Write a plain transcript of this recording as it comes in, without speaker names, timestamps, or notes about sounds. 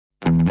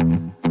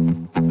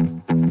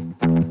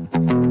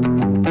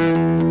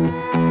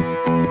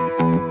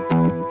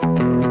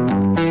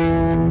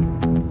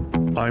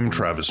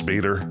Travis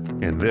Bader,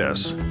 and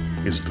this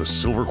is the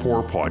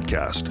Silvercore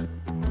Podcast.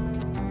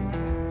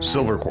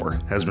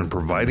 Silvercore has been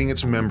providing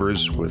its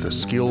members with the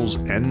skills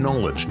and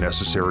knowledge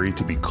necessary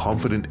to be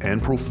confident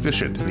and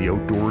proficient in the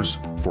outdoors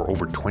for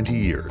over 20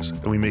 years,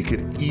 and we make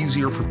it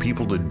easier for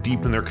people to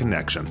deepen their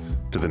connection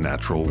to the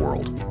natural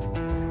world.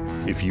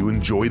 If you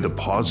enjoy the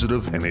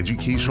positive and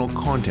educational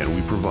content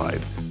we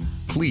provide,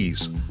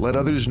 please let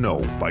others know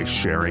by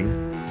sharing,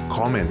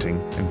 commenting,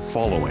 and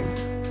following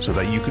so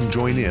that you can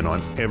join in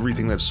on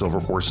everything that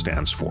Silvercore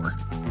stands for.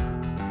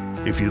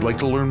 If you'd like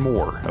to learn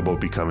more about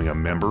becoming a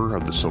member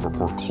of the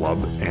Silvercore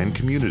Club and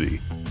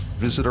community,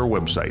 visit our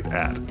website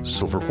at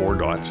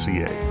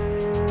silvercore.ca.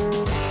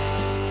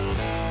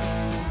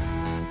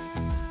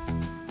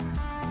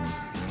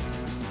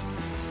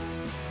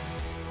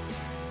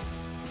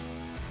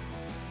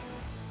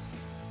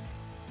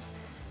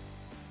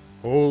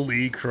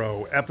 Holy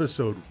crow,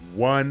 episode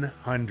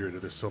 100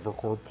 of the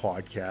Silvercore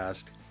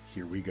Podcast.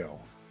 Here we go.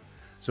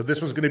 So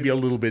this one's going to be a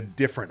little bit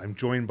different. I'm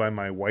joined by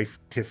my wife,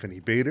 Tiffany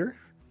Bader.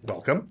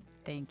 Welcome.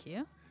 Thank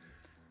you.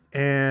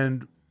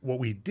 And what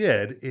we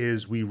did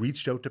is we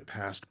reached out to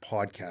past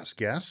podcast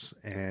guests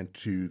and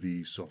to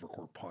the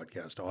Silvercore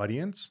Podcast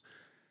audience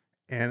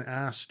and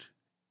asked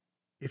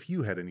if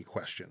you had any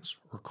questions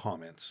or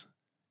comments.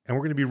 And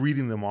we're going to be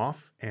reading them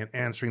off and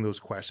answering those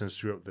questions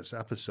throughout this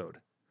episode.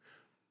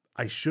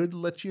 I should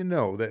let you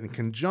know that in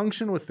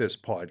conjunction with this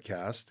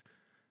podcast,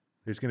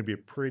 there's going to be a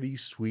pretty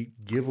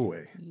sweet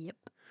giveaway. Yep.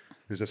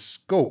 There's a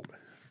scope,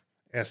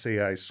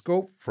 SAI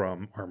scope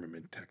from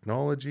Armament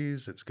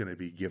Technologies. It's going to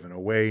be given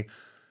away.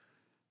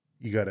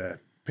 You got to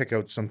pick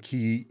out some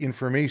key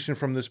information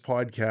from this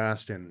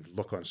podcast and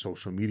look on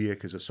social media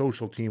because the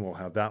social team will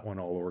have that one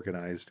all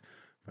organized.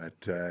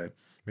 But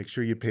make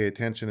sure you pay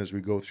attention as we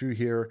go through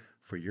here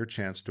for your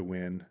chance to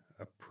win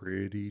a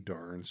pretty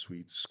darn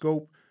sweet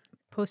scope.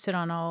 Post it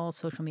on all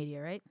social media,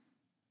 right?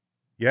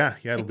 Yeah,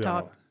 it'll be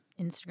on TikTok,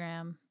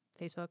 Instagram,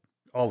 Facebook.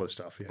 all this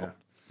stuff, yeah. Cool.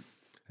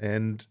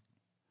 And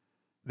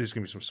there's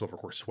going to be some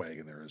Silvercore swag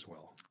in there as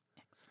well.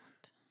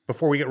 Excellent.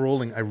 Before we get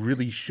rolling, I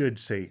really should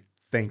say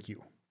thank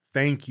you.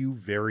 Thank you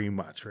very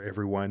much for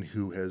everyone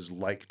who has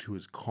liked, who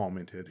has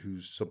commented,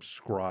 who's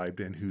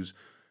subscribed, and who's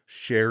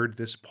shared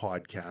this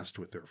podcast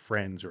with their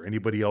friends or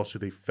anybody else who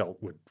they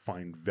felt would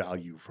find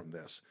value from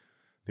this.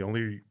 The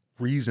only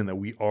reason that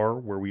we are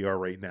where we are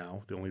right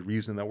now, the only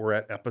reason that we're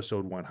at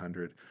episode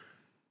 100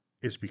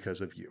 is because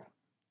of you.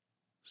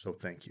 So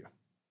thank you.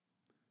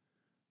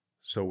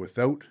 So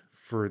without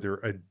further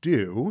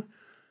ado,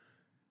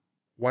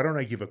 why don't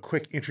I give a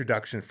quick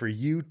introduction for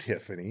you,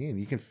 Tiffany, and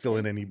you can fill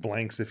in any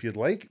blanks if you'd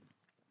like.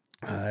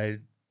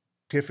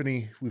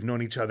 Tiffany, we've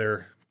known each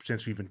other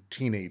since we've been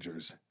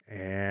teenagers,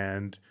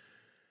 and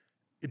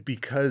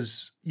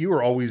because you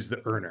were always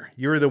the earner.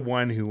 You're the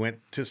one who went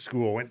to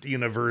school, went to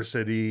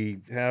university,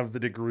 have the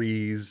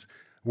degrees,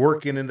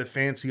 working in the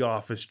fancy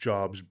office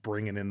jobs,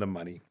 bringing in the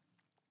money,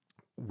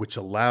 which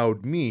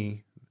allowed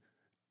me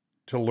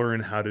to learn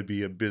how to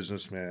be a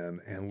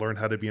businessman and learn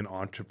how to be an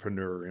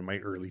entrepreneur in my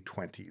early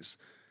 20s.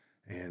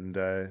 And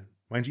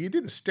mind you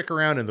didn't stick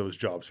around in those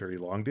jobs very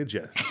long, did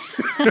you?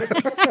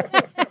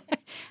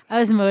 I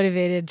was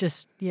motivated,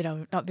 just,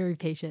 not very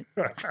patient.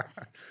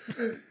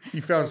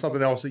 You found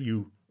something else that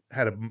you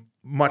had a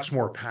much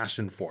more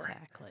passion for.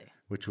 Exactly.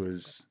 Which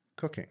was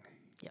cooking.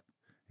 Yep.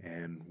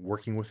 And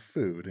working with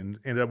food, and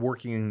ended up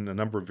working in a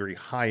number of very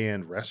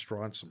high-end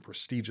restaurants, some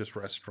prestigious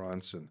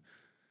restaurants, and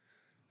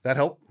that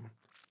helped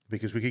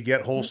because we could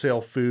get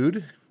wholesale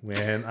food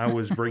when I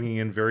was bringing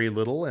in very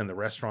little, and the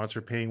restaurants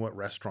are paying what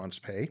restaurants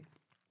pay.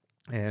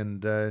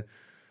 And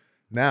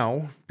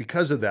now,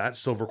 because of that,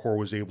 Silvercore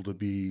was able to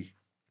be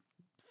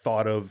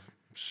thought of,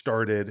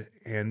 started,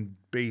 and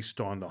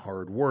based on the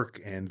hard work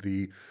and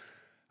the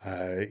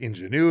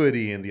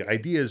ingenuity and the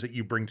ideas that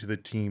you bring to the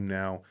team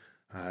now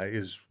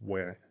is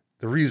where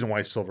the reason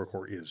why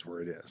Silvercore is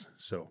where it is.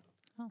 So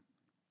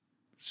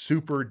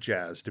super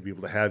jazzed to be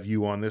able to have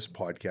you on this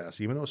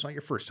podcast, even though it's not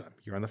your first time.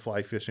 You're on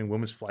the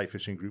Women's Fly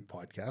Fishing Group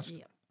podcast.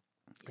 Yep.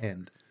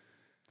 And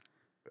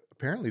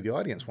apparently the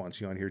audience wants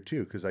you on here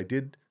too, because I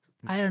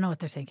don't know what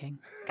they're thinking.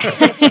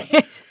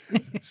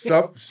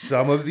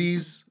 Some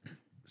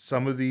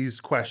of these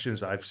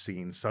questions I've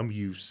seen, some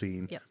you've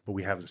seen, yep, but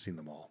we haven't seen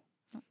them all.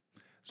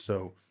 So,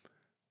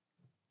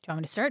 do you want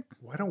me to start?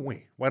 Why don't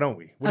we? What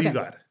do you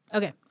got?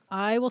 Okay.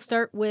 I will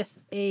start with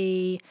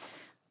a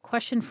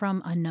question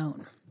from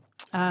Unknown.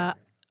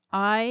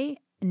 I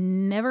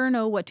never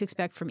know what to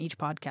expect from each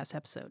podcast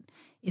episode.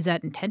 Is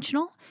that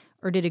intentional,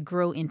 or did it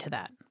grow into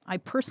that? I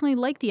personally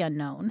like the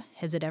unknown.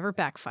 Has it ever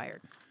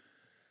backfired?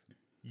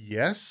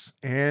 Yes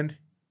and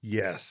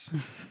yes.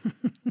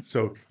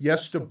 So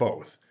yes to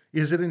both.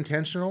 Is it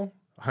intentional?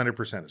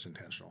 100% it's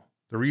intentional.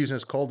 The reason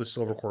it's called the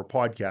Silvercore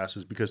Podcast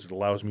is because it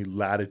allows me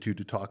latitude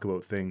to talk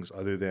about things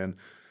other than,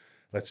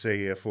 let's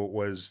say, if it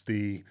was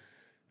the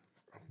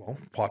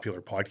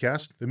popular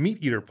podcast, the Meat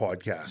Eater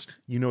podcast.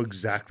 You know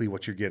exactly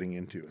what you're getting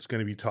into. It's going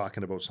to be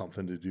talking about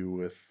something to do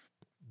with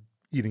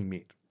eating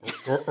meat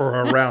or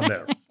around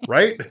there,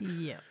 right?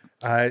 Yeah.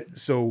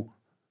 So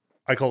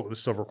I call it the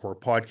Silvercore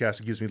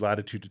Podcast. It gives me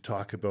latitude to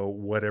talk about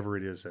whatever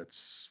it is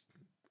that's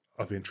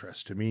of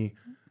interest to me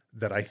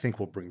that I think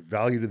will bring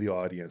value to the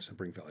audience and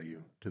bring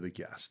value to the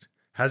guest.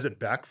 Has it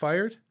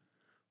backfired?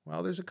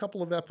 Well, there's a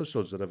couple of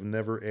episodes that have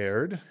never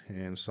aired,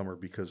 and some are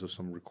because of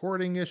some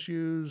recording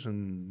issues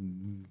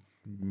and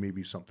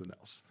maybe something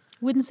else.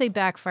 Wouldn't say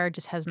backfired,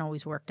 just hasn't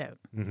always worked out.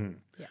 Mm-hmm.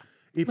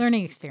 Yeah.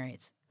 Learning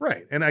experience.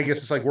 Right. And I guess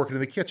it's like working in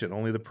the kitchen.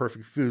 Only the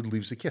perfect food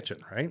leaves the kitchen,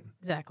 right?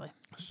 Exactly.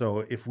 So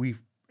if we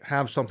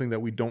have something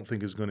that we don't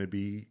think is going to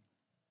be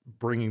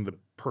bringing the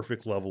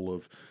perfect level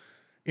of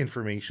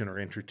information or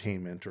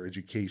entertainment or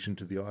education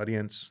to the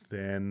audience,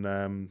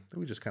 then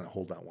we just kind of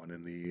hold that one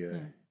in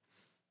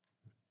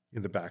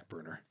the back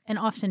burner. And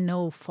often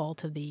no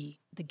fault of the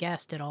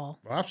guest at all.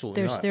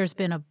 Absolutely not. There's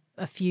been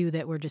a few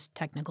that were just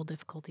technical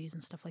difficulties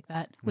and stuff like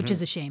that, which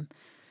is a shame.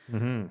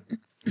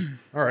 Mm-hmm.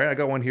 All right, I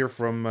got one here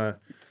from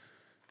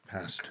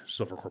past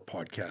Silvercore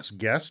Podcast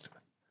guest,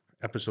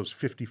 episodes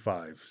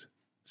 55,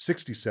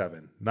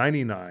 67,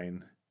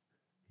 99.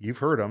 You've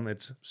heard him.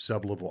 It's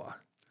Seb Lavoie.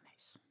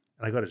 Nice.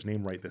 And I got his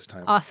name right this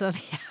time. Awesome.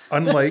 Yeah.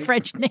 Unlike those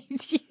French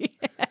names.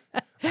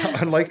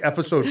 unlike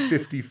episode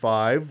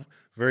 55,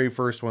 very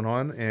first one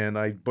on, and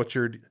I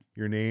butchered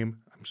your name.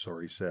 I'm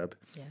sorry, Seb.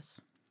 Yes.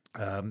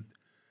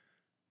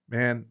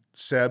 Man,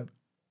 Seb,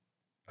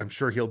 I'm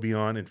sure he'll be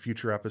on in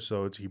future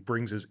episodes. He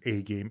brings his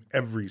A game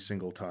every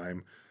single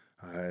time.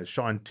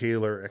 Sean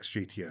Taylor,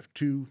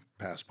 XJTF2,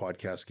 past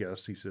podcast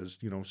guest, he says,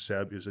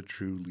 Seb is a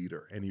true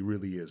leader, and he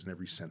really is in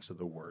every sense of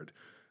the word.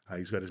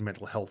 He's got his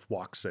mental health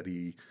walks that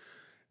he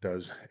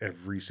does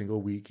every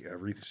single week,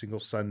 every single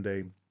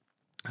Sunday.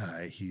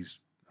 He's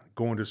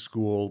going to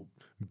school,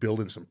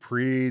 building some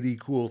pretty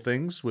cool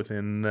things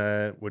within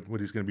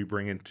what he's going to be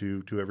bringing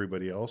to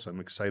everybody else.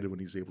 I'm excited when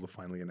he's able to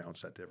finally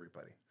announce that to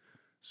everybody.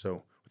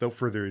 So without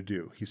further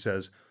ado, he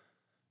says,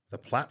 the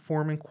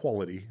platform and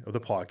quality of the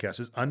podcast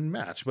is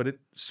unmatched, but it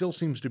still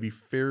seems to be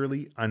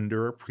fairly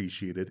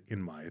underappreciated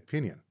in my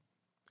opinion.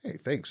 Hey,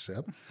 thanks,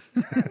 Seb.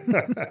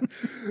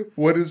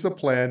 What is the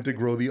plan to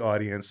grow the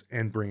audience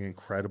and bring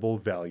incredible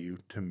value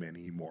to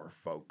many more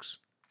folks?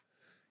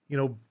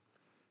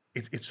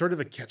 It's sort of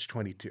a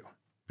catch-22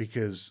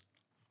 because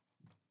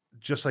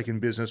just like in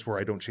business where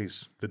I don't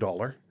chase the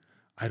dollar,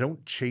 I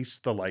don't chase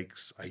the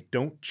likes, I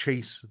don't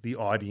chase the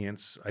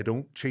audience, I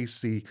don't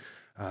chase the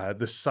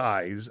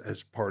size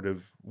as part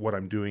of what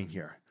I'm doing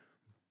here.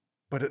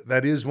 But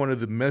that is one of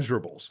the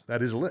measurables.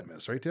 That is a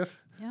litmus, right, Tiff?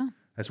 Yeah.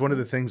 That's one of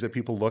the things that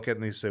people look at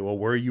and they say, well,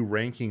 where are you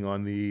ranking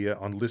on the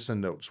on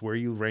listen notes? Where are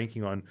you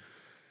ranking on?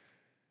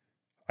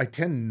 I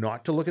tend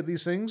not to look at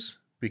these things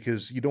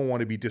because you don't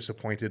want to be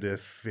disappointed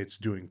if it's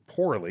doing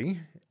poorly.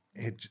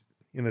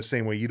 In the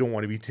same way, you don't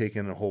want to be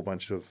taking a whole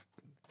bunch of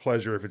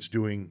pleasure if it's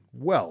doing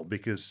well,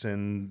 because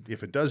then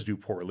if it does do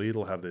poorly,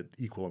 it'll have the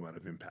equal amount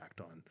of impact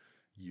on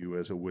you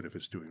as it would if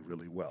it's doing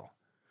really well.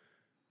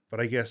 But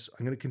I guess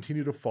I'm going to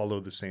continue to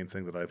follow the same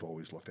thing that I've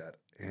always looked at,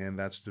 and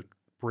that's to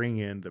bring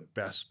in the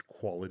best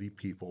quality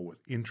people with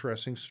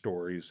interesting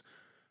stories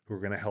who are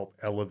going to help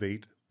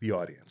elevate the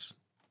audience.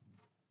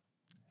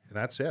 And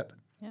that's it.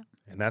 Yeah.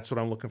 And that's what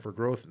I'm looking for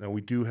growth. Now,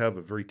 we do have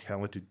a very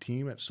talented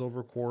team at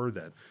Silvercore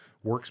that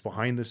works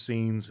behind the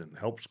scenes and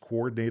helps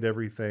coordinate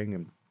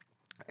everything.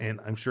 And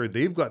I'm sure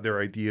they've got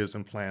their ideas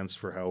and plans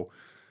for how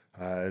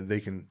they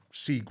can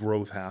see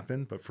growth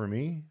happen. But for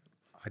me,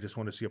 I just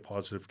want to see a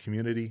positive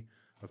community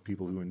of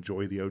people who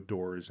enjoy the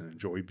outdoors and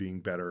enjoy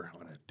being better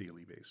on a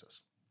daily basis.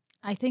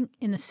 I think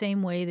in the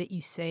same way that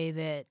you say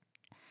that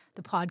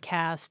the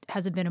podcast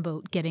hasn't been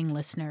about getting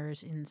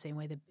listeners, in the same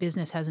way that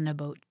business isn't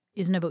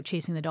about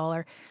chasing the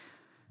dollar,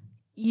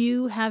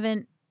 you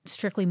haven't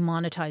strictly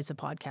monetized the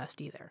podcast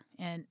either.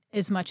 And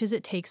as much as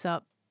it takes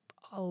up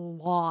a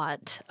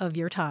lot of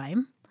your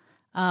time,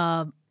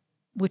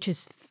 which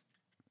has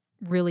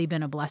really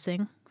been a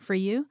blessing for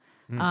you,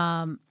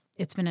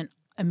 it's been an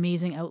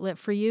amazing outlet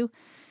for you.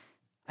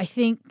 I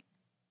think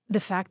the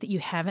fact that you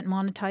haven't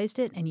monetized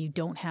it and you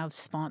don't have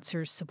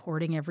sponsors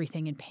supporting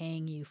everything and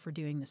paying you for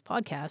doing this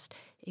podcast,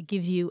 it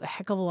gives you a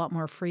heck of a lot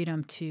more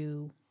freedom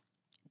to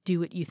do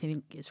what you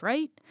think is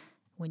right.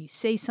 When you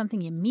say something,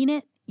 you mean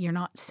it. You're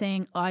not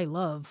saying, I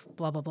love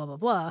blah, blah, blah, blah,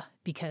 blah,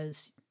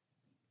 because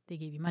they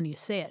gave you money to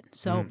say it.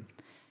 So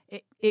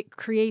it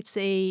creates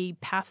a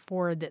path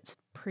forward that's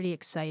pretty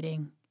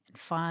exciting and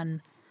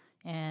fun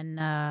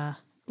and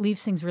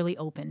leaves things really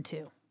open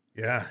too.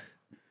 Yeah.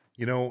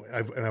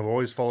 I've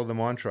always followed the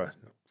mantra,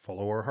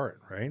 follow our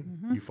heart, right?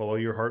 Mm-hmm. You follow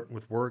your heart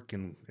with work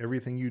and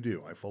everything you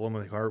do. I follow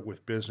my heart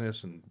with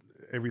business and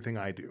everything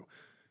I do.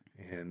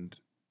 And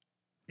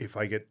if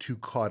I get too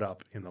caught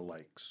up in the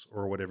likes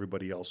or what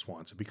everybody else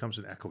wants, it becomes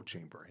an echo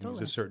chamber. And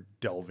you just start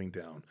delving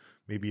down.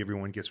 Maybe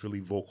everyone gets really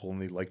vocal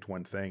and they liked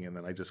one thing, and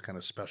then I just kind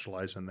of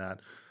specialize in that.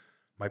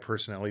 My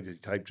personality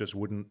type just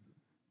wouldn't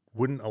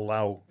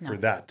allow for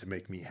that to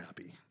make me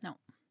happy. No.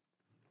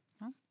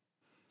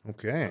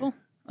 Okay. Cool.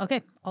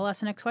 Okay, I'll ask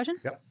the next question?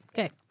 Yep.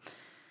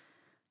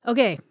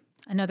 Okay,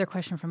 another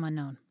question from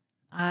Unknown.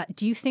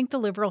 Do you think the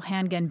liberal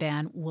handgun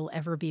ban will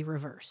ever be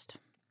reversed?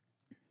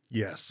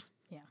 Yes.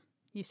 Yeah.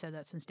 You said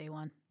that since day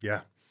one.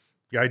 Yeah.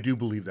 Yeah, I do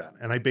believe that.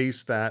 And I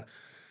base that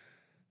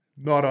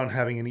not on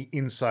having any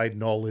inside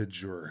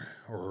knowledge or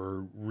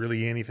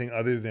really anything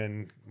other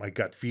than my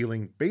gut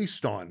feeling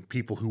based on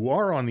people who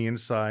are on the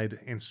inside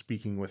and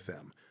speaking with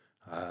them.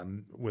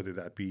 Whether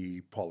that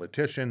be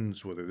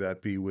politicians, whether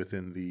that be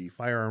within the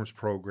firearms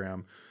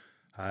program.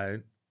 I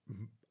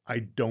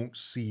don't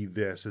see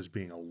this as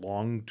being a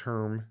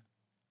long-term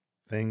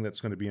thing that's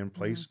going to be in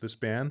place, this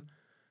ban.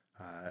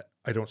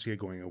 I don't see it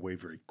going away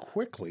very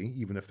quickly,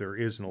 even if there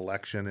is an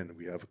election and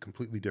we have a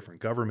completely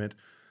different government.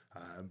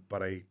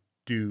 But I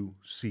do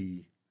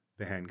see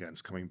the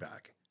handguns coming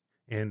back.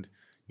 And,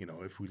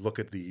 if we look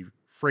at the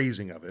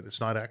phrasing of it, it's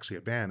not actually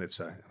a ban.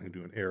 I'm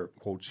doing air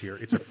quotes here.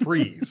 It's a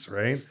freeze,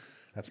 right?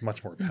 That's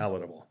much more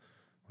palatable.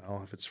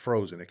 Well, if it's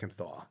frozen, it can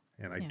thaw.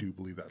 And I do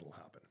believe that'll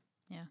happen.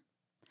 Yeah.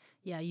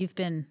 Yeah, you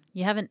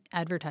haven't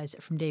advertised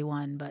it from day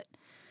one, but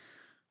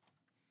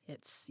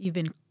you've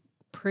been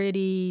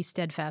pretty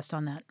steadfast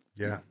on that.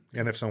 Yeah.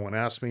 And if someone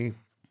asks me,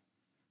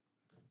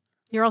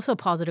 you're also a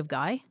positive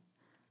guy,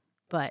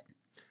 but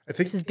I think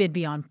this has been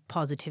beyond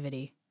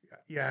positivity.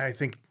 Yeah, I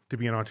think to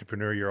be an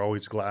entrepreneur, you're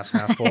always glass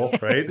half full,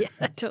 right?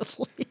 Yeah,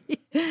 totally.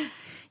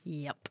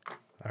 Yep.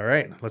 All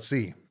right, let's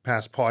see.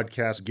 Past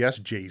podcast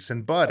guest,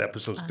 Jason Budd,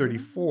 episodes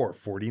 34,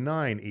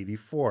 49,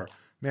 84.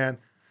 Man,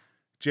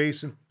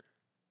 Jason,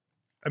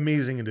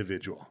 amazing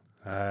individual.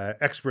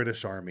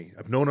 Ex-British Army.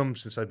 I've known him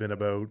since I've been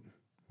about,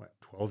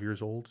 12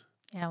 years old?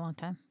 Yeah, a long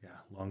time. Yeah,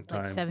 long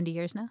time. Like 70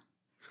 years now.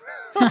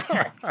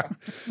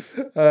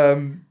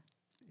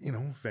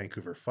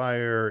 Vancouver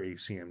Fire,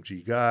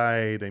 ACMG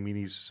guide. I mean,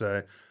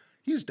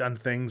 he's done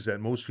things that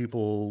most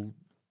people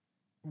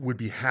would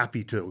be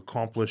happy to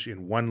accomplish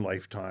in one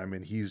lifetime,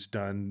 and he's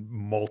done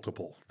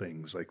multiple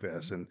things like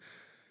this. And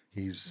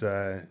he's,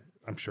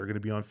 I'm sure, going to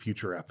be on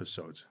future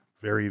episodes.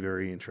 Very,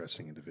 very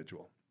interesting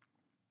individual.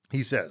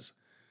 He says,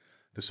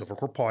 the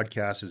Silvercore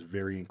Podcast is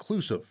very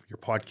inclusive. Your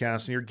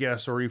podcast and your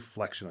guests are a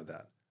reflection of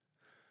that.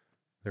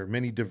 There are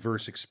many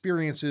diverse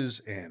experiences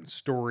and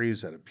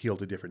stories that appeal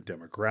to different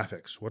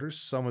demographics. What are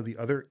some of the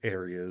other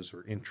areas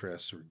or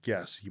interests or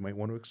guests you might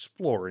want to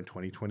explore in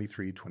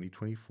 2023,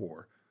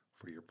 2024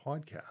 for your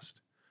podcast?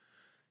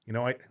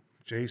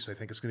 Jace, I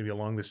think it's going to be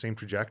along the same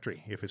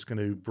trajectory. If it's going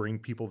to bring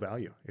people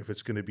value, if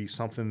it's going to be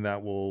something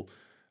that will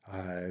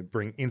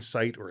bring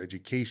insight or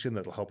education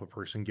that'll help a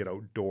person get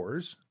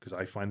outdoors, because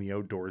I find the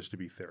outdoors to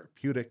be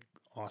therapeutic,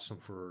 awesome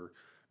for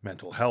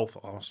mental health,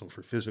 awesome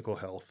for physical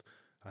health.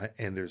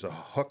 And there's a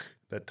hook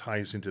that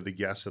ties into the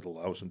guest that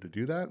allows them to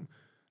do that.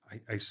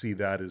 I see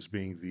that as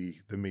being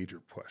the major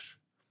push.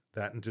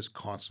 That and just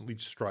constantly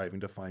striving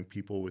to find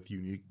people with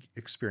unique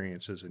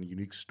experiences and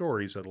unique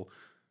stories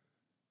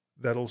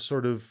that'll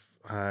sort of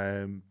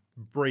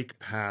break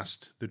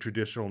past the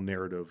traditional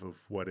narrative of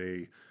what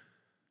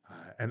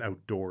an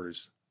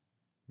outdoors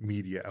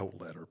media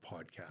outlet or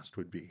podcast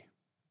would be.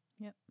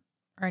 Yep.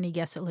 Or any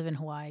guests that live in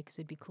Hawaii, because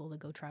it'd be cool to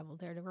go travel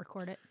there to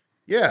record it.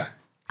 Yeah.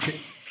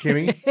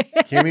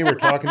 Kimmy, we're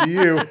talking to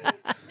you.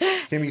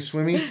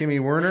 Kimmy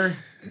Werner,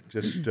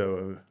 just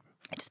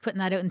putting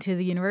that out into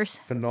the universe.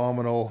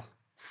 Phenomenal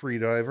free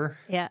diver.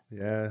 Yeah.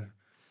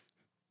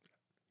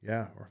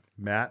 Or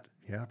Matt,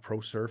 pro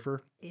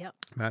surfer. Yep.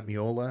 Matt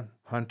Miola,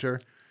 hunter.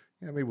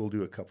 Yeah, maybe we'll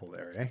do a couple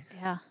there, eh?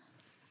 Yeah.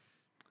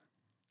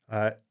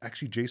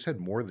 Actually, Jace had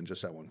more than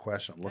just that one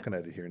question. I'm looking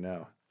at it here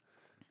now.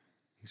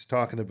 He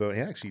talks about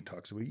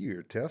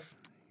you, Tiff.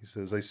 He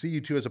says, I see you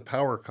two as a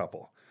power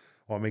couple.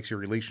 What makes your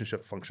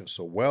relationship function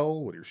so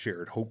well? What are your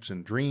shared hopes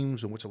and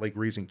dreams? And what's it like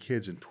raising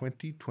kids in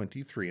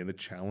 2023 and the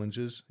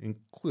challenges,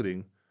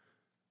 including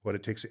what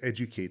it takes to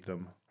educate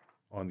them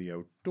on the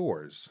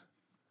outdoors?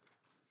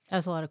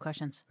 That's a lot of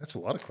questions. That's a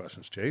lot of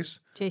questions, Jace.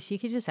 Jace, you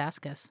could just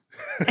ask us.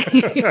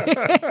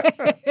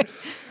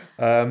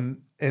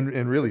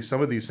 And really,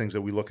 some of these things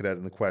that we look at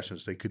in the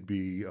questions, they could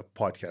be a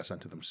podcast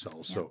unto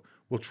themselves. Yeah. So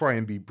we'll try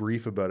and be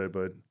brief about it,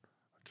 but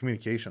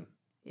communication.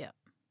 Yeah.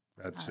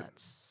 That's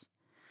it.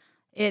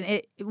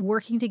 It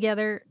working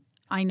together,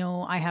 I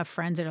know I have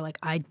friends that are like,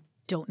 I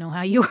don't know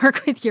how you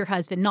work with your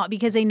husband. Not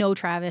because they know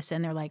Travis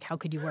and they're like, how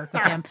could you work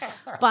with him?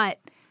 But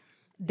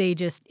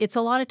it's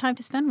a lot of time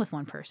to spend with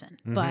one person.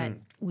 Mm-hmm. But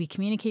we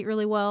communicate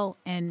really well,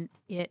 and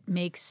it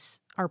makes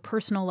our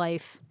personal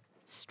life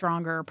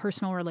stronger, our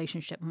personal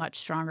relationship much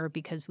stronger,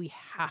 because we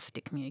have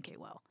to communicate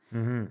well.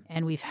 Mm-hmm.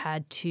 And we've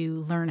had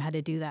to learn how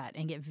to do that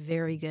and get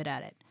very good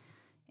at it.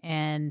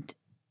 And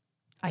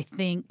I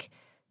think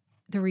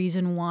the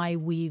reason why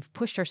we've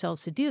pushed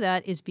ourselves to do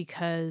that is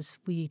because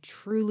we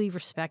truly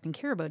respect and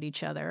care about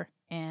each other,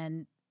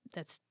 and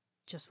that's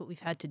just what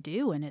we've had to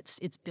do, and it's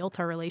built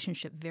our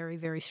relationship very,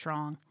 very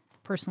strong,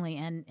 personally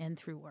and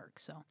through work.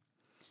 So,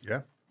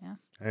 yeah,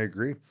 I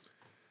agree.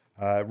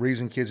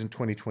 Raising kids in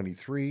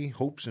 2023,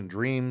 hopes and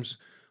dreams.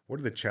 What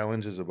are the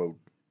challenges about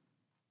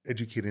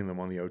educating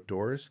them on the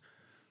outdoors?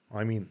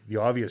 I mean, the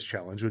obvious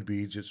challenge would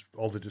be just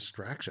all the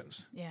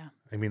distractions. Yeah.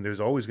 I mean, there's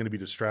always going to be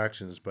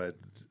distractions, but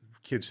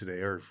kids today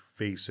are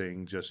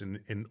facing just an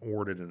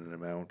inordinate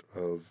amount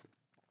of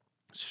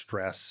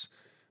stress,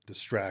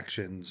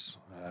 distractions.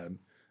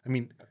 I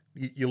mean,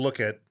 you look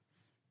at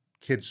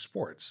kids'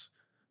 sports.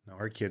 Now,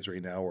 our kids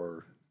right now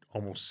are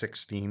almost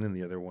 16 and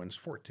the other one's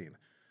 14.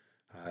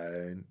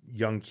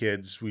 Young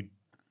kids, we'd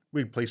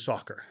play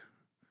soccer,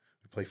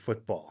 we play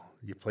football,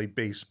 you play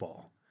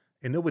baseball,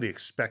 and nobody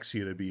expects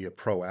you to be a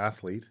pro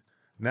athlete.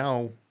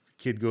 Now,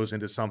 kid goes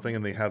into something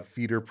and they have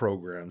feeder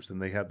programs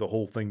and they have the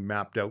whole thing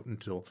mapped out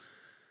until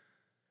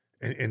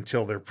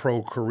their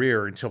pro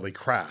career, until they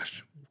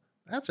crash.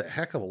 That's a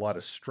heck of a lot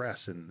of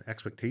stress and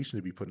expectation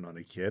to be putting on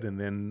a kid. And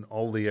then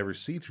all they ever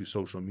see through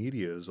social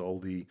media is all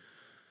the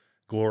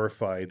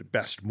glorified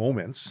best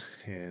moments,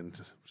 and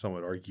some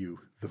would argue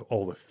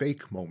all the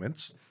fake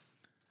moments.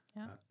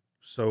 Yeah.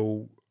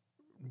 So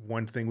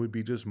one thing would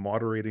be just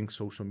moderating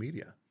social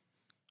media.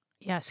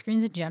 Yeah,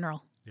 screens in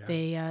general.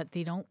 Yeah.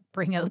 They don't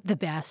bring out the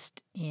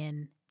best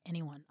in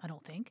anyone, I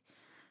don't think.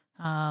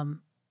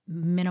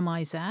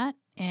 Minimize that.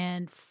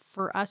 And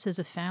for us as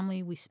a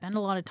family, we spend a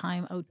lot of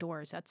time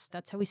outdoors.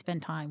 That's how we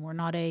spend time. We're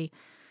not a,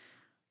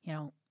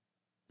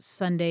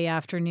 Sunday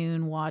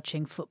afternoon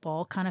watching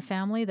football kind of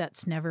family.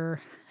 That's never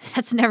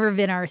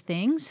been our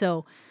thing.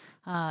 So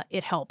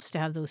it helps to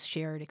have those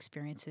shared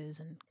experiences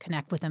and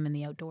connect with them in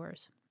the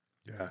outdoors.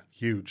 Yeah,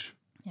 huge.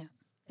 Yeah.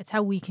 It's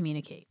how we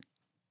communicate,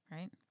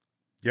 right?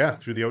 Yeah,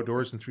 through the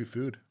outdoors and through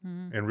food.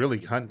 Mm-hmm. And really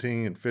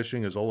hunting and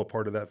fishing is all a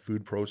part of that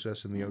food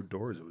process in the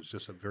outdoors. It was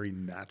just a very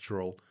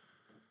natural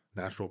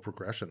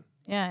progression.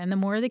 Yeah, and the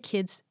more the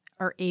kids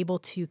are able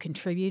to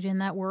contribute in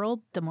that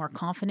world, the more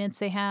confidence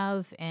they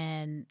have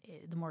and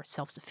the more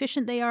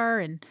self-sufficient they are,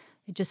 and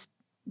it just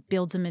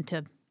builds them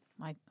into,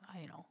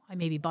 I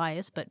may be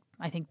biased, but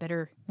I think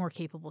better, more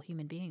capable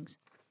human beings.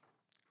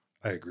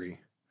 I agree.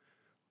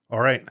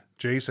 All right,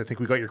 Jace, I think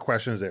we got your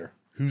questions there.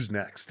 Who's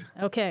next?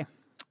 Okay.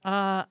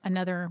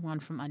 Another one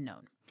from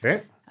Unknown.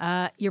 Okay.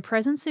 Your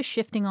presence is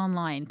shifting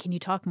online. Can you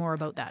talk more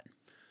about that?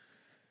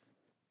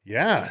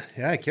 Yeah,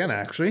 I can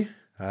actually.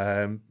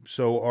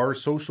 So our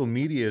social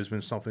media has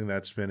been something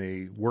that's been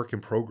a work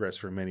in progress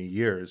for many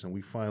years, and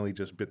we finally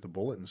just bit the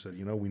bullet and said,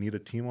 we need a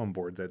team on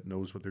board that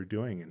knows what they're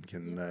doing and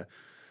can,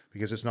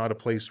 because it's not a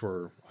place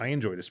where I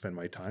enjoy to spend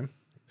my time.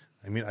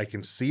 I mean, I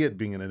can see it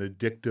being an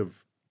addictive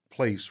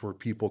place where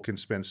people can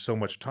spend so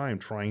much time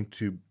trying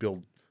to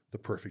build the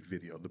perfect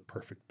video, the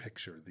perfect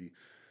picture,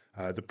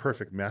 the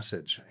perfect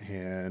message.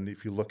 And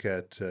if you look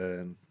at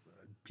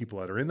people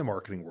that are in the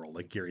marketing world,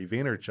 like Gary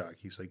Vaynerchuk,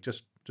 he's like,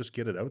 just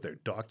get it out there,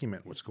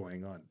 document what's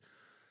going on.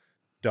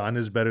 Done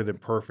is better than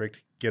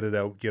perfect. Get it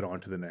out, get on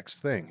to the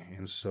next thing.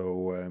 And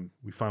so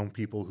we found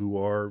people who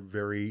are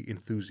very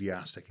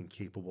enthusiastic and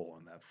capable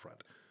on that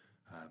front.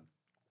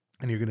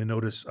 And you're going to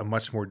notice a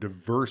much more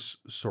diverse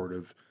sort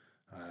of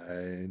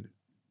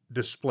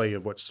display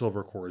of what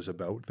Silvercore is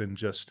about than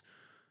just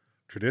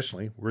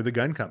traditionally, we're the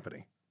gun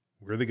company.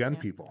 We're the gun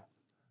people.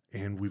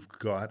 And we've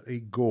got a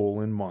goal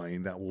in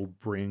mind that will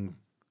bring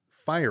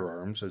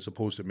firearms, as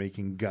opposed to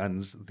making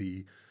guns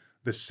the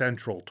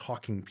central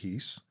talking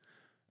piece,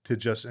 to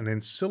just an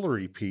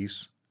ancillary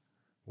piece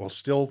while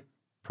still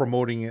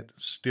promoting it,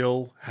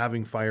 still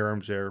having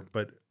firearms there,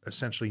 but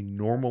essentially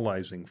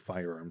normalizing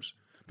firearms.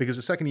 Because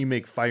the second you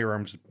make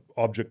firearms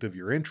object of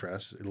your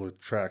interest, it'll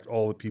attract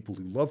all the people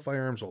who love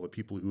firearms, all the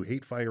people who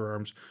hate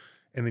firearms,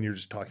 and then you're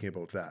just talking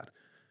about that.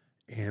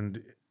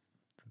 And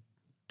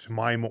to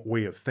my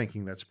way of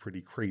thinking, that's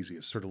pretty crazy.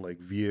 It's sort of like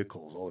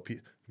vehicles.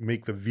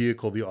 Make the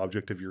vehicle the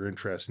object of your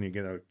interest, and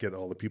you're going to get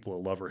all the people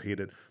who love or hate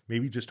it.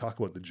 Maybe just talk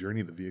about the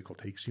journey the vehicle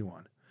takes you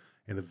on.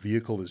 And the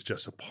vehicle is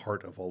just a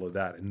part of all of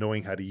that. And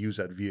knowing how to use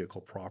that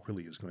vehicle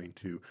properly is going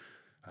to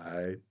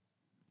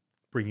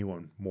bring you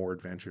on more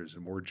adventures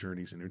and more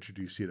journeys and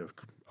introduce you to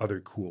other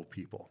cool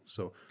people.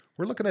 So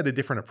we're looking at a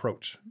different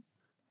approach.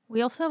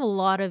 We also have a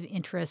lot of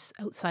interests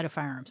outside of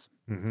firearms.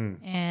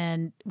 Mm-hmm.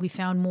 And we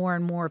found more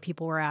and more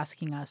people were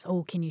asking us,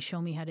 can you show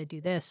me how to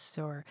do this?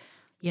 Or,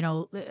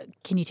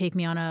 can you take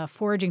me on a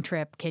foraging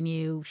trip? Can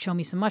you show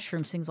me some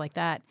mushrooms, things like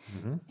that?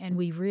 Mm-hmm. And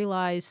we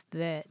realized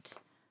that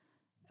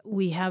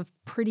we have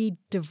pretty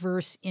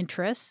diverse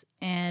interests,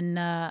 and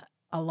a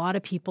lot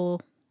of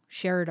people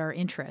shared our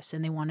interests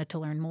and they wanted to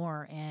learn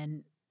more.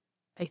 And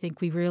I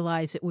think we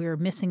realized that we were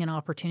missing an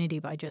opportunity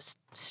by just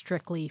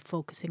strictly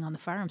focusing on the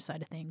firearm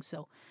side of things.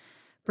 So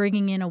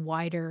bringing in a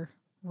wider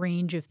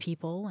range of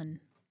people and,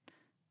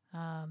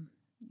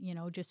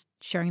 just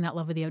sharing that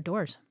love of the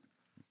outdoors.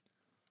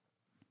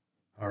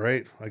 All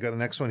right. I got the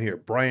next one here.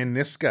 Brian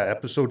Niska,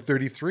 episode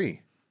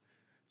 33.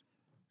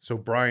 So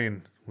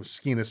Brian was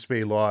Skeena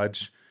Bay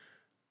Lodge,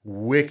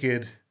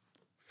 wicked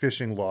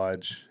fishing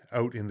lodge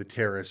out in the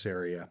terrace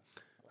area.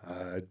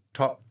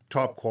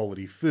 Top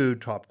quality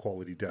food, top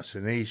quality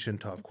destination,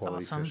 top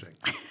quality fishing.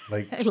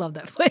 Like, I love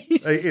that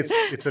place.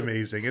 It's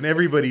amazing. And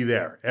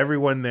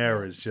everyone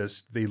there is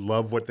just, they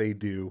love what they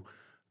do.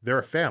 They're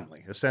a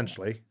family,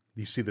 essentially.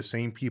 You see the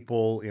same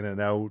people in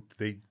and out.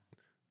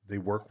 They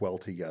work well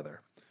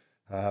together.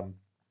 And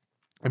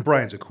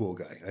Brian's a cool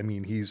guy. I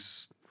mean,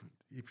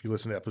 if you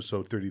listen to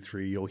episode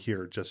 33, you'll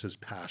hear just his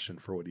passion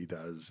for what he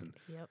does. And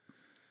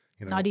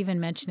not even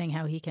mentioning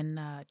how he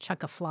can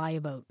chuck a fly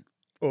about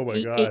oh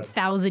my God,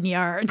 8,000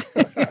 yards.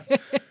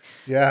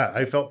 Yeah,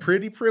 I felt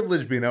pretty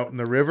privileged being out in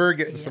the river,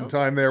 getting some Yep.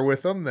 time there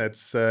with them.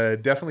 That's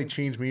definitely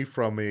changed me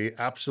from a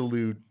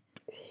absolute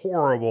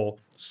horrible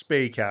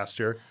spay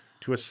caster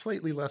to a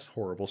slightly less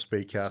horrible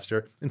spay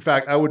caster. In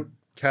fact, I would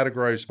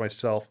categorize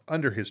myself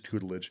under his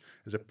tutelage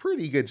as a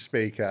pretty good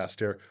spay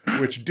caster,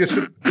 which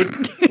disappeared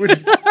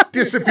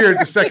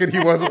the second he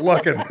wasn't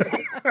looking.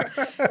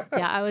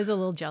 Yeah, I was a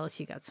little jealous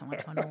you got so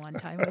much one-on-one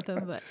time with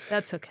him, but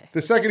that's okay.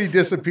 The second he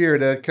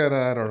disappeared, that kind of,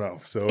 I don't know.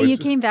 So And you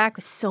came back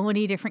with so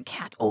many different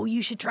cats. Oh,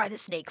 you should try the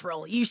snake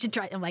roll. You should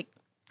try. I'm like,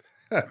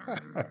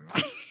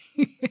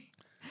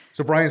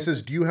 So Brian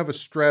says, do you have a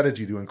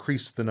strategy to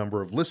increase the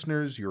number of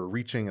listeners you're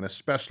reaching, and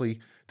especially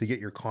to get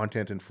your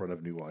content in front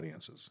of new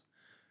audiences?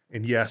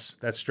 And yes,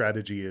 that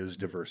strategy is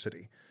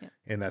diversity. Yeah.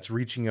 And that's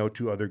reaching out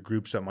to other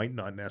groups that might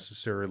not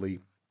necessarily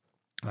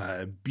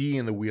be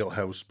in the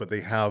wheelhouse, but they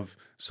have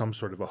some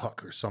sort of a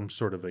hook or some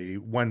sort of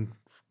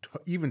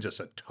even just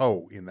a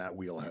toe in that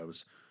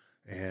wheelhouse.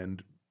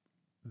 And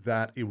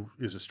that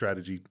is a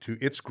strategy to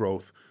its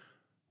growth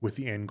with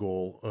the end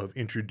goal of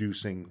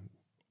introducing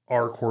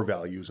our core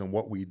values and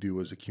what we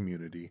do as a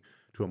community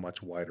to a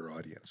much wider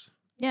audience.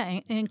 yeah,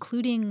 and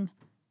including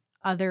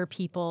other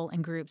people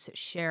and groups that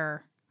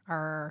share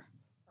our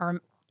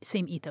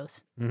same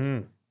ethos.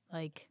 Mm-hmm.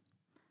 Like,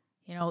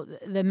 you know,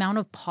 the amount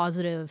of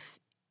positive,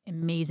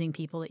 amazing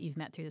people that you've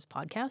met through this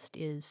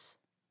podcast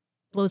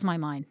blows my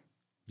mind.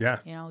 Yeah.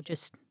 You know,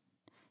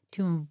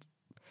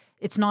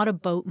 it's not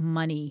about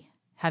money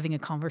having a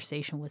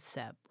conversation with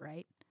Seb,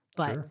 right?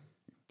 But, Sure.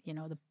 you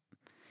know, the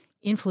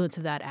influence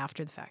of that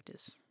after the fact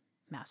is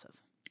massive.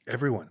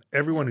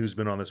 Everyone who's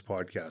been on this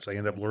podcast, I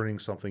end up learning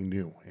something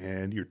new,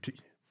 and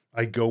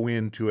I go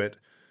into it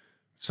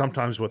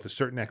sometimes with a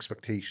certain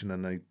expectation,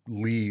 and I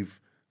leave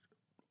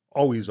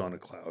always on a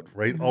cloud,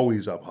 right? Mhm.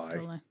 Always up high,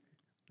 Totally.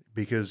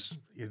 because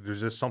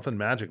there's just something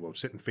magic about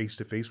sitting face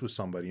to face with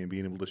somebody and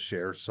being able to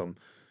share some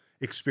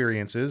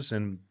experiences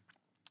and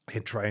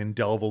try and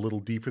delve a little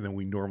deeper than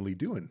we normally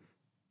do in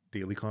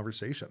daily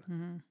conversation.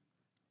 Mm-hmm.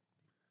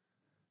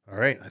 All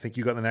right. I think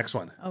you got the next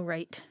one. Oh,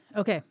 right.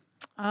 Okay.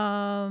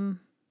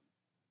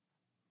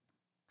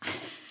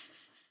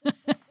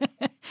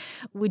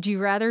 Would you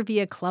rather be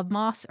a club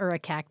moss or a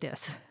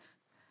cactus?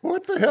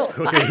 What the hell?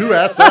 Okay. Who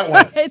asked that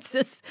one? It's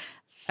this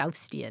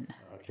Faustian.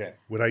 Okay.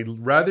 Would I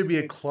rather be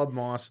a club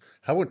moss?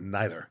 How about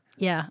neither?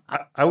 Yeah.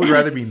 I would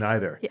rather be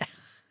neither. Yeah.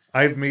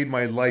 I've made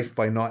my life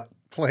by not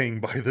playing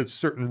by the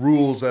certain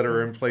rules that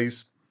are in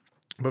place,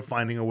 but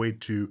finding a way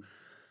to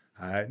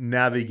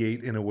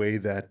navigate in a way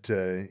that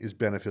is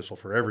beneficial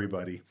for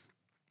everybody.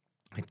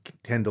 I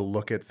tend to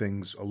look at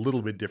things a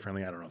little bit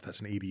differently. I don't know if that's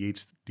an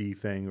ADHD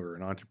thing or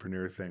an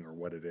entrepreneur thing or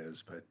what it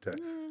is, but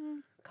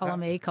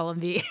Column A, column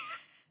B.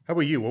 how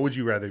about you? What would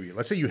you rather be?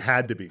 Let's say you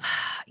had to be.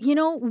 You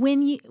know,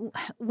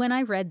 when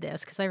I read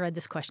this, because I read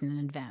this question in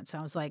advance,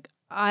 I was like,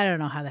 I don't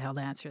know how the hell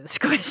to answer this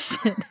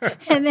question.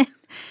 And then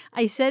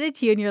I said it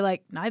to you and you're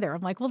like, neither.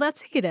 I'm like, well,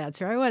 that's a good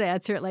answer. I want to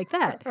answer it like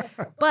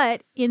that.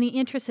 But in the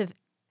interest of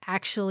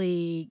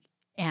actually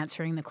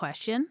answering the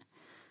question,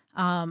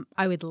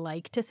 I would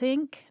like to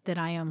think that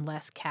I am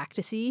less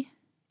cactusy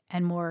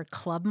and more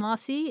club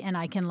mossy, and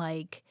I can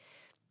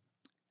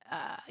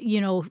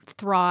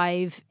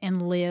thrive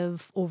and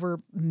live over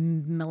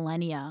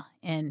millennia,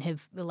 and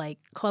have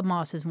club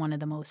moss is one of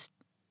the most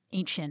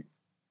ancient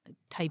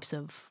types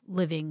of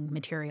living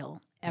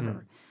material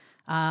ever.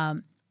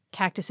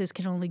 Cactuses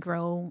can only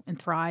grow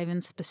and thrive in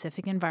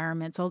specific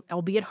environments,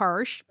 albeit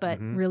harsh, but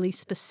really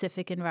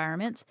specific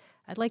environments.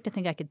 I'd like to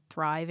think I could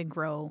thrive and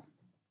grow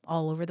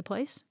all over the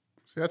place.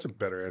 See, that's a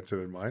better answer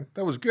than mine.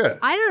 That was good.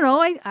 I don't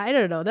know. I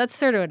don't know. That's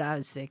sort of what I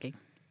was thinking.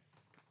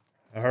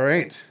 All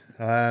right.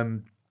 I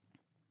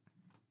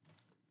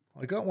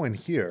got one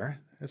here.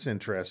 That's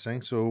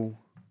interesting. So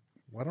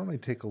why don't I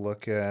take a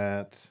look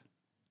at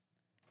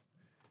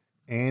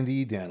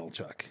Andy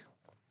Danilchuk,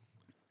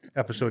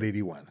 episode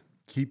 81,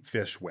 Keep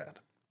Fish Wet.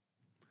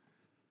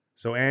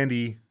 So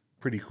Andy,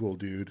 pretty cool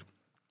dude.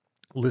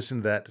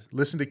 Listen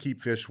to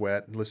Keep Fish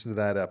Wet, listen to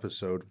that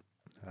episode.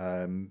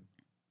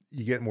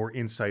 You get more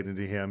insight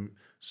into him.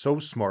 So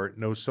smart,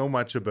 knows so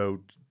much about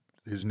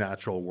his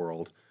natural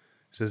world.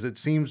 Says it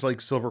seems like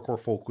Silvercore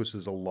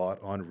focuses a lot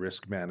on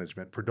risk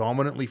management,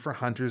 predominantly for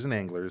hunters and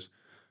anglers,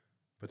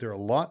 but there are a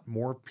lot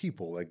more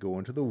people that go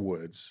into the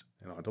woods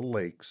and onto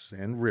lakes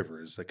and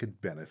rivers that could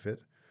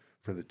benefit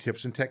from the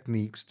tips and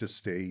techniques to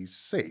stay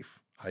safe.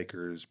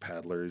 Hikers,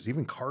 paddlers,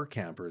 even car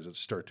campers that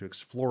start to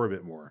explore a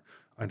bit more.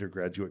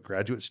 Undergraduate,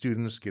 graduate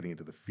students getting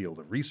into the field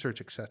of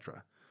research,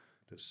 etc.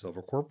 Does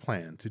Silvercore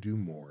plan to do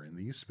more in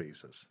these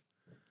spaces?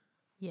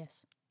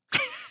 Yes.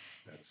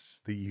 That's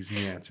the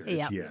easy answer.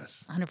 It's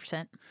yes.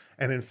 100%.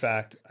 And in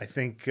fact, I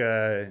think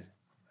in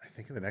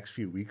the next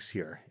few weeks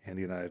here,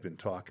 Andy and I have been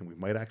talking. We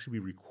might actually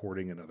be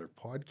recording another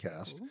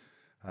podcast.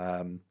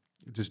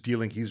 Just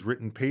dealing. He's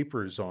written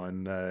papers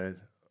on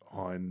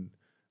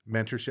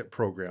mentorship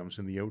programs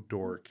in the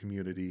outdoor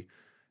community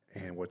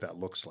and what that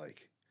looks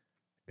like.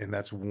 And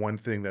that's one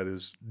thing that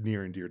is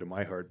near and dear to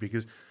my heart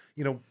because,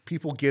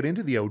 people get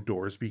into the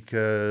outdoors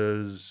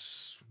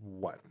because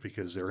what?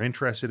 Because they're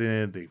interested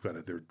in it,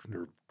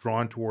 they're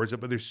drawn towards it,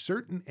 but there's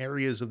certain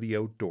areas of the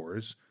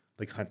outdoors,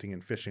 like hunting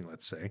and fishing,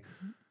 let's say,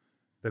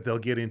 that they'll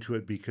get into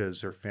it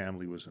because their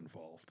family was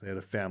involved. They had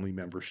a family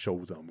member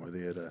show them, or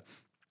they had a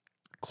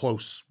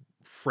close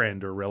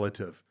friend or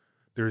relative.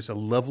 There's a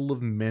level of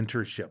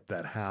mentorship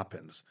that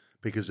happens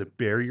because a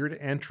barrier to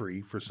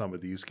entry for some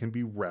of these can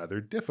be rather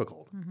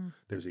difficult.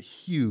 There's a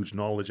huge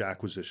knowledge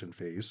acquisition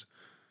phase.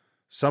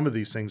 Some of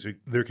these things,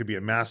 there could be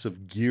a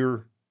massive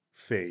gear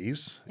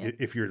phase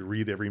if you're to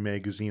read every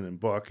magazine and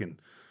book. And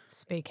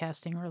spay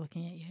casting, we're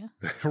looking at you.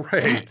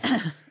 Right.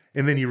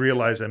 And then you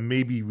realize that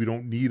maybe we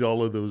don't need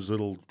all of those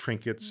little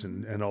trinkets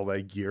and all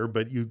that gear,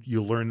 but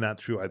you learn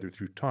that either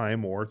through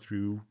time or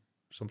through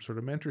some sort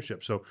of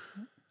mentorship. So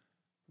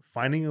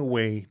finding a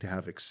way to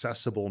have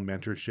accessible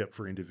mentorship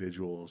for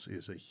individuals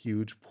is a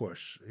huge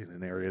push in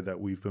an area that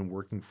we've been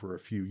working for a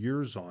few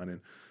years on.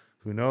 And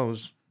who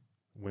knows,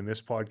 when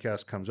this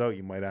podcast comes out,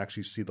 you might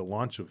actually see the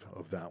launch of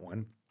that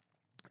one.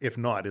 If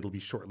not, it'll be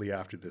shortly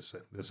after this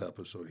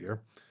episode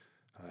here.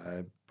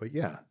 But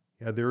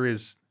there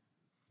is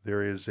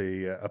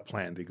a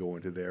plan to go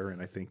into there.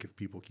 And I think if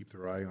people keep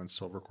their eye on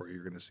Silvercore,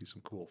 you're going to see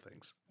some cool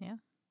things. Yeah.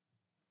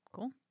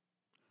 Cool.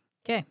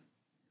 Okay.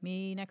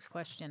 Me next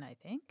question, I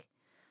think.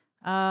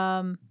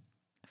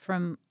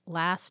 From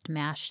Last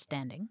Mash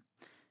Standing.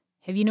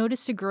 Have you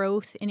noticed a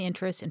growth in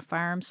interest in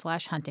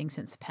firearms/hunting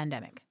since the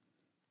pandemic?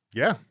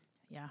 Yeah.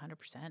 Yeah,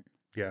 100%.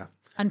 Yeah.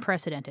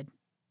 Unprecedented.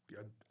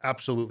 Yeah,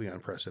 absolutely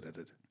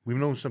unprecedented. We've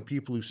known some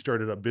people who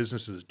started up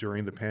businesses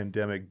during the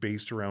pandemic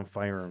based around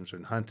firearms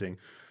and hunting,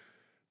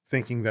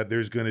 thinking that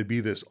there's going to be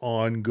this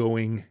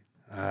ongoing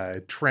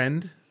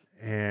trend,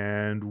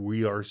 and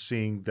we are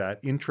seeing that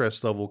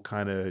interest level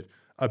kind of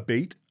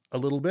abate a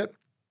little bit,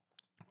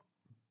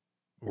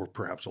 or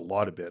perhaps a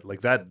lot of bit.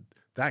 Like that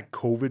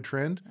COVID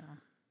trend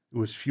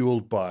was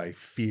fueled by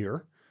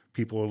fear.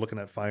 People are looking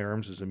at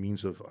firearms as a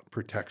means of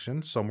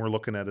protection. Some were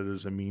looking at it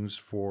as a means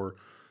for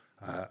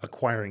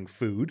acquiring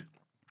food,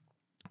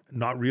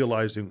 not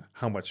realizing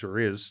how much there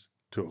is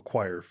to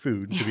acquire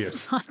food to be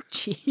it's not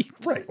cheap.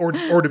 Right, or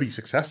to be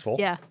successful.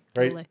 Yeah,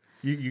 right. Totally.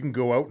 You can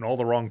go out in all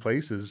the wrong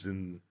places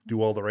and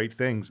do all the right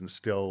things and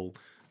still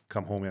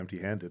come home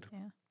empty-handed. Yeah.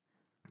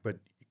 But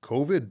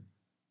COVID,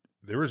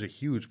 there was a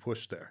huge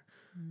push there.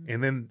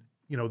 And then,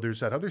 there's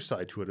that other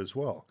side to it as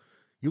well.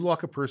 You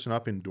lock a person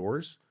up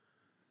indoors,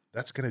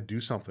 that's going to do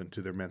something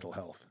to their mental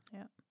health.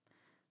 Yeah.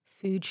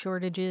 Food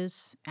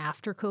shortages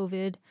after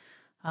COVID,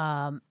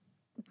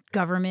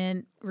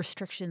 government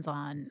restrictions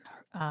on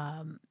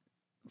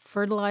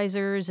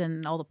fertilizers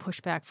and all the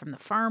pushback from the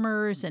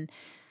farmers. And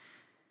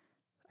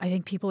I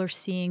think people are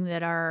seeing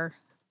that our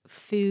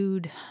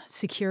food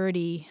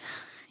security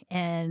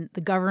and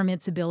the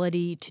government's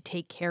ability to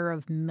take care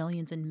of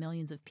millions and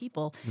millions of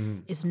people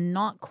is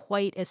not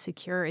quite as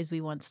secure as we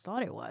once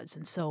thought it was.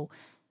 And so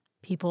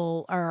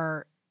people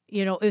are,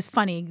 it was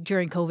funny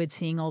during COVID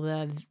seeing all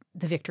the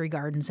victory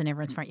gardens in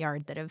everyone's front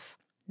yard that have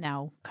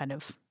now kind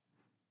of,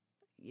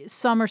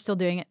 some are still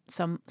doing it,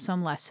 some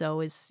less so,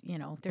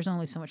 there's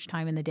only so much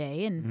time in the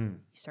day and you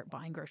start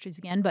buying groceries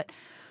again. But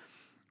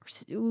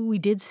we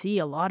did see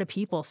a lot of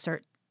people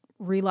start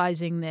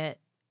realizing that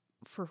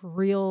for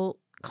real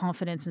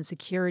confidence and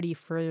security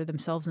for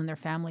themselves and their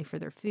family, for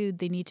their food,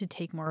 they need to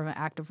take more of an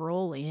active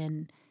role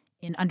in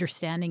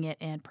understanding it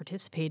and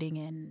participating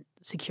in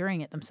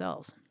securing it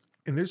themselves.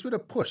 And there's been a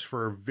push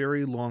for a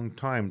very long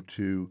time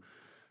to,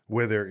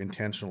 whether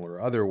intentional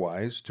or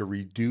otherwise, to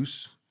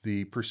reduce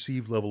the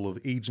perceived level of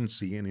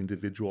agency an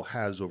individual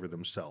has over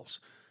themselves.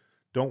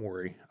 Don't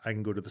worry, I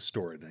can go to the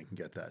store and I can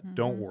get that.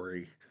 Don't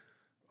worry,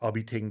 I'll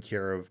be taken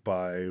care of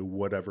by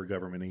whatever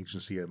government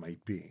agency it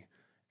might be.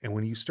 And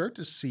when you start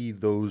to see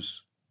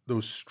those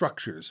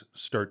structures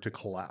start to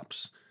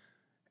collapse,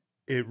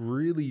 it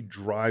really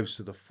drives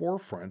to the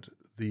forefront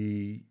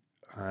the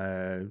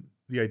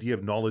idea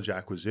of knowledge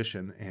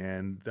acquisition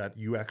and that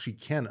you actually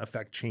can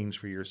affect change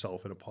for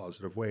yourself in a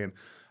positive way. And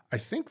I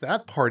think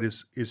that part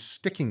is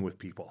sticking with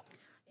people.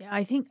 Yeah,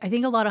 I think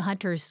a lot of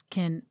hunters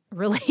can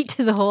relate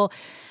to the whole,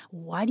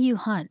 why do you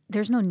hunt?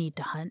 There's no need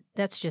to hunt.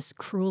 That's just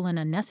cruel and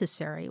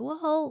unnecessary.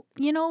 Well,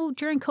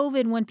 during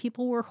COVID, when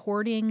people were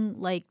hoarding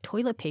like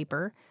toilet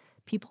paper,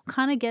 people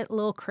kind of get a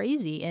little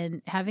crazy,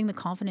 and having the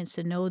confidence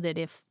to know that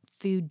if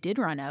food did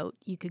run out,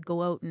 you could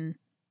go out and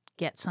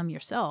get some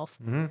yourself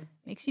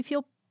makes you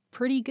feel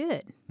pretty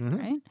good,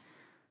 right?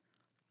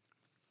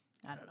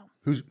 I don't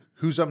know.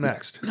 Who's up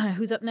next?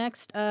 Who's up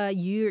next?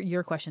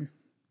 Your question.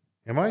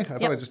 Am I? I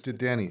thought I just did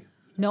Danny.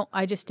 No,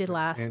 I just did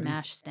Last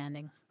Mash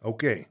Standing.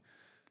 Okay.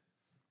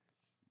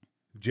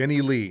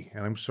 Jenny Lee,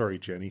 and I'm sorry,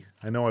 Jenny.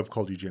 I know I've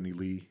called you Jenny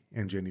Lee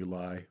and Jenny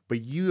Lai,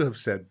 but you have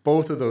said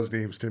both of those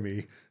names to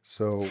me,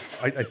 so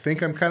I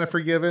think I'm kind of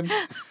forgiven.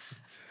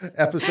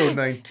 Episode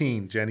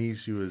 19, Jenny,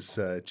 she was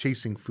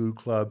chasing Food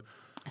Club.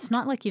 It's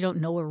not like you don't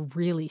know her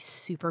really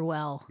super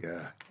well.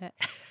 Yeah.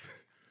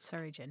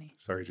 Sorry, Jenny.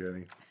 Sorry,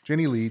 Jenny.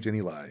 Jenny Lee,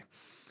 Jenny Lai.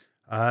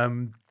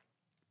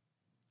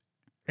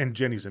 And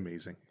Jenny's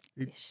amazing.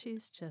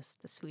 She's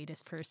just the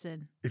sweetest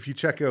person. If you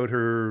check out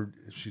her,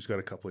 she's got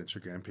a couple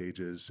Instagram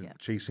pages. And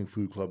Chasing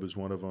Food Club is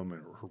one of them,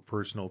 and her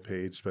personal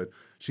page. But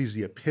she's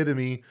the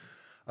epitome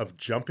of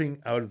jumping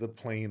out of the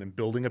plane and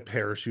building a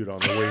parachute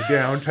on the way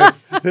down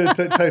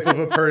type of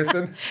a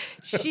person.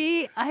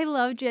 I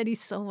love Jenny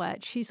so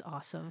much. She's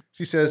awesome.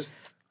 She says,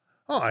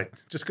 I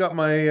just got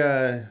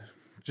my,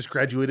 just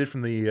graduated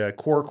from the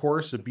core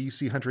course, the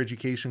BC Hunter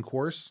Education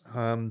course.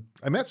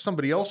 I met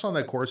somebody else on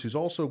that course who's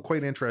also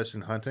quite interested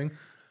in hunting.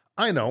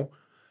 I know.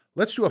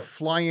 Let's do a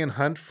fly-in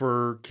hunt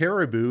for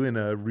caribou in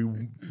a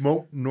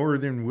remote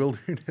northern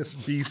wilderness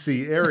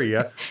BC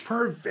area for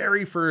our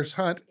very first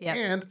hunt. Yep.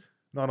 And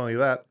not only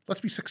that, let's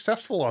be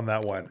successful on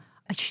that one.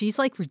 She's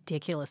like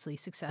ridiculously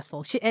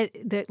successful.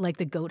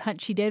 The goat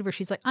hunt she did where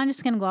she's like, I'm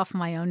just going to go off on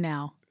my own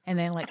now. And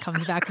then like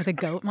comes back with a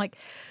goat. I'm like,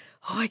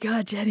 oh my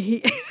God,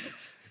 Jenny.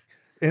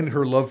 And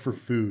her love for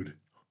food.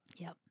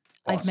 Yep.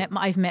 Awesome.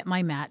 I've met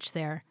my match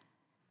there.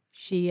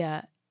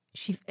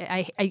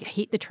 I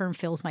hate the term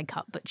fills my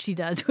cup, but she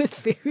does with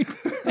food.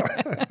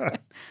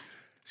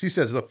 She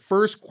says, the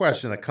first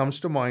question that comes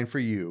to mind for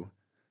you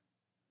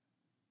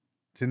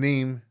to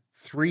name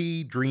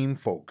 3 dream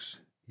folks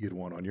you'd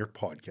want on your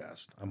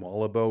podcast. I'm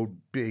all about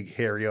big,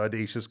 hairy,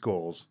 audacious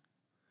goals.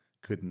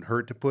 Couldn't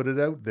hurt to put it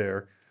out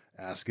there.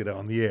 Ask it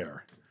on the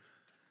air.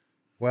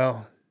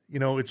 Well,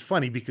 it's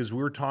funny because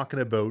we were talking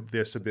about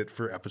this a bit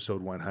for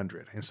episode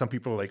 100. And some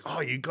people are like, oh,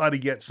 you got to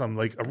get some,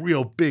 like a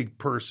real big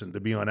person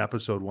to be on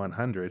episode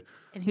 100.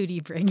 And who do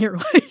you bring? Your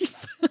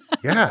wife?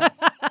 Yeah,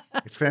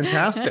 it's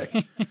fantastic.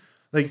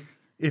 Like,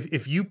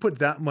 if you put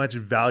that much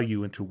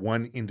value into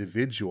one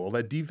individual,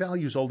 that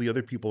devalues all the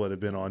other people that have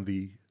been on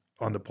the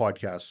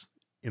podcast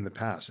in the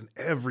past. And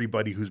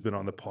everybody who's been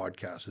on the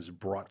podcast has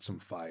brought some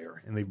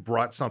fire. And they've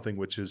brought something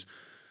which is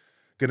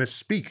going to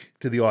speak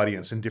to the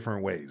audience in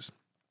different ways.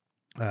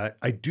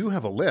 I do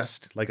have a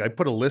list. Like I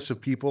put a list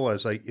of people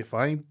if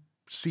I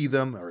see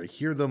them or I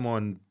hear them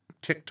on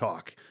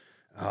TikTok,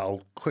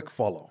 I'll click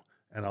follow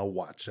and I'll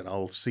watch and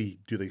I'll see,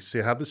 do they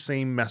have the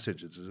same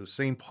messages? Is it the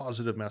same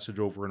positive message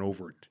over and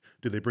over?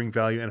 Do they bring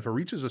value? And if it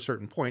reaches a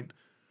certain point,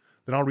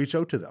 then I'll reach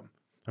out to them.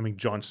 I mean,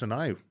 John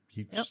Sinai,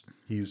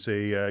 he's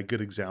a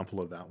good example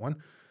of that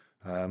one.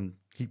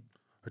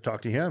 I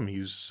talked to him.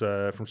 He's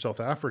from South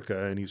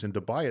Africa and he's in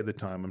Dubai at the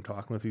time. I'm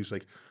talking with him. He's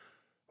like,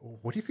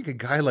 what do you think a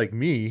guy like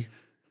me,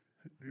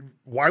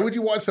 why would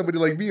you want somebody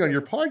like me on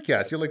your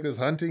podcast? You're like this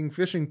hunting,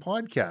 fishing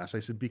podcast.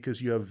 I said,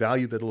 because you have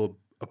value that will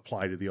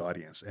apply to the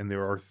audience. And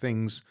there are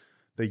things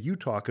that you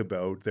talk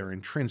about that are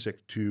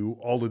intrinsic to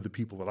all of the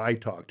people that I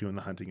talk to in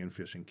the hunting and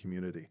fishing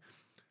community.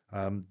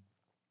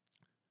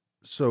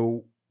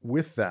 So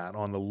with that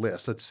on the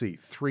list, let's see,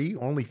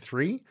 only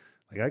three?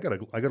 Like I got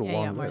a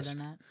long list.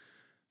 More than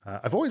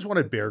that. I've always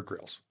wanted Bear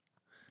Grylls.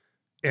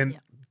 And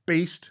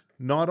based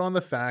not on the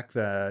fact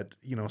that,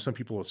 some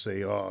people will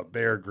say, oh,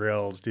 Bear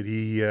Grylls, did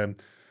he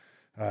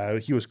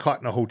was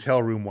caught in a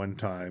hotel room one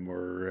time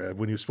or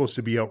when he was supposed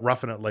to be out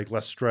roughing it like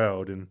Les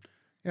Stroud. And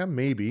yeah,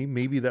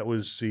 maybe that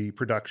was the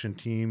production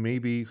team.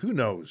 Maybe, who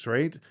knows,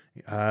 right?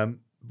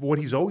 What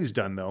he's always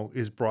done, though,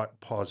 is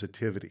brought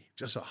positivity,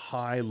 just a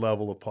high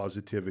level of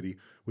positivity,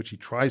 which he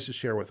tries to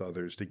share with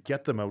others to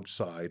get them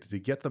outside, to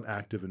get them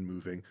active and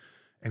moving.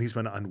 And he's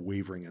been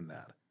unwavering in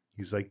that.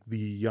 He's like the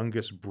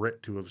youngest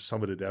Brit to have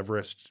summited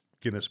Everest,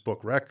 Guinness Book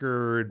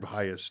Record,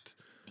 highest.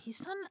 He's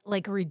done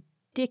like a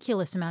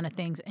ridiculous amount of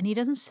things, and he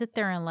doesn't sit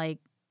there and like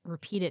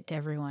repeat it to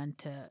everyone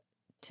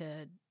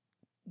to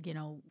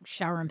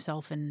shower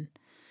himself in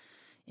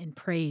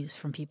praise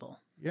from people.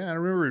 Yeah, I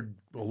remember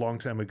a long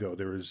time ago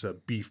there was a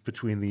beef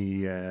between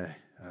the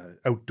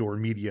outdoor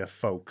media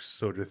folks,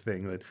 sort of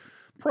thing, that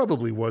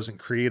probably wasn't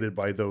created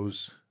by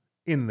those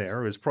in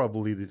there. It was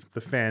probably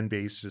the fan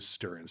base just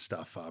stirring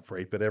stuff up,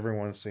 right? But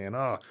everyone's saying,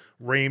 oh,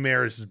 Ray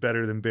Maris is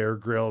better than Bear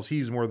Grylls.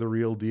 He's more the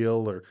real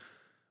deal. Or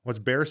what's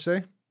Bear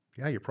say?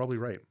 Yeah, you're probably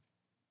right.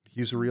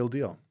 He's the real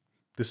deal.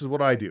 This is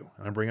what I do,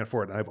 and I'm bringing it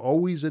forward. And I've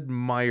always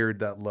admired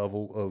that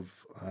level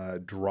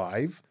of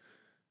drive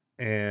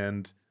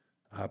and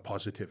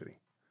positivity.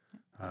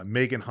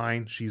 Megan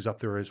Hine, she's up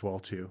there as well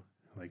too.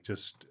 Like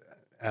just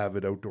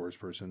avid outdoors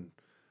person.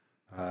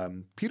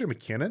 Peter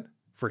McKinnon,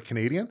 for a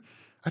Canadian,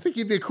 I think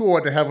he'd be a cool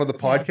one to have on the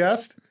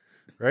podcast,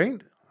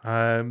 right?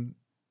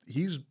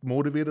 He's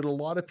motivated a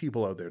lot of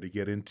people out there to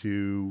get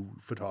into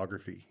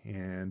photography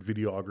and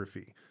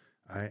videography,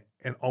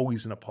 and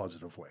always in a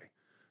positive way.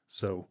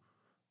 So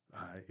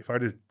if I were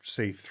to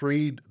say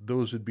three,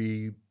 those would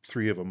be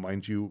three of them.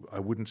 Mind you, I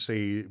wouldn't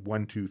say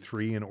 1, 2,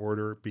 3 in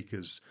order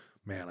because,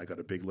 man, I got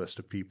a big list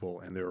of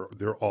people, and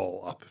they're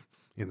all up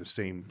in the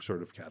same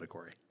sort of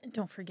category. And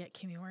don't forget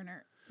Kimmy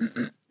Werner.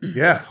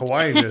 Yeah,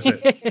 Hawaii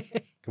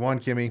visit. Come on,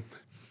 Kimmy.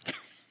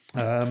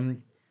 I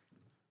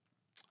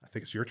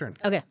think it's your turn.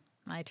 Okay,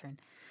 my turn.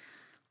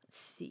 Let's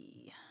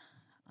see.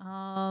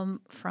 From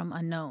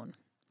Unknown.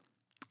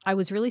 I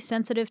was really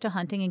sensitive to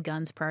hunting and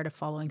guns prior to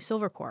following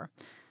Silvercore.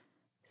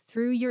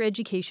 Through your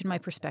education, my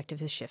perspective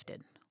has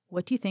shifted.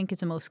 What do you think is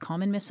the most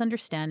common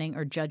misunderstanding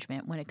or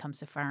judgment when it comes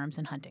to firearms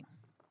and hunting?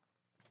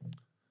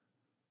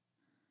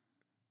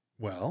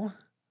 Well,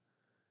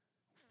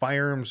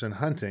 firearms and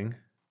hunting,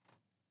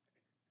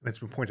 and it's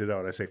been pointed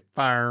out, I say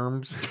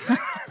firearms.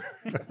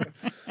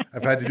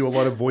 I've had to do a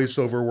lot of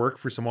voiceover work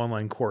for some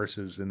online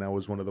courses, and that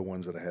was one of the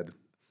ones that I had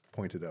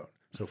pointed out.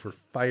 So for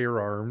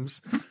firearms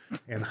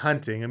and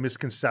hunting, a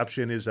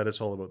misconception is that it's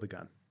all about the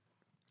gun.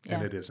 Yeah.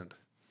 And it isn't,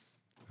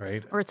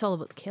 right? Or it's all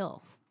about the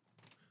kill.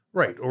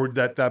 Right, or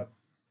that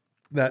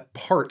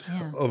part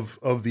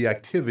of the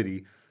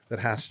activity that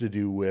has to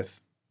do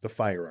with the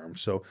firearm.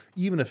 So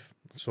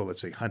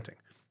let's say hunting.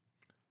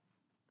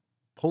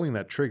 Pulling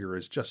that trigger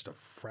is just a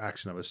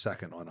fraction of a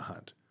second on a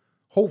hunt.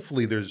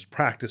 Hopefully there's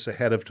practice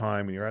ahead of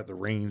time and you're at the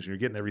range and you're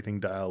getting everything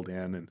dialed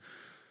in, and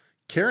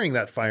carrying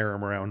that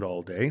firearm around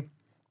all day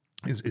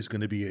is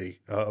going to be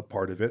a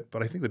part of it.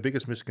 But I think the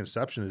biggest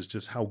misconception is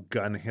just how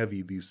gun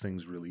heavy these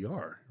things really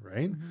are,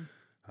 right?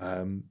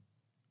 Mm-hmm.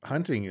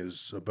 Hunting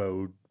is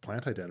about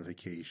plant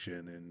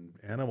identification and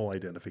animal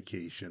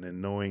identification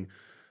and knowing,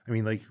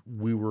 like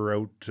we were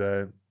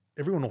out,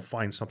 everyone will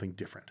find something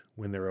different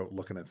when they're out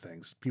looking at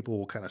things. People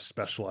will kind of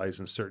specialize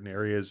in certain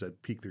areas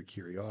that pique their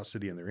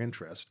curiosity and their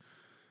interest.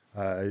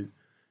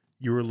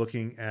 You were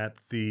looking at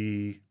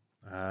the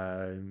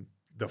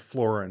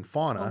flora and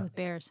fauna. With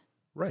bears.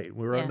 Right.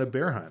 We were on a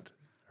bear hunt,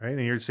 right?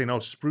 And you're saying, oh,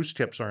 spruce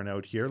tips aren't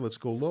out here. Let's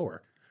go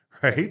lower,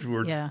 right?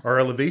 Our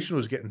elevation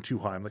was getting too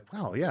high. I'm like,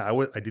 wow, yeah,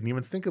 I didn't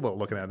even think about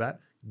looking at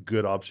that.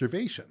 Good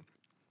observation.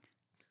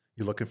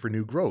 You're looking for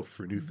new growth,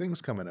 for new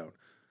things coming out.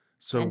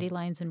 So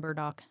dandelions and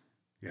burdock.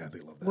 Yeah, they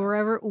love that.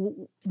 Wherever,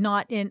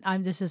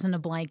 this isn't a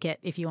blanket.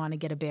 If you want to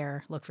get a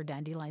bear, look for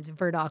dandelions and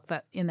burdock.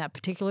 But in that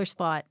particular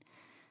spot,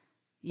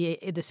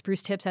 the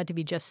spruce tips had to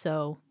be just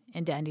so,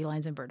 and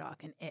dandelions and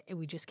burdock. And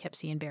we just kept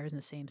seeing bears in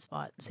the same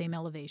spot, same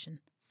elevation.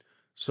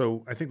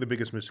 So I think the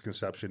biggest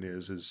misconception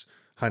is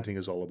hunting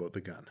is all about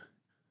the gun.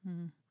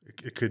 Mm-hmm.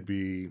 It could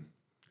be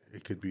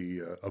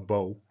a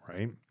bow,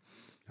 right?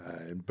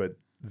 But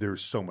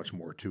there's so much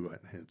more to it.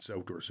 It's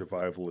outdoor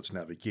survival, it's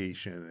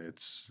navigation,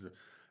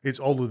 it's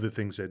all of the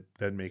things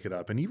that make it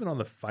up. And even on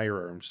the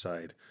firearms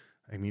side,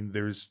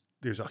 there's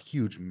a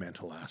huge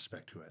mental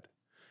aspect to it.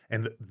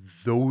 And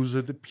those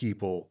are the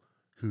people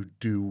who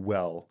do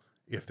well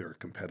if they're a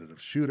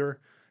competitive shooter,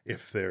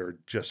 if they're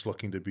just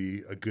looking to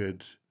be a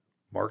good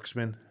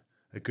marksman,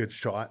 a good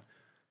shot.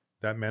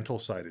 That mental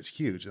side is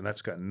huge, and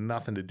that's got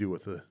nothing to do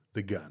with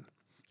the gun.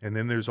 And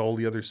then there's all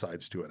the other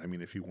sides to it.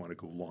 If you want to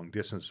go long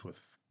distance with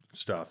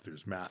stuff,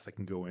 there's math that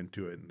can go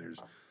into it, and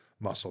there's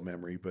muscle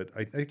memory. But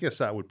I guess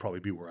that would probably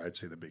be where I'd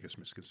say the biggest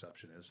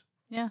misconception is.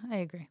 Yeah, I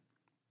agree.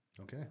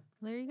 Okay.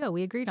 There you go.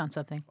 We agreed on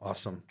something.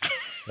 Awesome.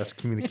 That's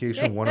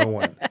communication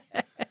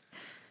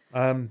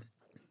 101.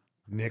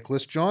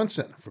 Nicholas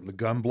Johnson from the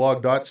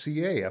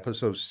gunblog.ca,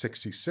 episodes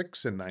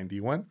 66 and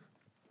 91.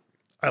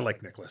 I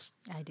like Nicholas.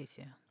 I do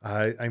too.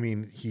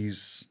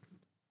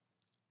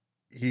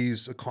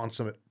 He's a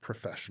consummate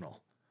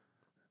professional.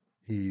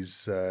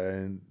 This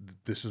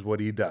is what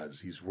he does.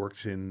 He's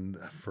worked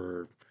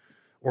for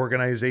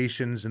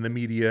organizations in the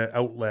media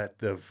outlet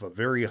of a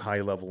very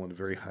high level and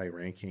very high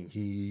ranking.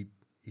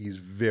 He's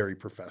very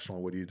professional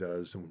at what he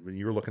does. And when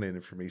you're looking at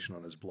information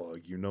on his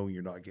blog, you're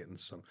not getting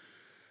some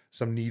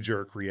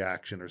knee-jerk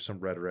reaction or some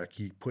rhetoric.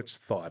 He puts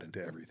thought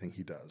into everything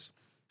he does.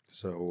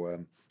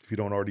 So if you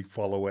don't already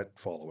follow it,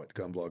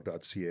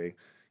 gunblog.ca.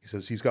 He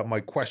says he's got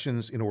my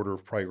questions in order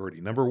of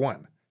priority. Number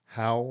 1,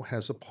 how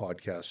has a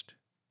podcast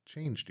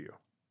changed you?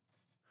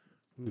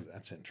 Ooh,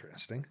 that's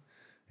interesting.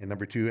 And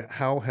number 2,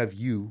 how have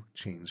you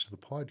changed the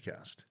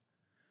podcast?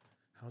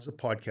 How has a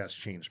podcast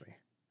changed me?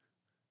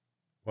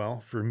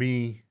 Well, for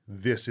me,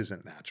 this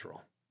isn't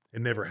natural.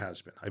 It never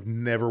has been. I've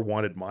never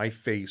wanted my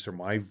face or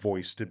my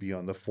voice to be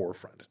on the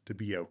forefront, to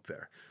be out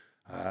there.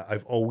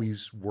 I've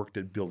always worked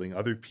at building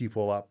other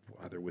people up,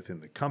 either within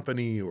the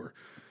company or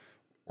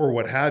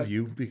what have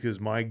you, because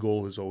my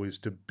goal is always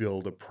to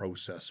build a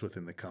process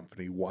within the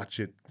company,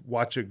 watch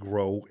it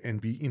grow and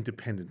be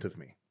independent of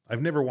me.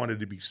 I've never wanted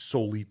to be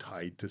solely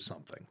tied to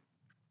something.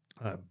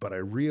 But I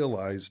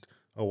realized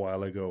a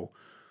while ago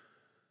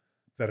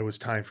that it was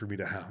time for me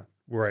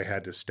where I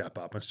had to step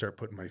up and start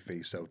putting my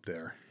face out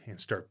there and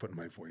start putting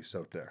my voice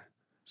out there.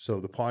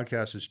 So the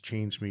podcast has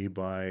changed me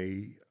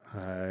by,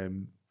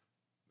 I'm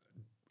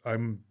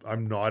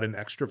not an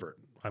extrovert.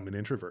 I'm an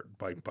introvert.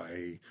 By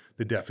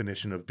the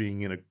definition of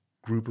being in a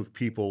group of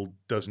people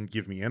doesn't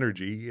give me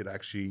energy. It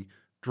actually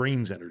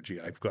drains energy.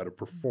 I've got to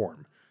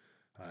perform.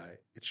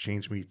 It's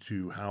changed me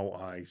to how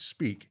I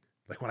speak.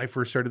 Like when I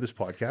first started this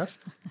podcast,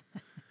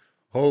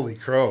 holy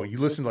crow, you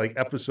listen to like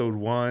episode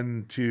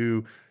 1,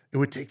 2, it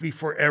would take me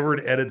forever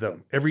to edit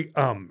them. Every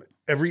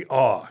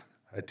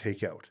I'd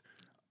take out.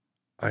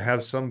 I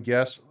have some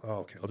guests.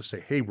 Oh, okay, I'll just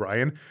say, hey,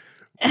 Brian.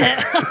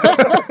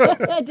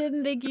 I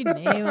didn't think you'd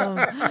name him.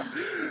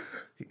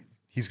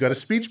 He's got a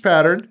speech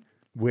pattern,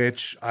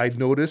 which I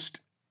noticed.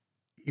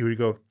 He would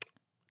go,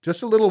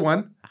 just a little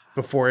one.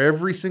 Before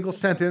every single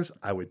sentence,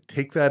 I would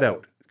take that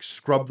out,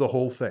 scrub the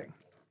whole thing.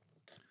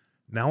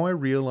 Now I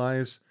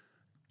realize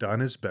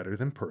done is better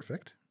than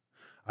perfect.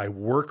 I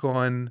work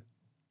on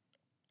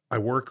I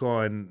work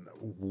on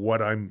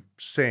what I'm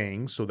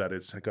saying so that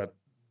it's got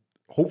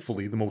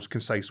hopefully the most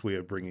concise way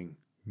of bringing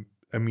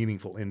a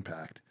meaningful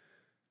impact.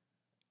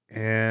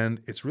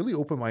 And it's really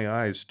opened my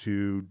eyes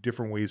to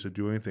different ways of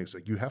doing things.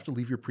 Like, you have to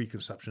leave your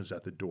preconceptions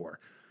at the door,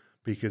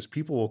 because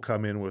people will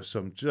come in with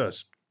some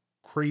just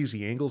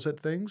crazy angles at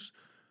things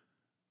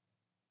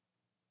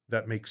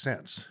that make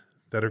sense,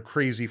 that are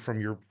crazy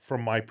from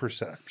my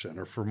perception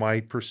or from my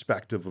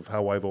perspective of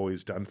how I've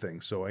always done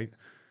things. So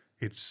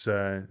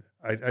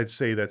I'd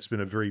say that's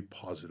been a very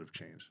positive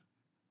change.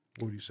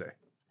 What would you say?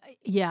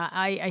 Yeah,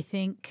 I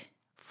think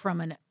from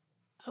an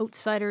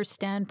outsider's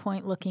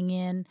standpoint looking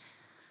in,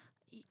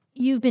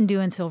 you've been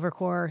doing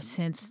Silvercore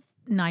since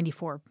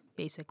 94,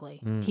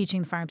 basically.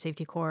 Teaching the firearm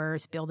safety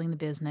course, building the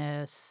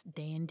business,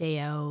 day in, day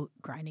out,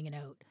 grinding it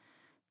out,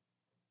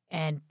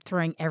 and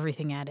throwing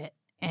everything at it.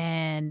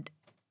 And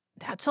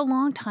that's a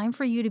long time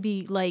for you to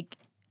be like,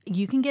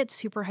 you can get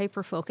super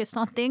hyper focused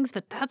on things,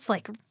 but that's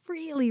like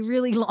really,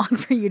 really long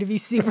for you to be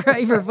super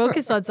hyper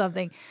focused on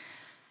something.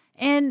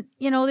 And,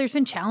 there's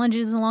been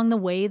challenges along the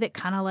way that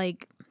kind of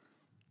like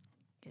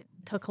it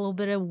took a little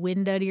bit of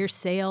wind out of your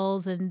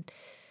sails. And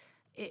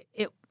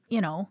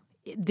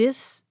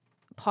this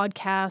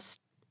podcast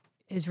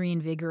has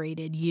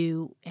reinvigorated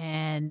you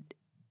and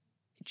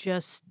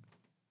just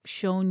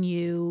shown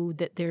you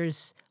that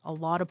there's a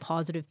lot of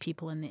positive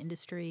people in the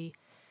industry,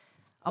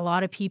 a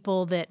lot of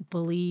people that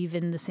believe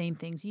in the same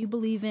things you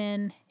believe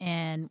in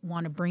and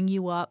want to bring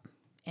you up,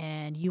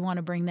 and you want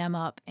to bring them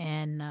up.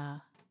 And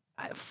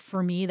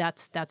for me,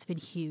 that's been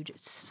huge.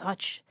 It's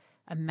such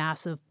a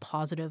massive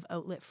positive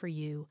outlet for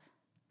you.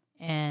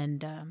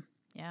 And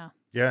yeah.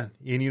 Yeah.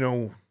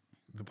 And,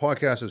 the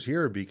podcast is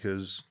here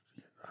because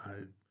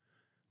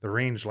the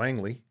Range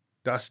Langley,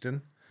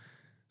 Dustin,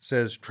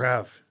 says,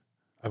 Trav,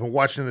 I've been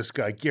watching this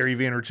guy, Gary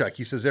Vaynerchuk.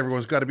 He says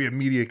everyone's got to be a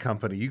media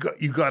company.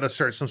 You got to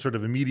start some sort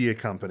of a media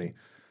company.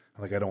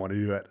 I'm like, I don't want to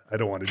do that. I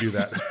don't want to do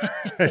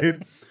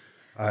that.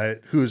 Right?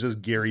 Who is this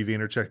Gary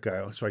Vaynerchuk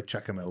guy? So I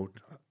check him out.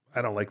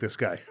 I don't like this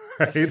guy.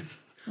 Right?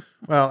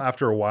 Well,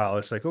 after a while,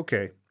 it's like,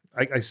 okay,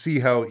 I see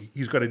how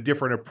he's got a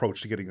different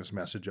approach to getting his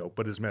message out,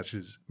 but his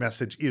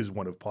message is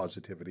one of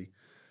positivity.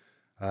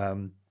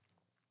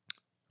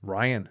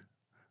 Ryan,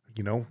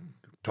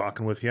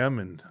 talking with him,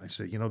 and I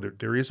said,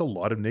 there is a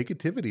lot of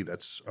negativity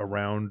that's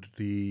around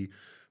the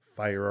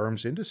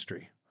firearms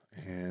industry.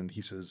 And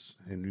he says,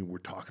 and we were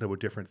talking about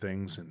different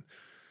things and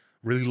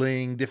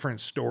relaying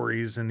different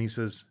stories. And he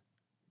says,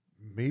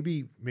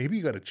 maybe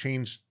you got to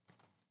change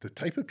the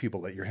type of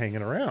people that you're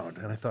hanging around.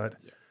 And I thought,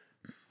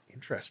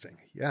 interesting.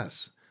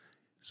 Yes.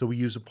 So we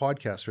use a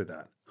podcast for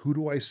that. Who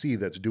do I see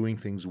that's doing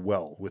things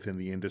well within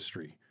the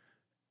industry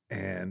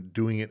and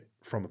doing it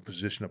from a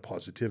position of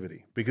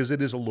positivity? Because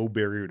it is a low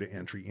barrier to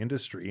entry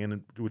industry,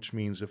 and which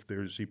means if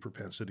there's a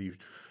propensity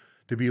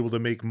to be able to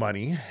make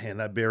money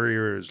and that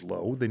barrier is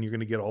low, then you're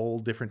going to get all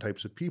different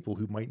types of people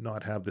who might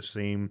not have the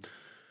same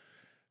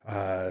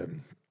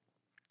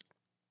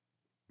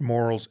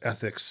morals,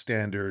 ethics,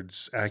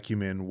 standards,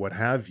 acumen, what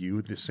have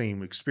you, the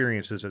same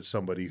experiences as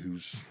somebody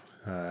who's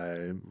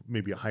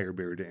maybe a higher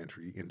barrier to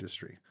entry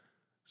industry.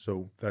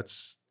 So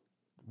that's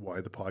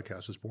why the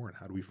podcast is born.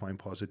 How do we find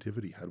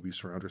positivity? How do we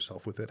surround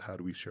ourselves with it? How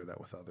do we share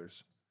that with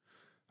others?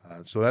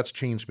 So that's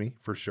changed me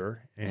for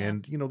sure.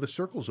 And, the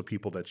circles of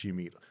people that you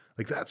meet,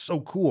 like, that's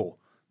so cool.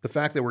 The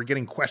fact that we're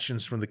getting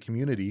questions from the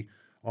community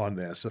on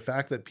this, the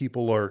fact that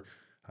people are,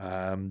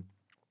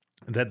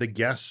 that the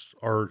guests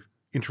are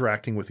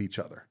interacting with each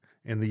other,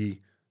 and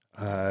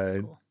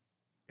cool.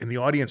 And the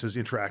audience is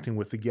interacting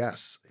with the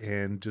guests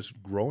and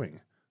just growing.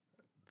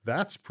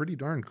 That's pretty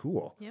darn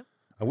cool. Yep.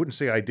 I wouldn't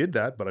say I did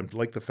that, but I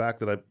like the fact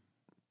that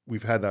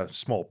we've had a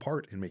small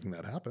part in making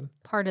that happen.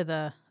 Part of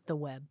the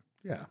web.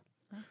 Yeah.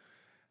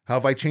 How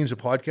have I changed the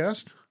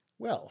podcast?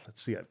 Well,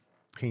 let's see. I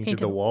painted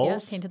the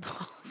walls. Yeah, painted the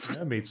walls.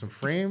 Yeah, made some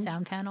frames.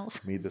 Sound panels.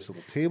 Made this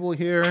little table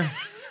here.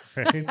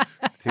 Right?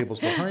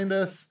 Table's behind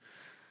us.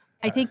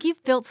 I think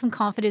you've built some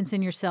confidence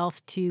in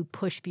yourself to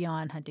push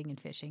beyond hunting and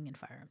fishing and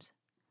firearms.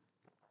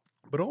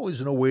 But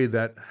always in a way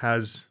that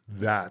has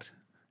that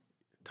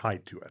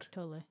tied to it.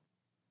 Totally.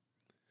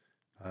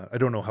 I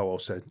don't know how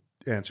else to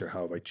answer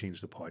how have I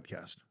changed the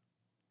podcast.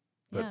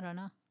 I don't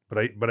know.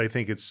 But I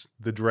think it's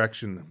the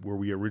direction where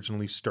we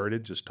originally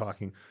started, just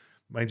talking.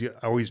 Mind you,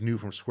 I always knew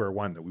from square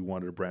one that we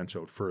wanted to branch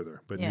out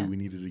further, but knew we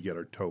needed to get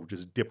our toe,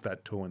 just dip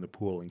that toe in the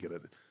pool and get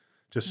it,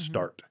 just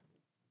start.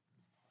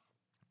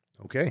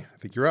 Okay, I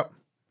think you're up.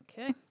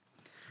 Okay.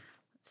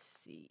 Let's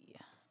see.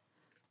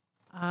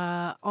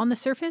 On the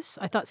surface,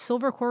 I thought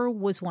Silvercore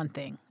was one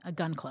thing, a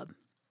gun club.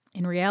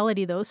 In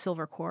reality, though,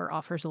 Silvercore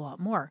offers a lot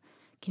more.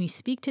 Can you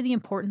speak to the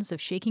importance of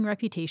shaking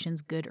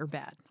reputations, good or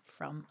bad?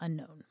 From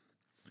Unknown.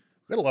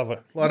 Got a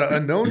lot of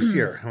unknowns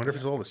here. I wonder if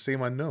it's all the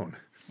same unknown.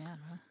 Yeah.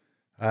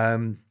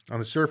 On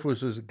the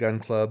surface, it was a gun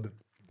club.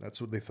 That's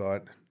what they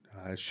thought.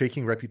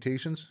 Shaking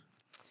reputations?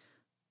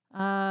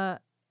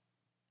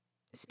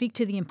 Speak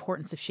to the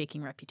importance of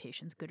shaking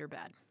reputations, good or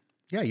bad.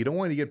 Yeah, you don't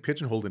want to get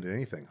pigeonholed into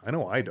anything. I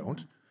know I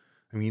don't.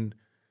 I mean,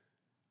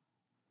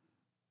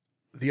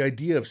 the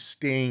idea of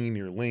staying in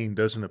your lane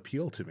doesn't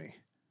appeal to me.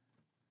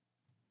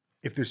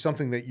 If there's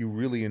something that you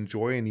really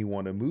enjoy and you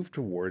want to move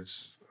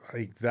towards,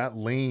 like, that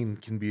lane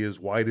can be as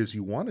wide as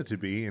you want it to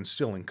be and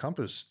still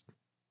encompass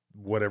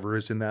whatever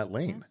is in that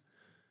lane.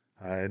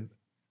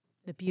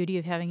 The beauty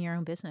of having your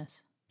own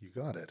business. You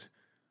got it.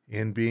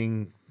 And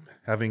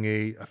having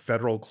a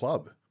federal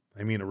club.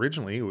 I mean,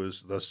 originally it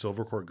was the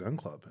Silvercore Gun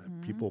Club.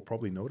 People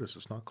probably notice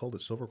it's not called the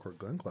Silvercore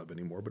Gun Club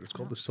anymore, but it's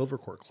called the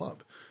Silvercore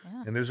Club.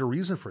 Yeah. And there's a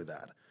reason for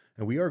that.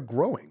 And we are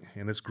growing,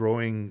 and it's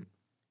growing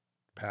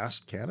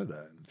past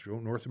Canada and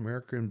throughout North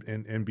America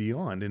and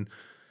beyond. And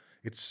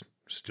it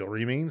still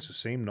remains the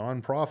same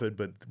nonprofit,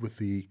 but with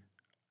the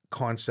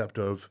concept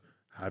of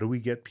how do we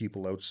get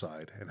people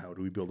outside and how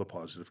do we build a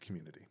positive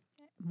community?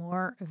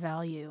 More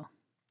value.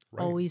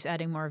 Right. Always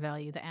adding more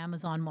value. The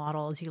Amazon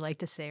model, as you like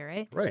to say,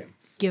 right? Right.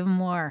 Give them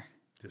more.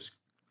 Just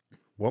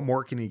what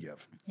more can you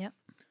give? Yep.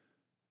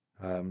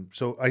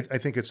 So I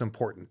think it's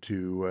important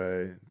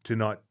to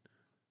not,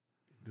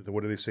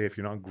 what do they say? If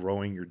you're not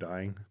growing, you're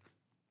dying.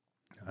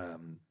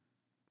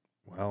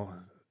 Well,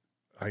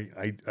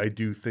 I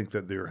do think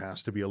that there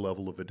has to be a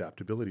level of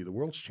adaptability. The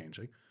world's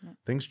changing. Yep.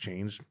 Things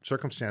change.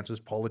 Circumstances,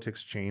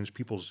 politics change.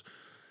 People's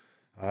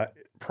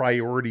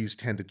priorities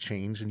tend to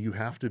change, and you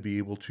have to be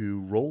able to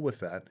roll with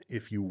that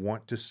if you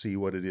want to see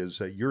what it is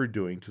that you're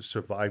doing to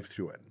survive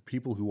through it.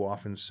 People who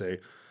often say,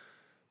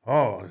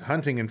 oh,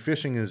 hunting and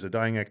fishing is a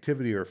dying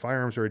activity or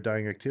firearms are a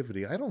dying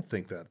activity. I don't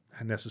think that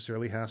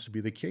necessarily has to be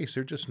the case.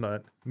 They're just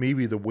not,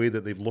 maybe the way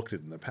that they've looked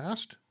at it in the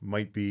past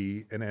might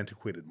be an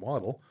antiquated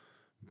model,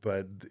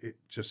 but it,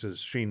 just as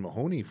Shane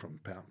Mahoney from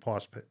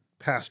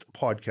past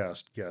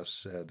podcast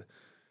guests said,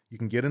 you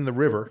can get in the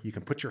river, you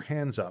can put your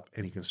hands up,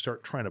 and you can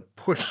start trying to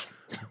push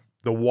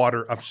the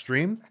water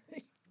upstream,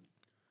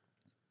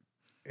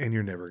 and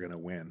you're never going to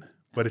win.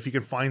 But if you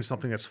can find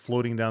something that's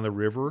floating down the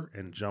river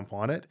and jump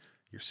on it,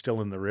 you're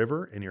still in the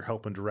river and you're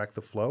helping direct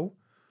the flow.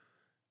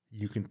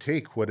 You can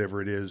take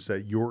whatever it is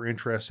that you're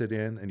interested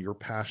in and you're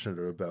passionate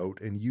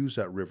about and use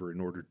that river in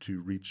order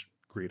to reach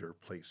greater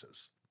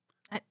places.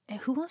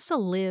 Who wants to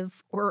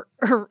live or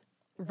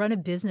run a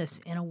business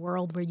in a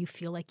world where you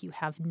feel like you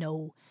have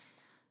no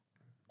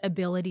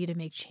ability to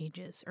make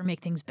changes or make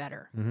things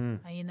better? I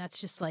mean, that's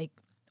just like,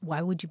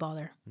 why would you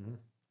bother?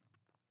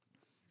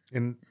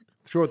 And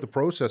throughout the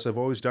process, I've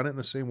always done it in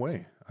the same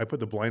way. I put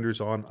the blinders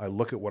on. I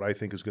look at what I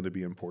think is going to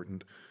be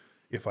important.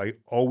 If I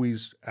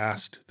always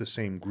asked the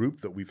same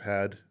group that we've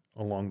had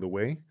along the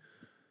way,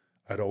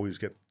 I'd always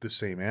get the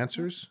same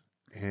answers,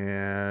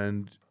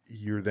 and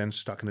you're then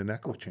stuck in an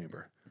echo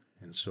chamber.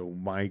 And so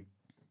my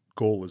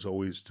goal is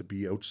always to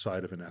be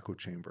outside of an echo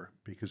chamber,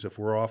 because if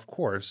we're off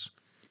course,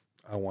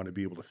 I want to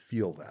be able to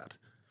feel that,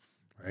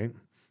 right?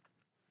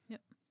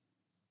 Yep.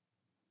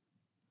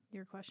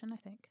 Your question, I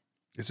think.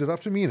 Is it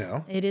up to me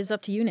now? It is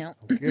up to you now.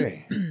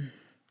 Okay.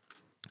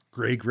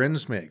 Greg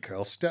Rensmay,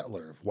 Kyle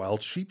Stetler of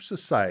Wild Sheep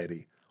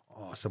Society.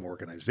 Awesome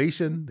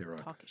organization. They're on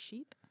Talk is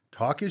Sheep.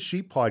 Talk is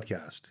Sheep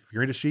podcast. If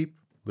you're into sheep,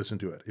 listen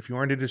to it. If you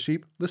aren't into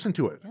sheep, listen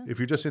to it. Yeah. If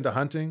you're just into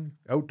hunting,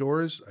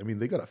 outdoors, I mean,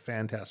 they got a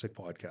fantastic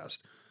podcast.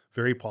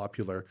 Very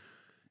popular.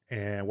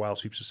 And Wild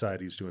Sheep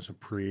Society is doing some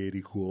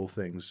pretty cool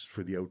things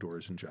for the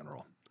outdoors in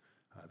general.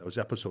 That was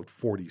episode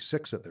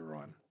 46 that they were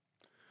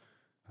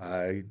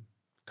on.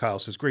 Kyle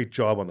says, great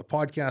job on the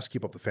podcast.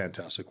 Keep up the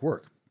fantastic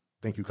work.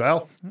 Thank you,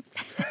 Kyle.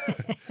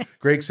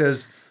 Greg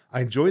says,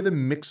 I enjoy the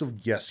mix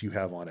of guests you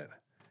have on it.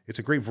 It's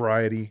a great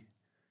variety,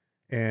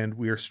 and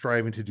we are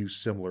striving to do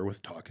similar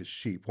with Talk is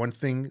Sheep. One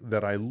thing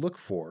that I look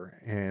for,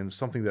 and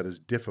something that is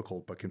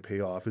difficult but can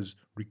pay off, is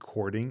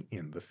recording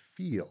in the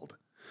field.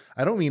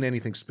 I don't mean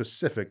anything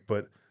specific,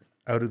 but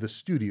out of the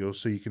studio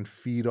so you can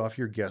feed off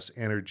your guest's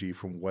energy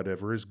from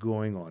whatever is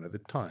going on at the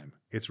time.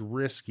 It's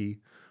risky,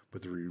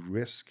 but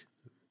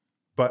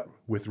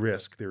with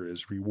risk, there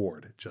is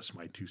reward. Just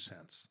my 2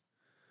 cents.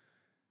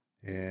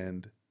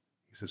 And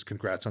he says,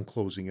 congrats on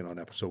closing in on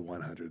episode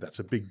 100. That's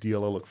a big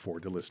deal. I look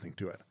forward to listening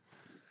to it.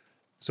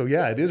 So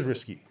yeah, it is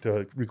risky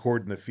to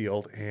record in the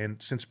field. And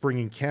since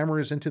bringing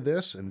cameras into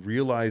this and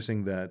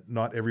realizing that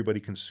not everybody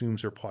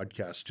consumes their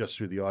podcast just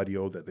through the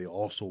audio, that they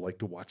also like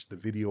to watch the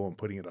video and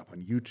putting it up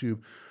on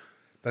YouTube,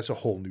 that's a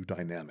whole new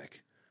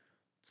dynamic.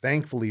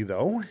 Thankfully,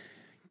 though,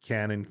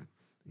 Canon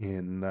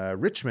in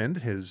Richmond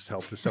has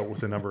helped us out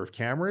with a number of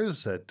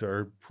cameras that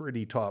are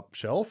pretty top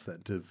shelf,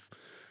 that have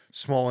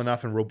small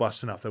enough and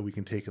robust enough that we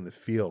can take in the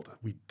field.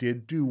 We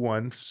did do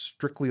one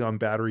strictly on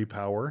battery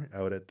power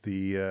out at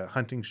the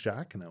hunting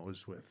shack, and that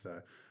was with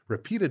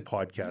repeated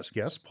podcast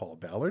guest Paul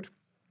Ballard.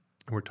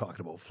 And we're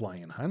talking about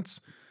flying hunts.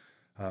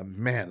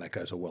 Man, that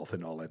guy's a wealth of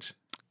knowledge.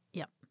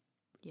 Yep.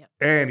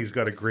 And he's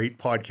got a great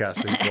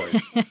podcasting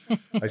voice.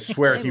 I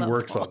swear he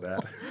works Paul. on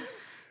that.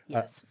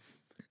 Yes.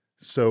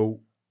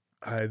 So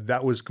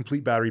that was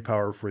complete battery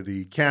power for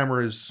the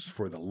cameras,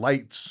 for the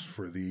lights,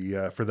 for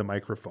the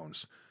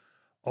microphones.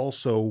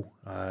 Also,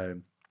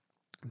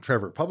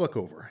 Trevor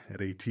Publicover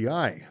at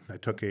ATI. I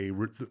took a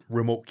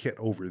remote kit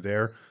over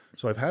there.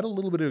 So I've had a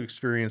little bit of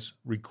experience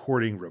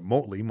recording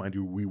remotely. Mind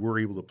you, we were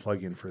able to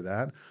plug in for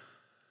that.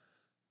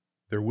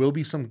 There will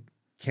be some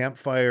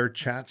campfire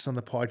chats on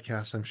the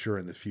podcast, I'm sure,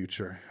 in the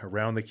future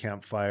around the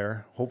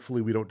campfire.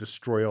 Hopefully we don't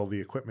destroy all the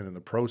equipment in the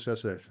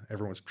process that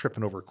everyone's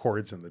tripping over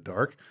cords in the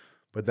dark,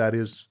 but that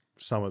is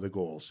some of the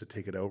goals, to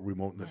take it out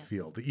remote in the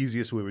field. The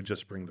easiest way would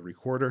just bring the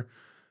recorder,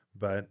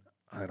 but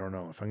I don't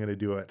know if I'm going to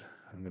do it.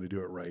 I'm going to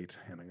do it right,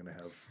 and I'm going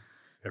to have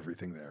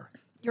everything there.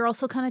 You're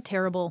also kind of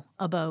terrible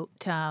about,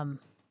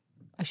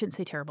 I shouldn't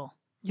say terrible.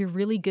 You're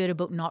really good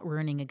about not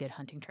ruining a good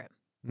hunting trip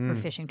or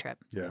fishing trip.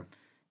 Yeah.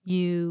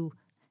 You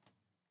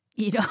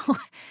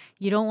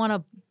don't want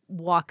to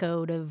walk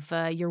out of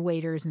your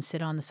waders and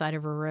sit on the side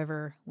of a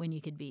river when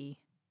you could be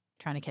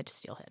trying to catch a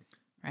steelhead,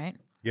 right?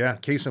 Yeah.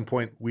 Case in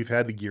point, we've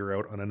had the gear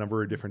out on a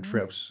number of different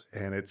trips,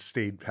 and it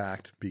stayed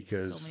packed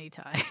because so many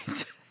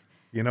times.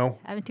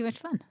 Having too much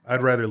fun.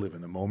 I'd rather live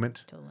in the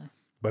moment. Totally.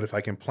 But if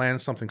I can plan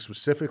something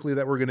specifically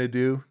that we're going to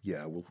do,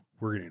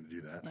 we're going to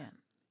do that. Yeah.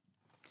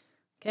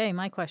 Okay,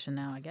 my question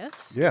now, I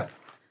guess. Yeah.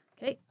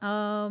 Okay.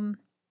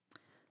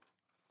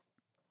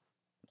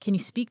 Can you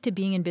speak to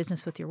being in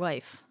business with your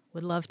wife?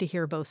 Would love to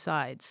hear both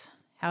sides.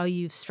 How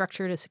you've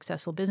structured a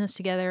successful business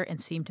together and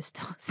seem to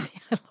still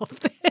I love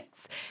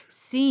this.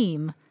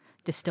 Seem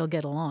to still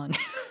get along.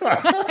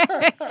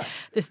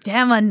 This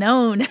damn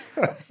unknown.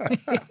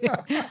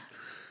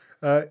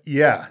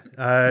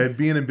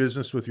 Being in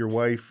business with your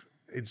wife,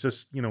 it's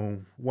just,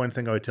 one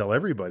thing I would tell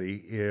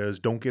everybody is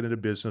don't get into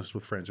business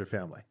with friends or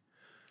family.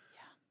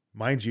 Yeah.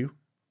 Mind you,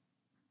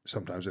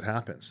 sometimes it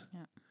happens.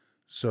 Yeah.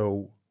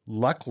 So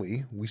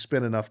luckily, we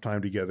spend enough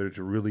time together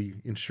to really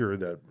ensure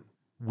that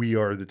we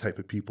are the type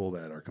of people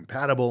that are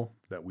compatible,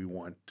 that we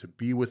want to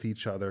be with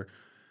each other,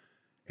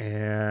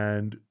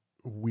 and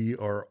we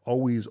are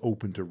always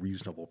open to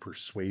reasonable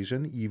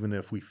persuasion, even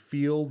if we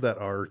feel that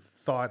our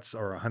thoughts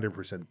are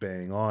 100%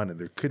 bang on and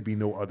there could be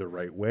no other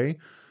right way.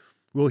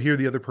 We'll hear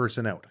the other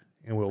person out,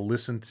 and we'll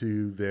listen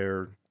to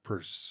their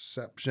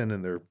perception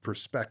and their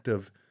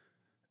perspective,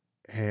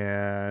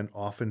 and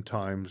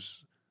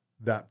oftentimes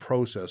that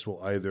process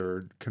will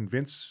either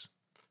convince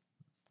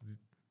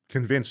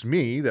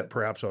me that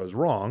perhaps I was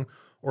wrong,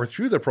 or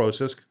through the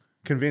process,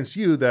 convince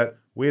you that,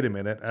 wait a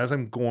minute, as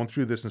I'm going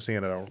through this and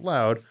saying it out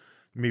loud,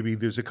 maybe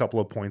there's a couple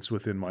of points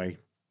within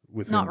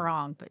not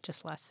wrong, but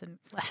just less than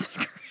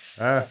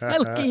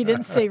lucky you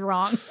didn't say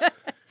wrong.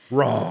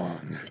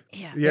 Wrong.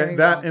 Yeah,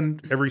 that wrong.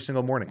 And every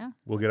single morning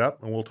we'll get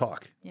up and we'll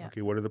talk. Yeah.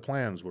 Okay, what are the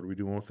plans? What are we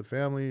doing with the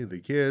family, the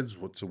kids?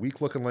 What's a week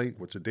looking like?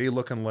 What's a day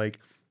looking like?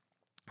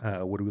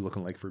 What are we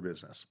looking like for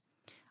business?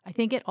 I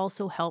think it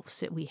also helps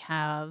that we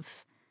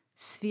have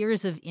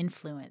spheres of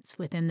influence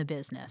within the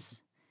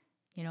business.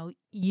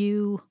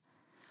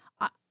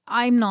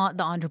 I'm not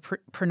the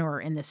entrepreneur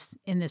in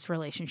this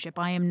relationship.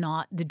 I am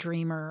not the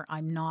dreamer.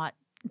 I'm not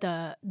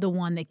the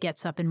one that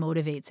gets up and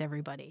motivates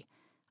everybody.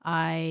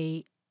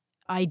 I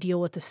deal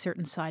with a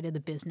certain side of the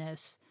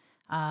business.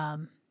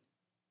 And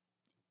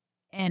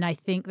I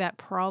think that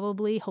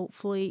probably,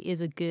 hopefully,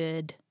 is a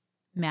good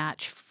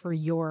match for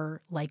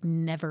your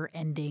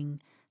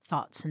never-ending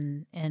thoughts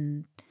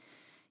and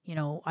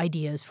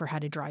ideas for how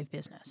to drive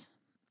business.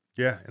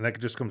 Yeah, and that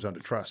just comes down to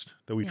trust,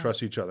 that we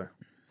trust each other.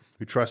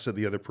 We trust that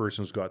the other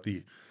person's got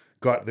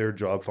their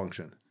job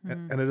function.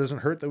 And it doesn't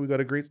hurt that we've got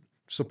a great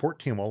support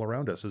team all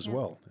around us as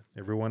well.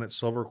 Everyone at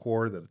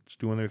Silvercore that's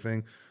doing their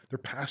thing, they're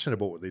passionate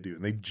about what they do,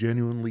 and they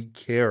genuinely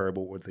care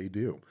about what they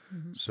do.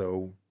 Mm-hmm.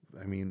 So,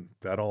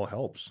 that all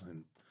helps.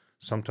 And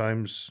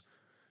sometimes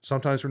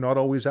we're not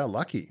always that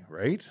lucky,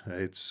 right?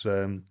 It's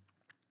and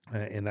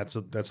that's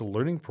a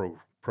learning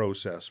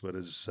process. But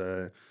as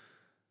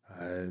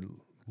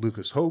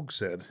Lucas Hogue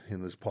said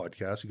in this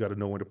podcast, you got to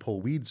know when to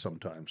pull weeds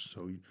sometimes.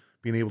 So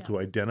being able to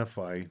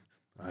identify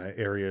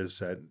areas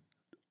that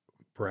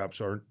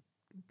perhaps aren't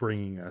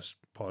bringing us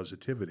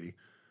positivity,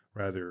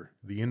 rather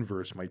the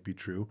inverse might be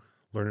true.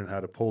 Learning how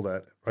to pull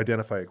that,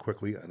 identify it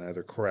quickly, and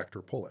either correct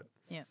or pull it.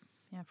 Yeah,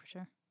 for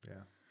sure.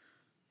 Yeah.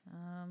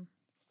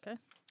 Okay.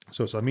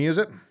 So it's on me, is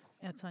it?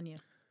 It's on you.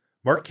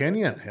 Mark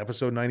Kenyon,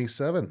 episode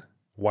 97,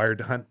 Wired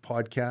to Hunt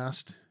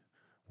podcast.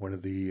 One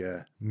of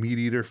the meat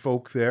eater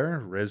folk there,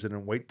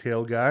 resident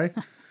whitetail guy.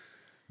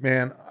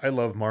 Man, I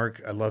love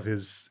Mark. I love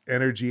his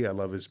energy. I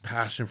love his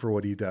passion for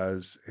what he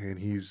does. And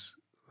he's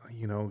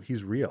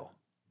real.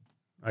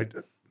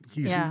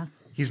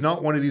 He's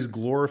not one of these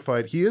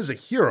glorified, he is a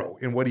hero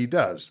in what he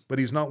does, but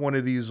he's not one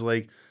of these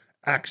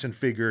action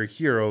figure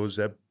heroes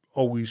that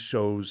always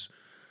shows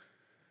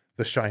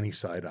the shiny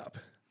side up.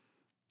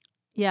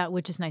 Yeah,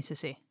 which is nice to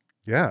see.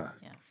 Yeah.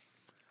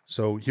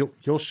 So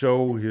he'll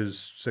show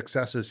his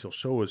successes, he'll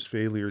show his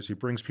failures, he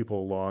brings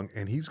people along,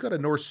 and he's got a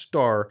North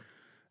Star,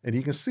 and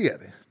you can see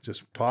it.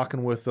 Just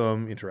talking with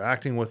them,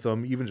 interacting with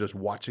them, even just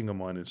watching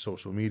them on his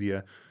social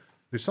media.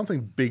 There's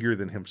something bigger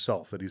than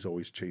himself that he's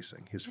always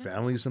chasing. His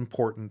family is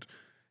important,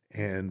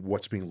 and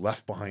what's being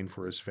left behind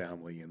for his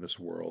family in this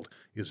world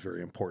is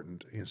very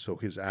important. And so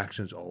his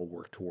actions all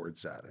work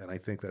towards that. And I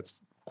think that's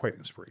quite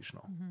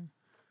inspirational. Mm-hmm.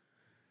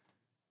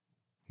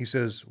 He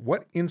says,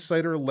 what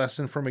insight or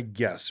lesson from a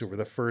guest over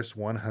the first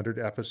 100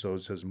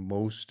 episodes has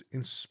most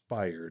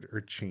inspired or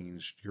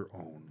changed your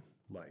own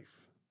life?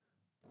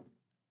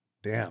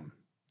 Damn,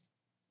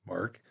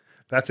 Mark,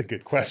 that's a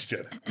good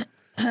question.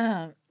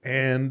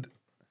 And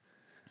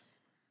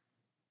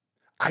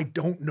I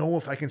don't know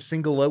if I can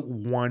single out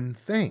one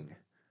thing.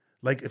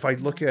 Like if I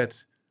look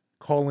at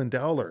Colin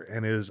Dowler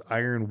and his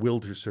iron will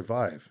to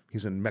survive,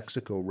 he's in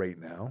Mexico right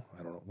now.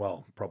 I don't know.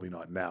 Well, probably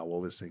not now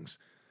while this thing's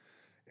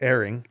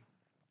airing.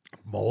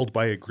 Mauled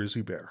by a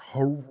grizzly bear.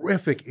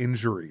 Horrific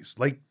injuries,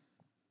 like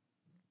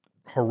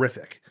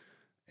horrific.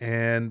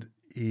 And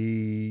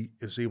he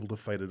is able to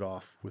fight it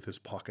off with his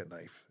pocket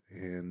knife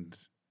and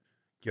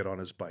get on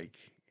his bike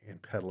and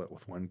pedal it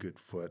with one good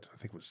foot. I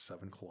think it was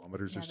 7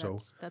 kilometers or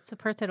so. That's the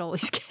part that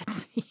always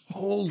gets me.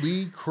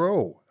 Holy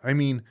crow. I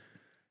mean,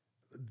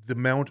 the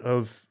amount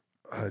of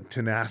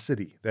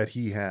tenacity that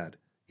he had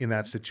in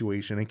that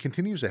situation and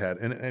continues to have,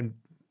 and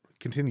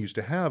continues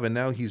to have. And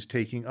now he's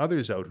taking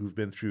others out who've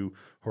been through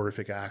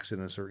horrific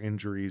accidents or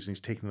injuries. And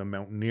he's taking them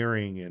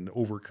mountaineering and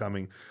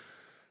overcoming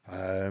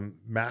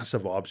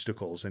massive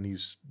obstacles. And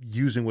he's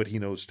using what he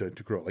knows to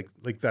grow.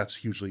 Like that's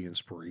hugely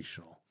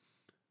inspirational.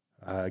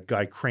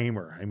 Guy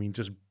Kramer, I mean,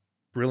 just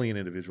brilliant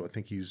individual. I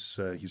think he's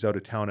out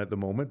of town at the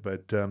moment,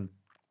 but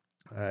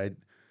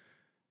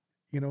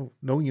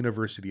no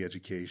university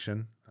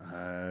education,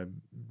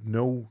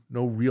 no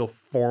real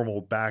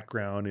formal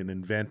background in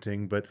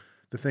inventing, but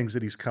the things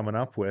that he's coming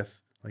up with,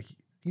 like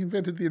he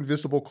invented the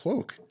invisible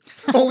cloak.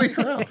 Holy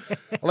crap!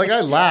 Like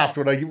I laughed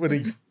when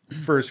he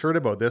first heard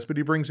about this, but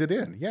he brings it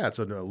in. Yeah, it's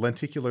a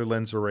lenticular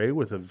lens array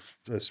with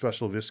a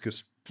special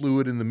viscous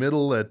fluid in the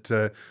middle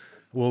that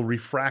will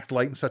refract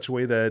light in such a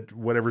way that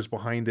whatever's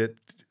behind it,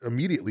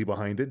 immediately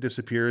behind it,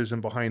 disappears,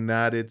 and behind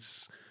that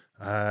it's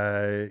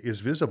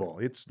is visible.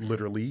 It's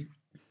literally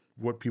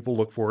what people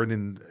look for in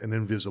an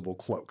invisible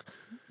cloak.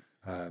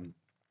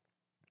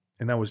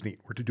 And that was neat.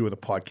 We're doing a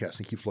podcast and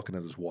he keeps looking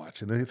at his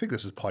watch. And I think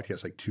this is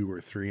podcast like 2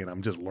 or 3, and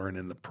I'm just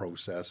learning the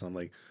process. And I'm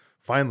like,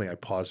 finally I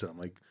paused it. I'm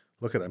like,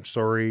 look I'm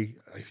sorry.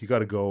 If you got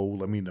to go,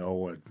 let me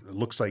know. It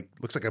looks like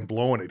I'm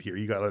blowing it here.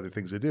 You got other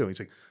things to do. And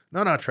he's like,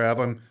 no,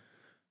 Trav, I'm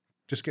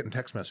just getting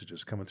text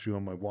messages coming through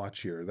on my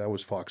watch here. That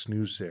was Fox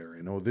News there.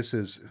 This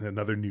is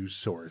another news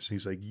source. And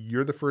he's like,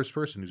 you're the first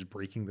person who's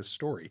breaking this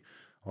story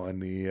on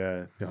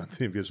the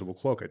invisible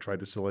cloak. I tried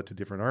to sell it to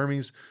different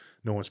armies.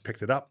 No one's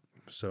picked it up.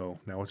 So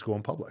now it's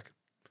going public.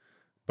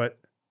 But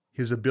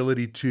his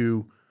ability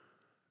to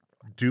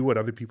do what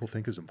other people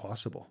think is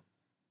impossible.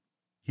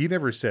 He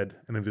never said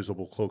an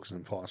invisible cloak is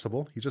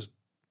impossible. He just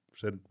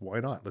said,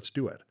 why not? Let's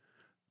do it.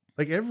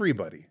 Like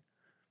everybody.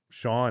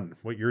 Sean,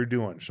 what you're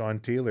doing. Sean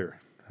Taylor,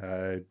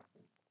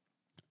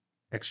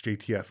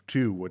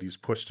 XJTF2, what he's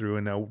pushed through,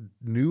 and now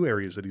new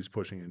areas that he's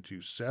pushing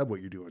into. Seb,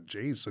 what you're doing.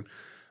 Jason.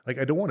 Like,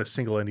 I don't want to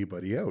single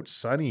anybody out.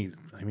 Sonny,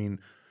 I mean,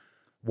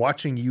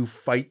 watching you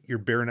fight your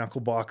bare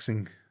knuckle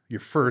boxing, your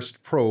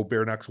first pro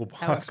bare knuckle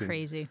boxing. That was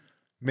crazy.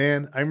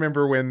 Man, I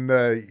remember when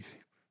it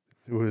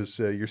was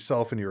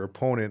yourself and your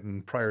opponent,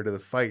 and prior to the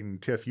fight, and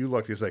Tiff, you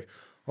looked, he's like,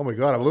 oh my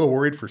God, I'm a little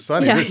worried for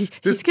Sonny. Yeah,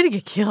 he's going to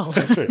get killed.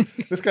 That's right.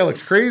 This guy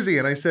looks crazy.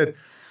 And I said,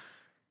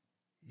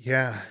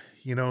 yeah,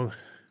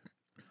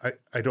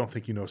 I don't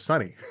think you know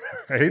Sonny,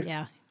 right?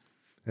 Yeah.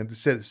 And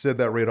said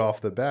that right off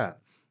the bat.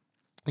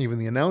 Even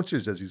the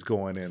announcers, as he's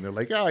going in, they're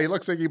like, he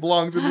looks like he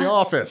belongs in the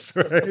office,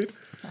 right?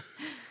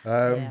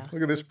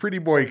 Look at this pretty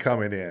boy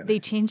coming in. They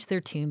changed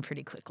their tune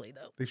pretty quickly,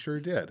 though. They sure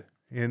did.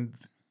 And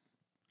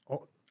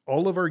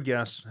all of our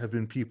guests have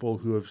been people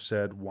who have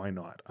said, why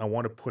not? I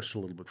want to push a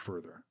little bit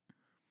further.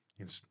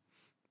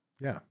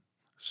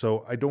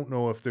 So I don't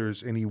know if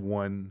there's any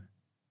one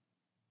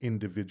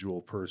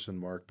individual person,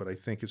 Mark, but I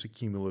think it's a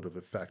cumulative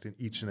effect, and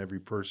each and every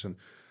person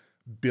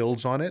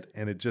builds on it,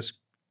 and it just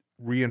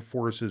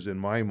reinforces in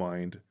my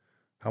mind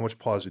how much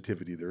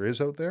positivity there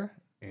is out there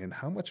and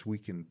how much we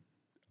can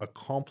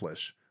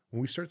accomplish when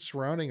we start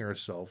surrounding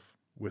ourselves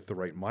with the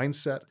right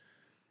mindset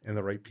and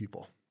the right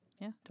people.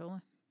 Yeah, totally.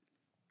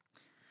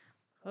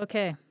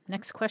 Okay,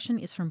 next question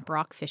is from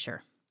Brock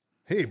Fisher.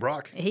 Hey,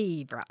 Brock.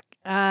 Hey, Brock.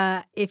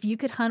 If you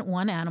could hunt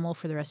one animal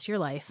for the rest of your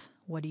life,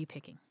 what are you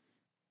picking?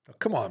 Oh,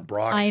 come on,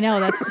 Brock. I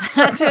know,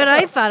 that's what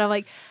I thought. I'm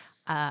like,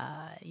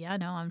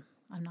 I'm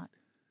not.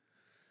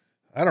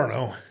 I don't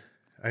know.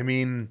 I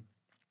mean,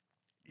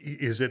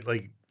 is it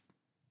like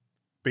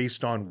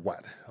based on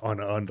what?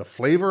 On the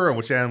flavor, on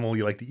which animal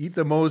you like to eat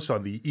the most,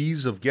 on the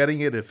ease of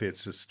getting it, if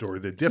it's just, or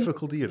the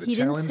difficulty of the challenge?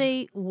 He didn't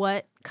say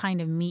what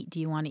kind of meat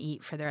do you want to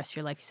eat for the rest of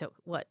your life. He said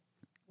what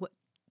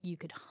you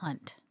could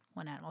hunt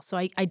one animal. So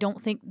I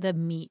don't think the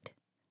meat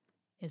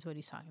is what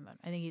he's talking about.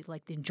 I think he's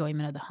like the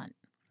enjoyment of the hunt.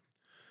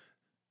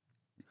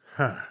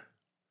 Huh.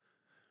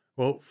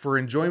 Well, for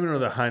enjoyment of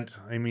the hunt,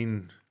 I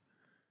mean,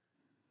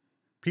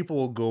 people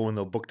will go and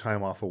they'll book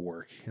time off of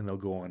work and they'll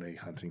go on a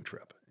hunting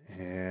trip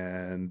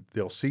and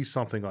they'll see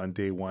something on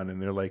day one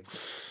and they're like,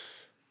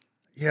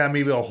 yeah,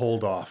 maybe I'll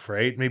hold off,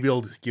 right? Maybe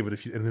I'll give it a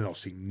few, and then they'll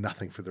see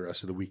nothing for the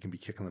rest of the week and be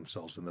kicking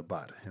themselves in the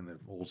butt. And the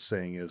old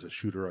saying is, a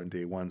shooter on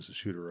day 1 is a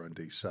shooter on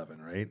day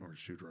 7, right? Or a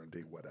shooter on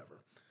day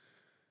whatever.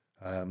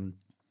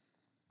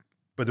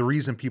 But the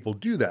reason people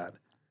do that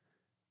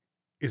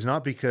is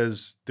not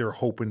because they're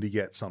hoping to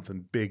get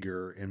something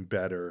bigger and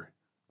better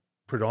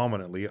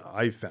predominantly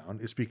I've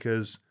found is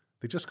because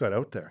they just got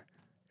out there.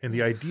 And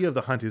the idea of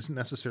the hunt isn't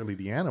necessarily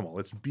the animal.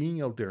 It's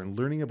being out there and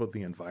learning about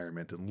the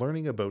environment and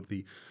learning about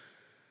the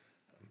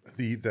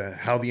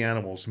how the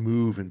animals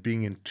move and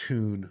being in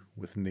tune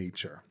with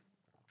nature.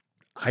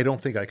 I don't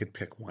think I could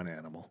pick one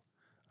animal.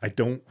 I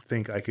don't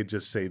think I could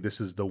just say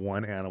this is the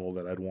one animal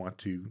that I'd want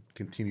to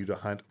continue to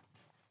hunt,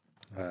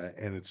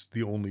 and it's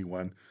the only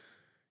one,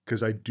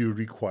 because I do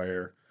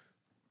require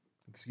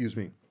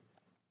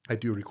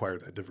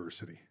that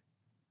diversity.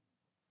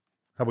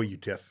 How about you,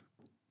 Tiff?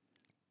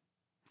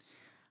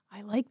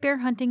 I like bear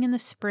hunting in the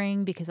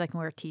spring because I can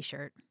wear a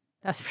t-shirt.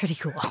 That's pretty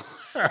cool.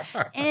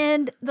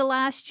 And the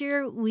last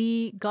year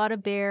we got a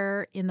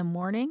bear in the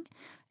morning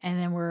and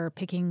then we're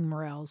picking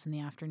morels in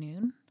the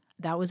afternoon.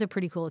 That was a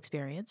pretty cool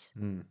experience.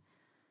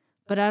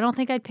 But I don't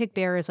think I'd pick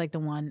bear as like the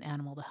one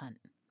animal to hunt.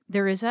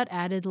 There is that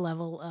added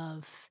level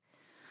of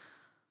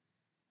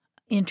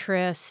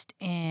interest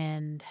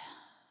and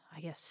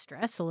I guess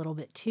stress a little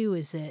bit too,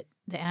 is that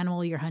the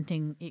animal you're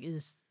hunting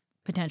is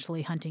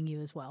potentially hunting you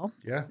as well.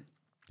 Yeah.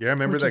 Yeah,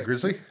 remember that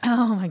grizzly?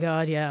 Oh my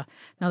God, yeah.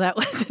 No, that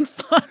wasn't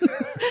fun.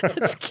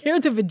 That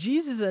scared the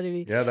bejesus out of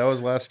me. Yeah, that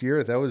was last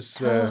year. That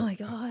was... oh my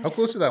God. How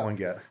close did that one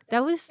get?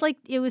 That was like,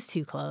 it was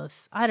too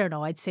close. I don't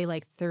know. I'd say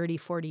like 30,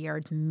 40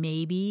 yards,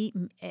 maybe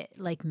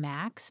like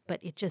max, but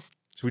it just...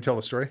 Should we tell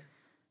the story?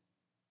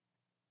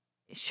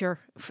 Sure.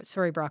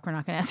 Sorry, Brock, we're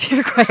not going to answer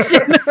your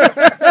question.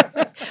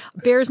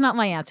 Bear's not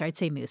my answer. I'd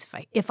say moose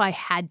if I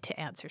had to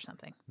answer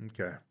something.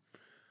 Okay.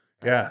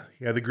 Yeah,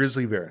 the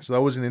grizzly bear. So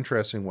that was an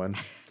interesting one.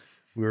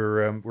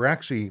 We're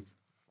actually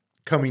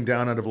coming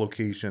down out of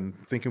location,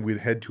 thinking we'd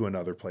head to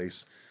another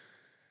place.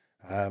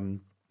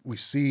 We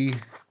see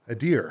a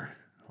deer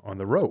on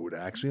the road,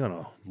 actually, on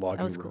a logging road.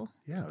 That was cool.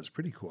 Yeah, it was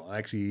pretty cool.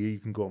 Actually, you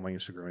can go on my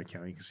Instagram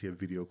account. You can see a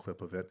video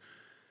clip of it.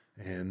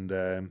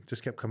 And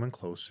just kept coming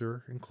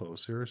closer and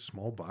closer, a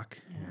small buck.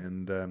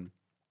 Yeah.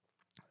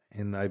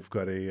 And I've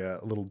got a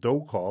little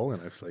doe call,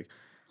 and I was like,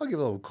 I'll give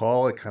it a little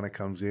call. It kind of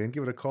comes in.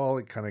 Give it a call.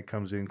 It kind of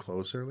comes in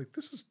closer. Like,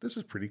 this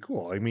is pretty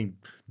cool. I mean,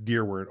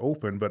 deer weren't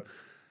open, but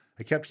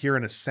I kept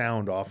hearing a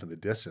sound off in the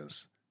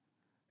distance.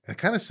 And it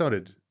kind of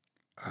sounded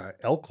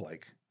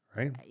elk-like,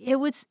 right? It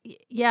was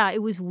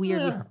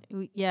weird.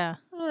 Yeah.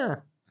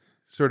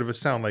 Sort of a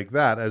sound like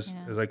that. As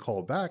I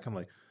call back, I'm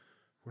like,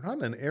 we're not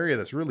in an area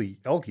that's really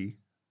elky.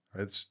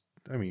 It's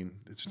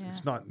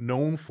not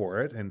known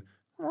for it. And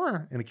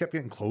it kept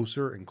getting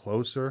closer and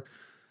closer.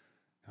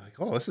 I'm like,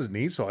 oh, this is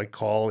neat. So I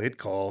call, it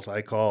calls,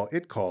 I call,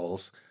 it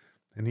calls.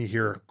 And you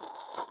hear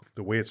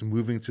the way it's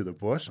moving through the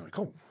bush. I'm like,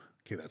 oh,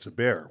 okay, that's a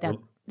bear.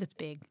 That's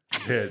big.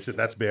 Yeah,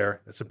 that's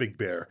bear. That's a big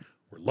bear.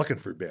 We're looking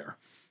for bear.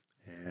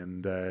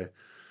 And we're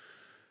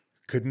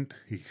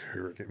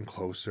getting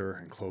closer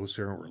and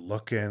closer. And we're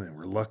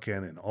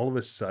looking. And all of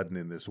a sudden,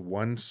 in this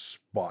one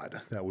spot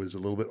that was a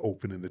little bit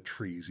open in the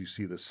trees, you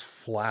see this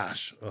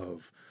flash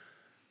of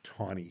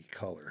tawny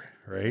color,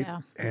 right? Yeah.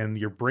 And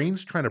your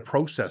brain's trying to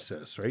process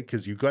this, right?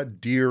 Because you've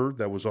got deer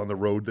that was on the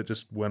road that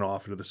just went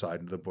off into the side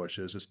into the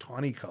bushes. This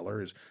tawny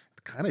color is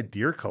kind of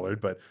deer colored,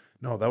 but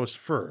no, that was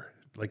fur.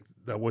 Like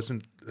that was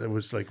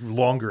like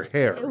longer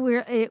hair.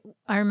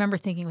 I remember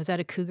thinking, was that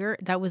a cougar?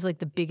 That was like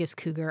the biggest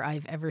cougar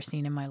I've ever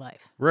seen in my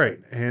life. Right.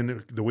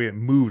 And the way it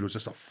moved was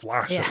just a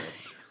flash of it.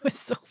 It was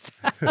so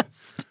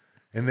fast.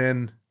 And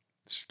then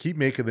keep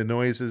making the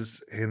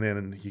noises, and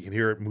then you can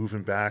hear it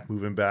moving back,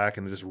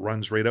 and it just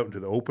runs right out into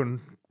the open,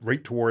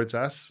 right towards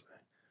us.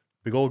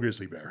 Big old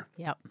grizzly bear.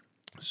 Yep.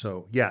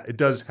 So, yeah, it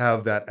does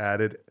have that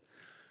added,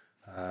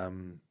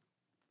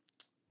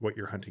 what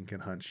you're hunting can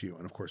hunt you.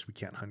 And, of course, we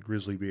can't hunt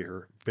grizzly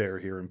bear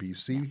here in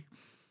BC,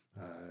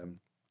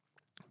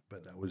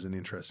 but that was an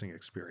interesting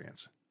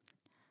experience.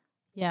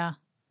 Yeah.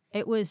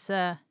 It was,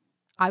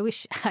 I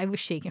was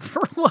shaking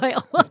for a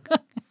while.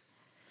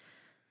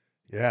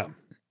 Yeah.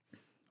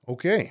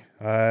 Okay.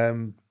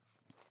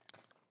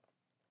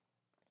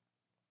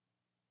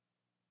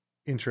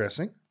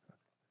 Interesting.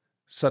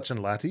 Sachin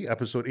Lati,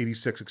 episode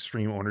 86,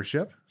 Extreme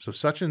Ownership. So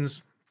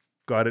Sachin's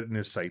got it in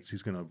his sights.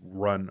 He's going to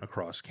run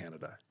across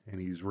Canada, and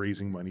he's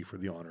raising money for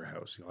the Honor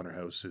House. The Honor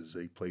House is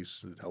a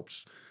place that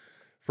helps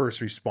first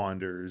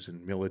responders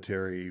and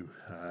military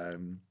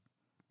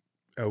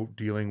out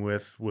dealing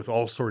with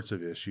all sorts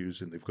of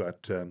issues, and they've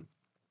got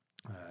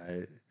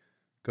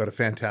a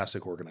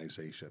fantastic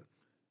organization.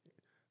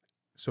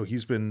 So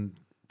he's been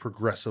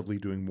progressively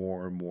doing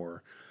more and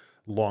more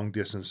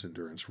long-distance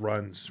endurance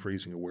runs,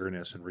 raising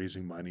awareness and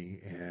raising money,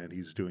 and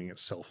he's doing it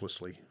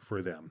selflessly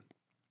for them.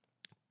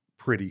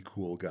 Pretty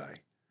cool guy.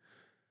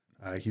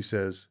 He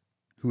says,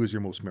 who is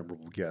your most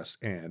memorable guest,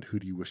 and who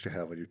do you wish to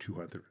have on your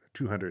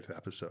 200th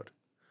episode?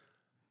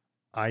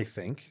 I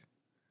think,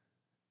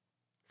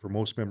 for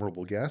most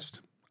memorable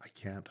guest, I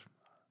can't.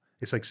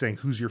 It's like saying,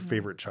 who's your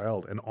favorite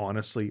child? And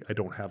honestly, I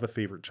don't have a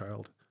favorite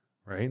child,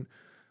 right?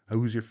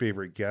 Who's your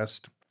favorite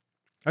guest?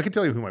 I can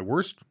tell you who my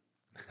worst.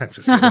 I'm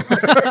just kidding.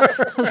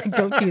 I was like,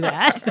 don't do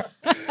that.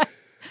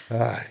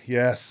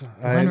 Yes.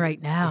 One right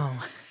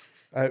now.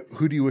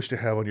 Who do you wish to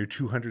have on your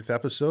 200th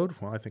episode?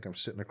 Well, I think I'm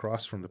sitting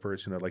across from the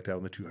person I'd like to have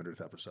on the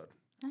 200th episode.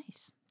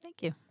 Nice.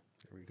 Thank you.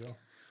 There we go.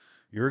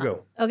 Here we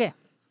go. Okay.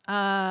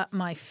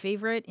 My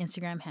favorite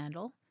Instagram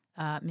handle,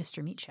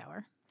 Mr. Meat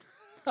Shower.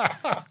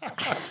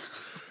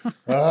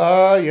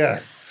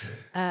 Yes.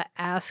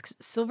 Asks,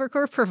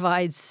 Silvercore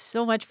provides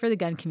so much for the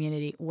gun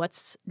community.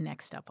 What's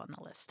next up on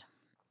the list?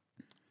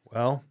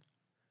 Well,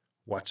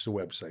 watch the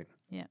website.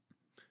 Yeah.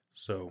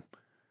 So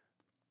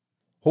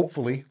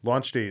hopefully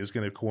launch day is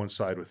going to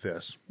coincide with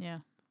this. Yeah.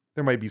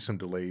 There might be some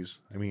delays.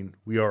 I mean,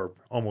 we are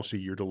almost a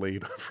year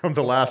delayed from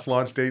the last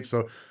launch date.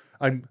 So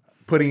I'm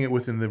putting it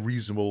within the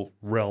reasonable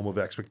realm of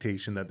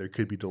expectation that there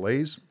could be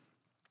delays.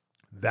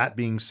 That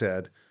being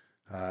said,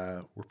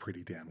 we're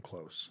pretty damn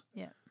close.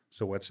 Yeah.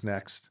 So what's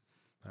next?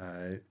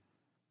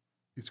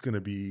 It's going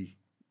to be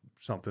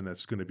something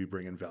that's going to be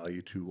bringing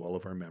value to all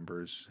of our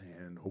members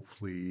and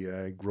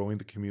hopefully growing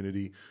the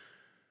community,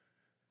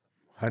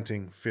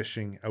 hunting,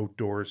 fishing,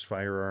 outdoors,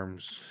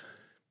 firearms,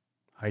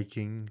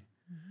 hiking,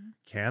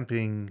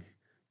 camping,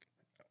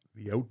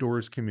 the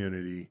outdoors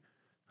community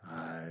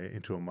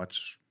into a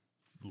much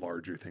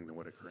larger thing than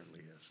what it currently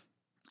is.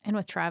 And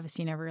with Travis,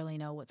 you never really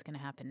know what's going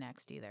to happen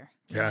next either.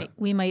 Yeah.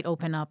 We might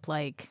open up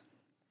like,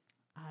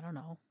 I don't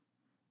know,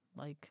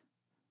 like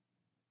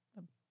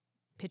a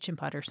pitch and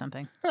putt or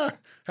something.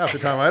 Half the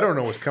time, I don't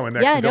know what's coming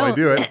next until I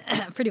do it.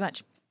 Pretty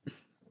much.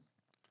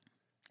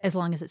 As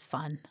long as it's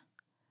fun.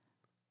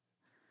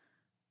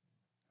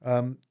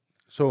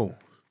 So,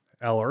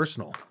 Al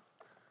Arsenal,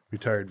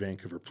 retired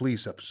Vancouver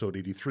Police, episode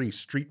 83,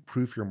 Street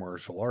Proof Your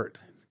Martial Art.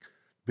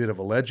 Bit of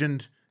a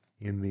legend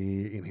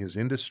in his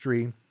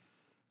industry.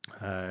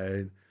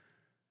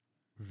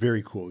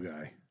 Very cool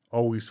guy.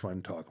 Always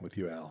fun talking with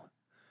you, Al.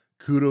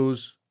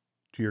 Kudos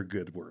to your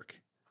good work.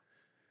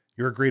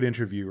 You're a great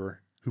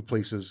interviewer who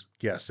places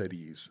guests at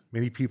ease.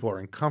 Many people are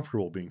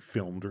uncomfortable being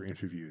filmed or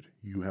interviewed.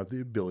 You have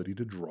the ability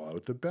to draw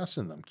out the best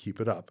in them.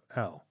 Keep it up,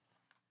 Al.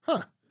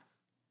 Huh.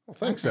 Well,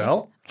 thanks,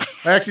 Al.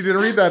 I actually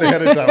didn't read that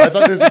ahead of time. I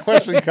thought there was a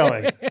question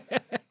coming.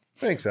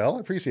 Thanks, Al. I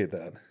appreciate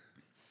that.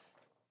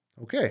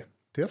 Okay.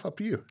 Tiff, up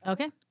to you.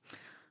 Okay.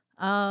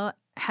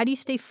 How do you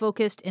stay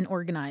focused and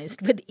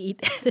organized with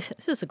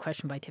This is a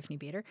question by Tiffany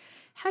Bader.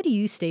 How do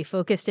you stay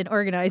focused and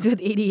organized with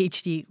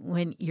ADHD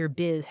when your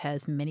biz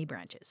has many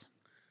branches?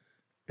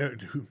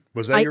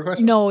 Was that your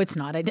question? No, it's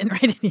not. I didn't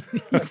write any of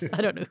these.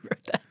 I don't know who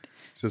wrote that.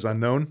 It says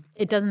unknown.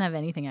 It doesn't have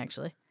anything,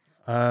 actually.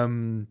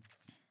 You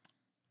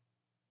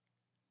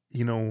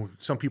know,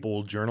 some people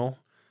will journal.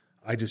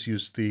 I just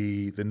use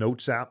the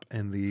Notes app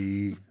and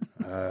the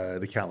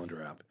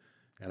calendar app,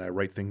 and I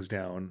write things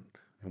down.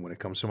 And when it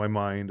comes to my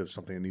mind of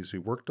something that needs to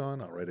be worked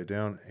on, I'll write it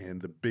down.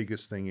 And the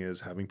biggest thing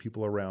is having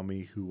people around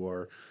me who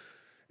are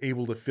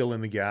able to fill in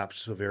the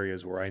gaps of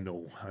areas where I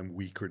know I'm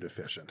weak or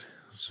deficient.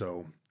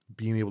 So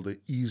being able to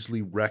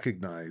easily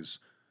recognize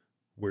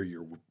where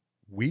you're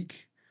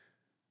weak,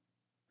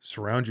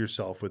 surround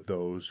yourself with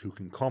those who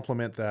can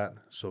complement that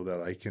so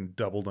that I can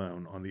double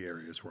down on the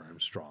areas where I'm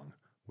strong,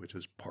 which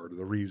is part of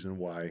the reason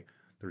why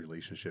the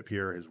relationship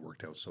here has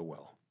worked out so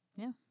well.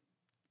 Yeah.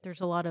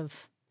 There's a lot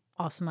of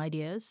awesome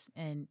ideas,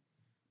 and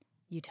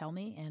you tell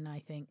me, and I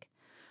think,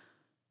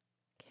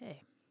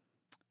 okay,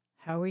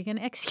 how are we going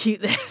to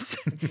execute this?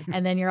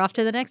 And then you're off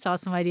to the next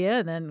awesome idea,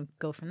 and then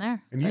go from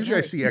there. And usually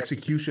I see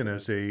execution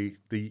as the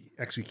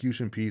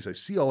execution piece. I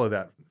see all of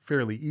that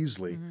fairly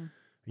easily. Mm-hmm.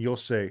 You'll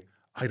say,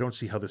 I don't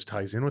see how this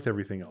ties in with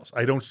everything else.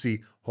 I don't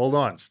see, hold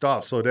on,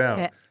 stop, slow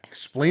down. Okay.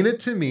 Explain it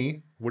to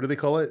me. What do they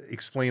call it?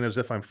 Explain as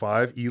if I'm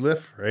 5,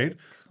 ELIF, right?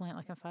 Explain it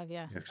like I'm 5,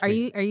 yeah. Are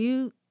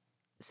you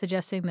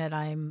suggesting that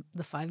I'm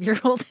the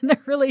 5-year-old in the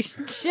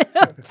relationship?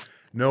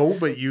 No,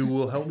 but you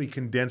will help me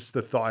condense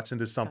the thoughts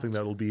into something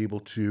that will be able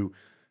to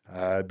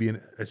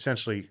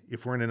essentially,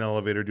 if we're in an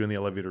elevator doing the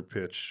elevator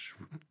pitch,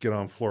 get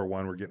on floor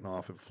 1, we're getting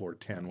off at floor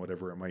 10,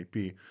 whatever it might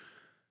be.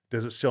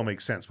 Does it still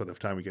make sense by the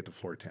time we get to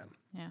floor 10?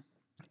 Yeah.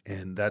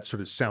 And that sort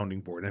of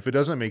sounding board. And if it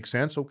doesn't make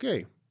sense,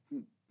 okay,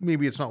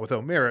 maybe it's not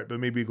without merit, but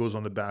maybe it goes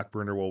on the back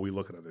burner while we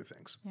look at other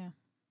things. Yeah.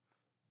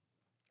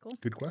 Cool.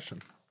 Good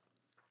question.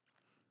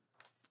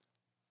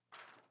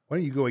 Why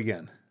don't you go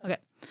again? Okay.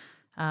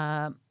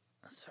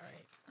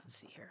 Sorry. Let's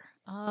see here.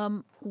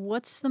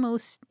 What's the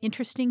most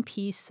interesting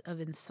piece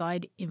of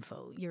inside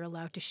info you're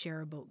allowed to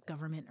share about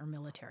government or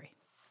military?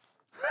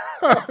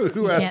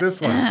 Who asked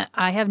this one?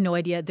 I have no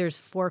idea. There's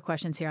 4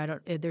 questions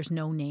here. There's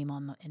no name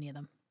on any of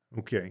them.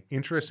 Okay.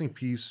 Interesting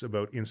piece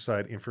about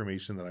inside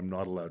information that I'm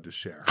not allowed to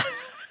share.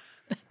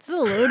 That's a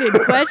loaded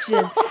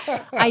question.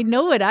 I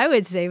know what I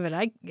would say, but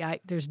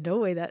there's no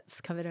way that's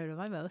coming out of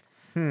my mouth.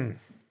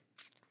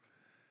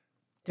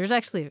 There's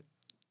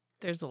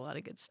a lot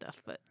of good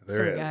stuff, but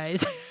sorry,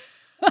 guys.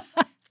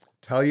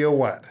 Tell you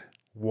what,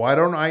 why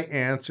don't I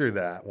answer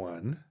that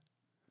one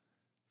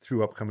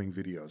through upcoming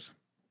videos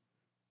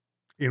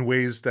in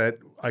ways that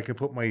I can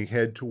put my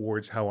head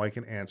towards how I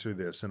can answer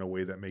this in a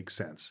way that makes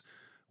sense,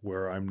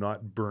 where I'm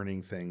not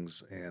burning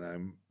things and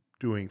I'm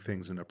doing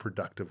things in a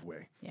productive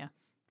way. Yeah.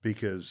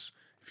 Because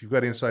if you've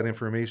got inside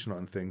information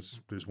on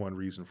things, there's one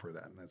reason for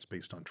that, and that's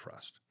based on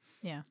trust.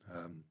 Yeah.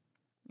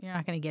 You're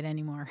not going to get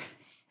any more.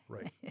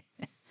 Right.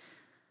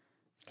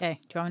 Okay.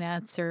 Do you want me to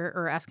answer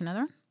or ask another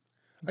one?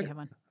 Do you have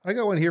one? I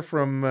got one here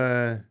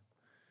from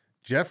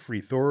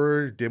Jeffrey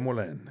Thor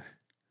Desmoulins.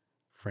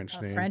 French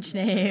name. French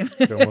name.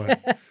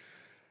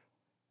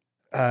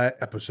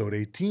 Episode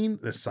 18,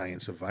 The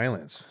Science of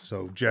Violence.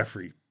 So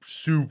Jeffrey,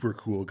 super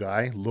cool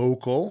guy,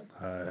 local,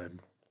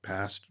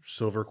 past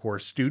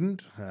Silvercore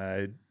student,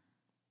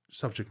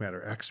 subject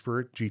matter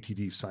expert,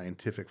 GTD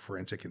scientific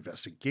forensic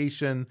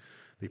investigation.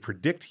 They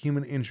predict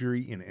human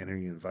injury in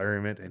any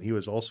environment, and he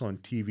was also on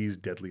TV's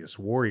Deadliest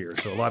Warrior.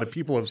 So a lot of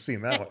people have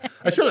seen that one.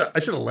 I should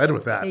have led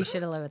with that. You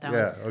should have led with that one.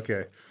 Yeah,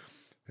 okay.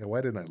 Yeah,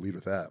 why didn't I lead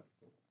with that?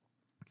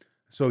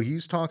 So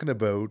he's talking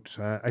about,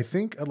 I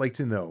think I'd like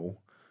to know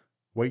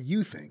what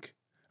you think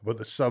about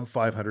the sub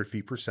 500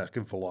 feet per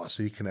second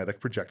velocity kinetic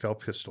projectile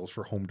pistols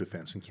for home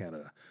defense in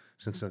Canada.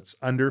 Since it's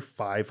under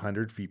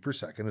 500 feet per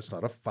second, it's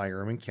not a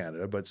firearm in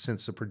Canada, but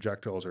since the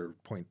projectiles are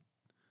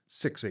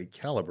 .68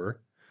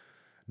 caliber,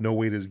 no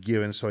weight is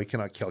given, so I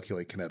cannot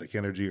calculate kinetic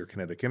energy or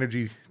kinetic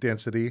energy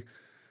density.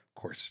 Of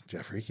course,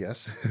 Jeffrey,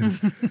 yes.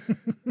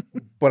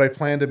 But I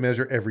plan to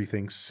measure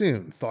everything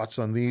soon. Thoughts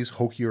on these?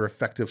 Hokey or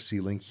effective? See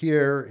link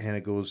here. And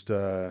it goes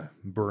to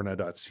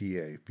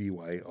byrna.ca,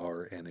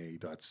 byrna.ca.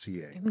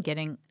 I'm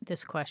getting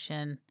this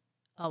question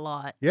a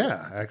lot.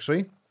 Yeah,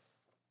 actually.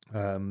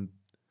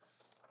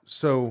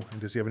 So,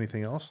 does he have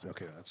anything else?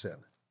 Okay, that's it.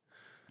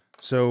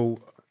 So,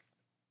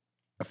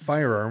 a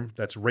firearm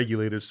that's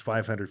regulated is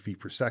 500 feet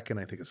per second.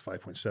 I think it's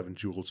 5.7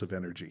 joules of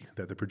energy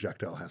that the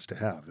projectile has to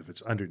have. If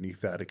it's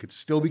underneath that, it could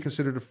still be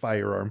considered a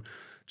firearm,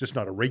 just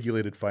not a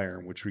regulated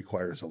firearm, which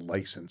requires a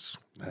license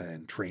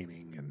and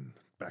training and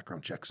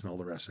background checks and all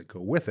the rest that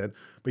go with it.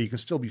 But you can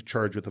still be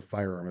charged with a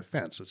firearm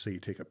offense. Let's say you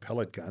take a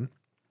pellet gun,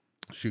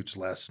 shoots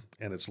less,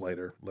 and it's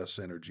lighter, less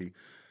energy,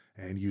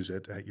 and use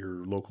it at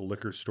your local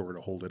liquor store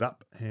to hold it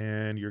up,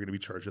 and you're going to be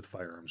charged with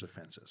firearms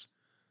offenses.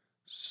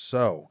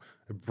 So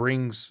it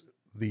brings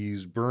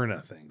these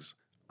Byrna things.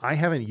 I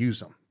haven't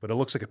used them, but it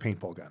looks like a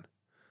paintball gun,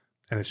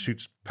 and it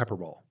shoots pepper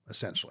ball,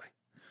 essentially.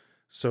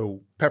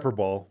 So pepper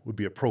ball would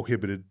be a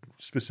prohibited,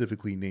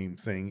 specifically named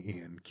thing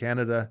in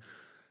Canada.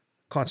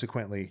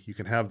 Consequently, you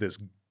can have this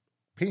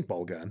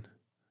paintball gun,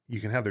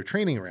 you can have their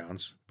training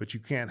rounds, but you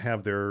can't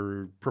have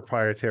their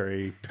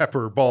proprietary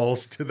pepper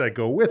balls that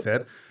go with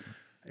it.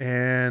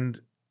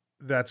 And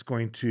that's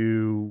going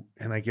to,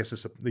 and I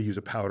guess they use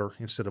a powder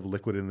instead of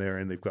liquid in there,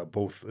 and they've got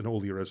both an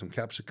oleoresin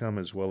capsicum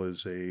as well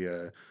as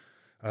a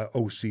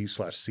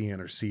OC/CN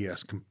or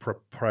CS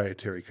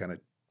proprietary kind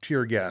of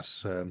tear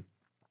gas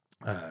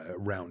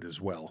round as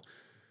well,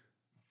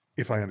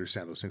 if I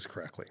understand those things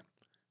correctly.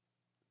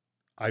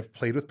 I've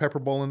played with pepper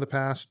ball in the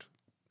past.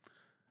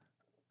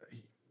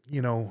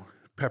 You know,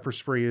 pepper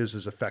spray is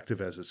as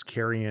effective as its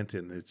carriant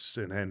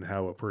and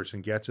how a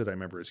person gets it. I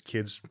remember as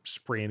kids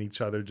spraying each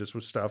other just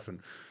with stuff,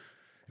 and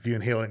if you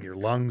inhale it in your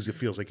lungs, it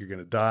feels like you're going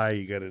to die.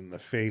 You get it in the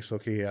face.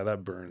 Okay, yeah,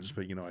 that burns,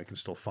 but I can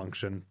still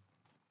function.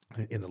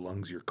 In the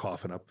lungs, you're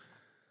coughing up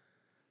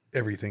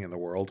everything in the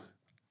world.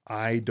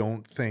 I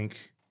don't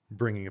think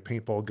bringing a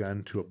paintball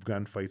gun to a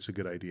gunfight's a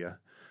good idea.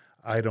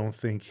 I don't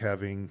think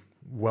having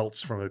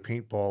welts from a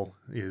paintball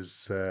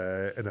is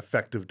an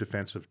effective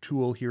defensive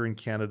tool here in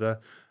Canada.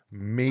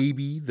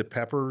 Maybe the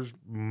peppers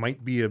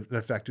might be an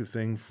effective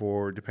thing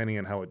for, depending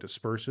on how it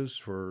disperses,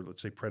 for,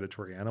 let's say,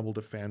 predatory animal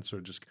defense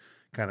or just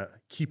kind of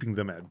keeping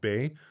them at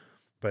bay.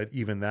 But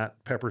even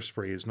that pepper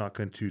spray is not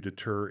going to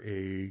deter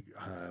a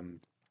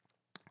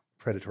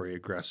predatory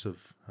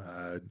aggressive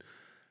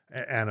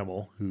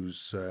animal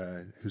who's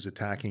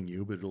attacking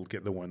you, but it'll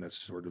get the one that's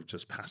sort of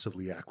just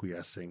passively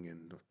acquiescing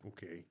and,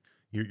 okay,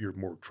 you're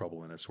more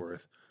trouble than it's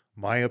worth.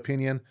 My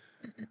opinion,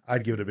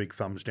 I'd give it a big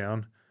thumbs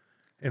down.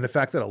 And the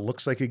fact that it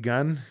looks like a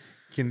gun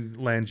can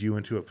land you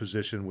into a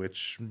position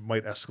which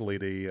might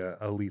escalate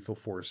a lethal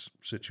force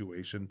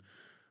situation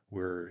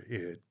where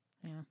it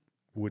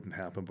wouldn't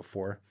happen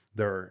before.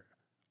 There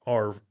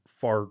are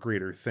far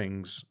greater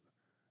things,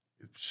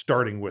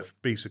 starting with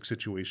basic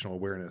situational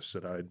awareness,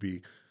 that I'd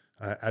be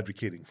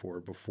advocating for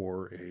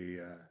before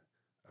a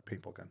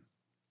paintball gun.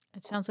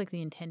 It sounds like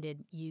the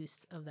intended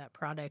use of that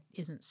product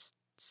isn't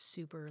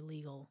super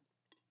legal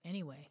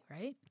anyway,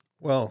 right?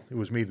 Well, it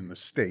was made in the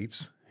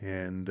States,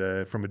 and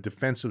from a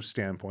defensive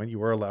standpoint,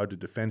 you are allowed to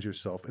defend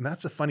yourself. And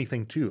that's a funny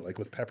thing, too. Like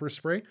with pepper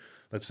spray,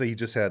 let's say you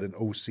just had an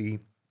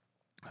OC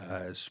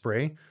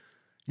spray.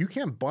 You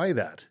can't buy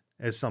that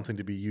as something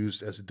to be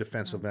used as a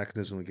defensive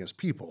mechanism against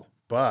people,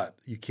 but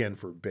you can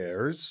for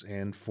bears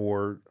and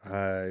for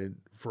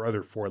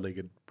other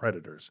four-legged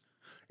predators.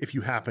 If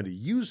you happen to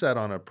use that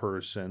on a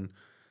person,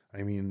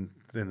 I mean,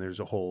 then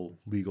there's a whole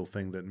legal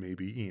thing that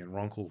maybe Ian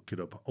Runkle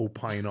could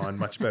opine on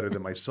much better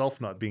than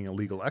myself, not being a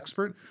legal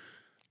expert.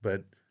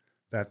 But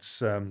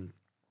that's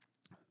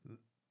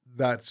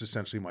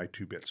essentially my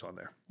 2 bits on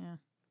there. Yeah.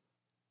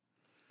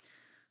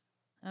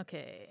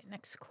 Okay,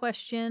 next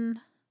question.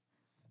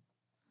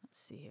 Let's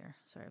see here.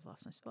 Sorry, I've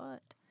lost my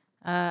spot.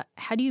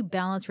 How do you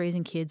balance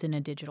raising kids in a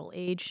digital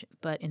age,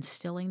 but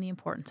instilling the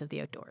importance of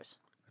the outdoors?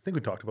 I think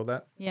we talked about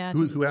that. Yeah.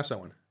 Who asked that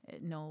one?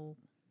 No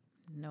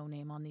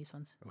name on these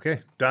ones.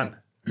 Okay, done.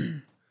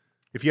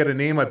 If you had a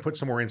name, I'd put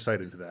some more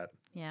insight into that.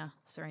 Yeah,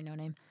 sorry, no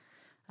name.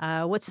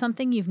 What's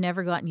something you've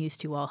never gotten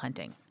used to while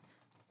hunting,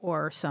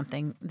 or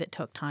something that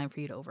took time for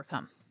you to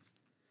overcome?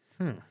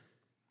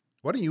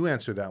 Why don't you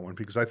answer that one?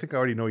 Because I think I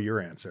already know your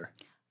answer.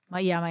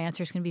 My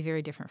answer is going to be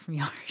very different from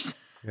yours.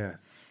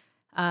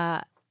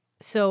 Yeah.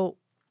 So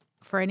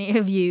for any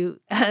of you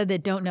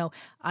that don't know,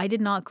 I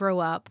did not grow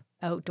up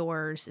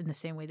outdoors in the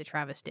same way that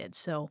Travis did.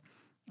 So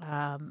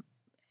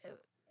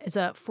as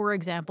a for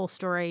example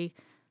story,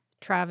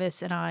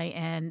 Travis and I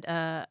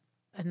and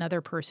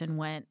another person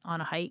went on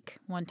a hike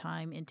one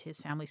time into his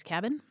family's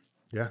cabin.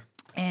 Yeah.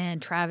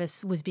 And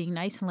Travis was being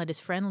nice and let his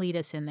friend lead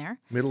us in there.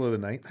 Middle of the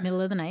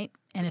night.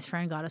 And his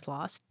friend got us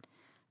lost.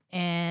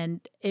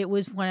 And it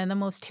was one of the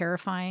most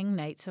terrifying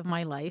nights of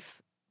my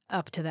life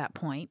up to that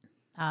point,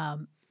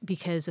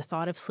 because the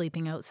thought of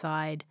sleeping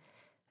outside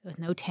with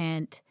no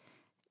tent,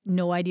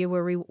 no idea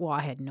where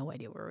I had no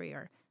idea where we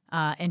are,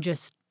 and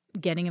just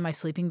getting in my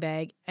sleeping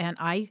bag. And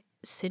I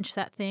cinched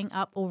that thing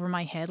up over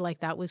my head like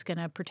that was going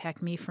to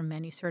protect me from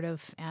any sort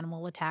of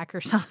animal attack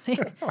or something.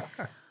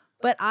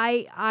 But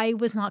I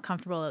was not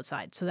comfortable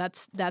outside. So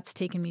that's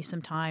taken me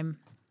some time.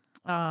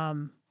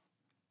 And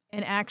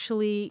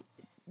actually,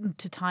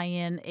 to tie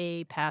in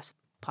a past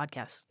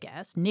podcast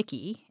guest,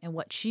 Nikki, and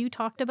what she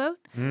talked about,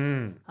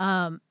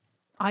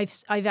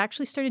 I've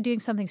actually started doing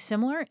something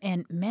similar,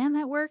 and man,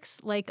 that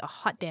works like a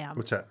hot damn.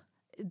 What's that?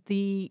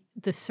 The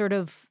sort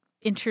of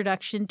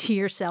introduction to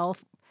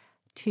yourself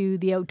to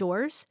the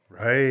outdoors.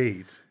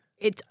 Right.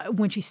 It's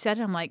when she said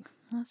it, I'm like,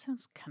 well, that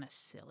sounds kind of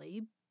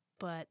silly.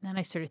 But then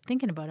I started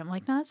thinking about it. I'm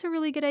like, no, that's a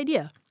really good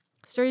idea.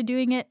 Started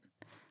doing it.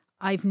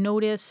 I've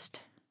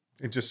noticed.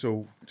 And just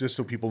so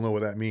people know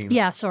what that means.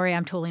 Yeah, sorry,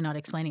 I'm totally not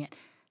explaining it.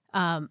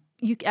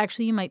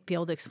 You might be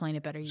able to explain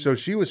it better. So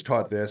she was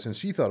taught this, and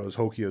she thought it was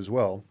hokey as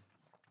well,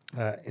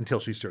 until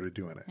she started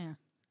doing it. Yeah.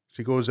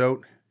 She goes out,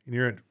 and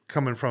you're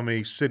coming from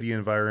a city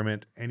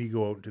environment, and you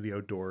go out into the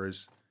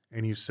outdoors,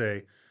 and you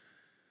say,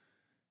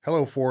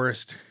 "Hello,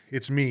 forest.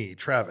 It's me,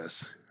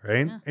 Travis."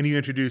 Right? Yeah. And you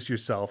introduce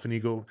yourself, and you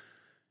go,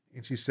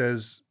 and she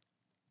says,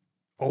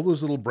 all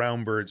those little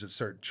brown birds that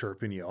start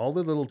chirping you, all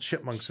the little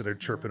chipmunks that are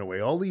chirping away,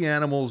 all the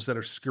animals that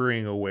are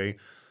scurrying away,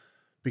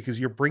 because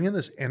you're bringing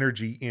this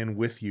energy in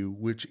with you,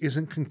 which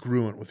isn't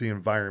congruent with the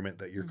environment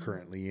that you're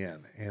currently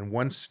in. And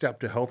one step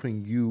to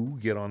helping you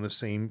get on the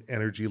same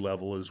energy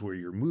level as where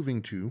you're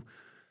moving to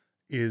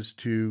is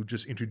to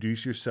just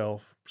introduce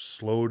yourself,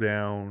 slow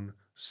down,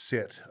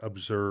 sit,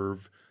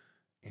 observe,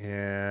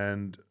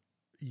 and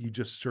you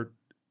just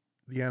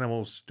the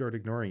animals start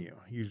ignoring you.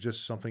 You're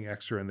just something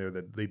extra in there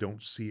that they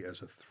don't see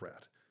as a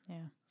threat.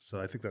 Yeah. So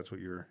I think that's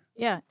what you're...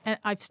 Yeah, and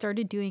I've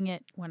started doing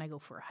it when I go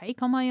for a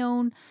hike on my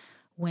own,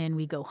 when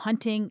we go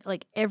hunting,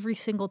 like every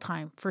single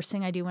time. First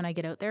thing I do when I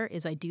get out there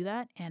is I do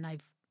that, and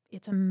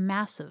it's a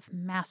massive,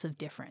 massive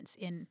difference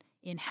in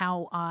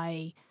how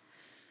I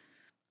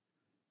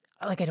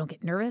don't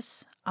get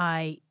nervous.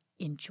 I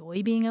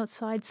enjoy being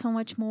outside so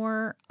much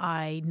more.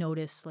 I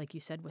notice, like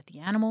you said, with the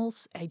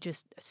animals,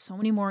 so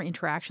many more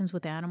interactions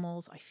with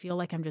animals. I feel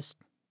like I'm just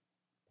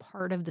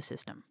part of the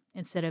system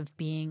instead of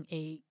being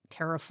a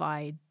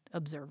terrified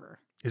observer.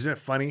 Isn't it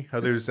funny how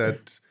there's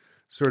that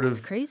sort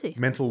of crazy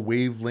mental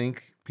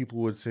wavelength? People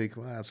would think,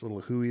 well, that's a little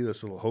hooey,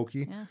 that's a little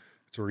hokey. Yeah.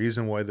 It's a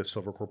reason why the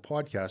Silvercore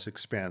Podcast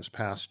expands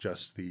past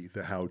just the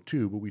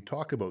how-to, but we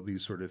talk about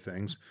these sort of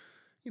things.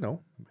 You know,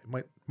 it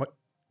might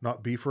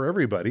not be for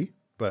everybody,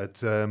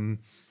 but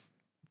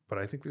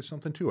I think there's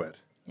something to it.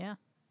 Yeah.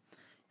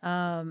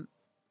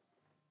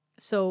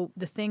 So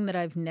the thing that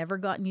I've never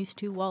gotten used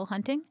to while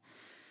hunting,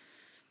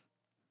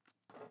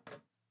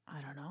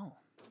 I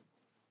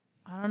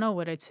don't know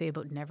what I'd say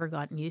about never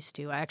gotten used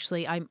to.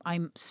 Actually,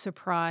 I'm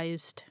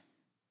surprised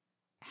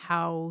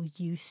how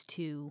used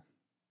to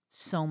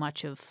so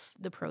much of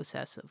the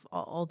process of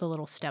all the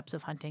little steps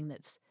of hunting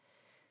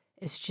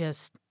it's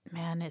just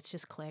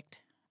clicked.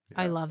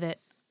 Yeah. I love it.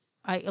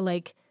 I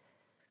like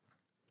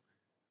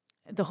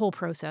the whole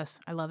process.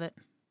 I love it.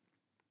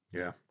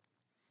 Yeah.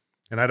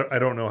 And I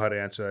don't know how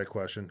to answer that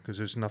question because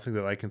there's nothing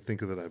that I can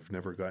think of that I've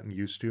never gotten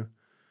used to.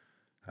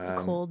 The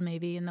cold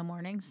maybe in the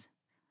mornings.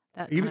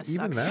 That even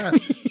sucks that.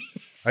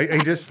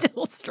 I just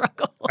still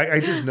struggle. I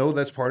just know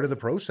that's part of the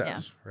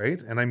process, right?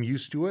 And I'm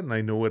used to it, and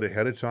I know it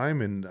ahead of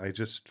time, and I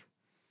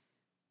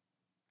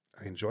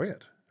enjoy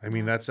it. I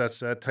mean, that's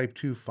that type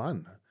 2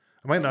 fun.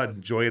 I might not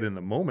enjoy it in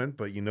the moment,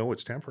 but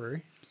it's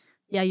temporary.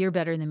 Yeah, you're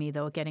better than me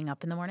though at getting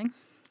up in the morning.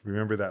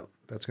 Remember that.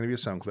 That's going to be a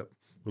sound clip.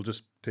 We'll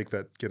just take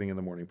that getting in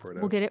the morning part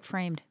out. We'll get it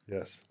framed.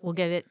 Yes. We'll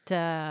get it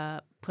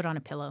put on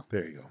a pillow.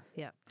 There you go.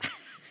 Yeah.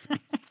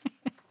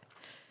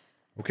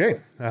 Okay.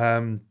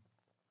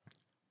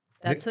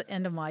 That's the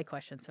end of my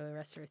question, so the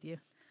rest are with you.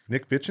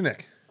 Nick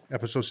Bitchenik,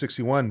 episode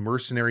 61,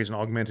 Mercenaries and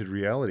Augmented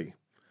Reality.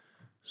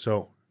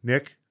 So,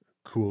 Nick,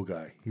 cool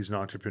guy. He's an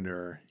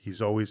entrepreneur.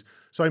 So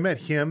I met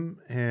him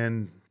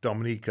and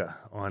Dominica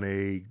on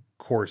a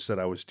course that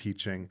I was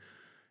teaching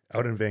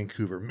out in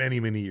Vancouver many,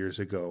 many years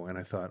ago. And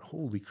I thought,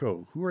 holy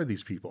crow, who are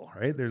these people,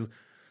 right?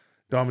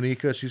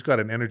 Dominica, she's got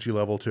an energy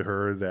level to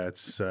her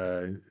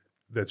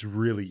that's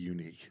really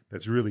unique.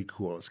 That's really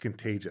cool. It's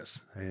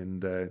contagious.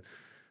 And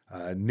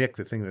Nick,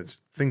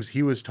 things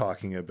he was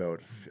talking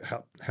about,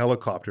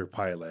 helicopter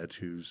pilot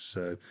who's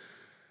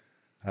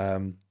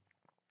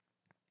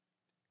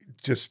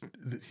just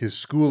his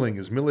schooling,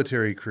 his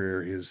military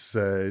career, his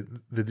the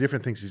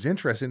different things he's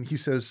interested in. He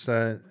says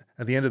at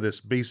the end of this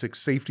basic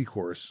safety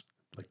course,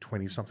 like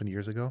 20 something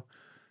years ago,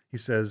 he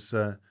says,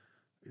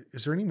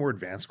 is there any more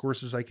advanced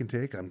courses I can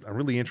take? I'm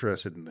really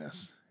interested in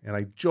this. And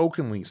I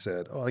jokingly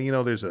said, oh,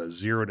 there's a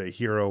 0 to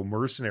Hero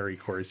mercenary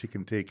course you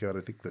can take out.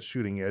 I think the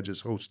Shooting Edge is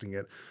hosting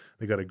it.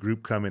 They got a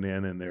group coming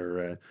in, and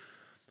they're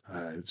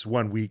it's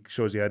 1 week,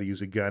 shows you how to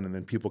use a gun, and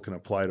then people can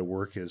apply to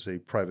work as a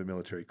private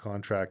military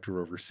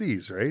contractor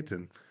overseas, right?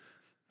 And,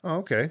 oh,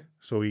 okay.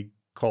 So he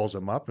calls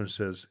him up and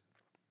says,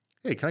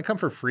 hey, can I come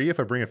for free if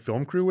I bring a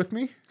film crew with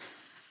me?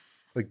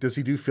 Like, does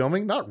he do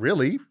filming? Not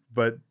really,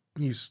 but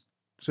he's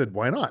said,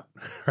 why not?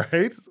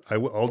 Right?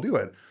 I'll do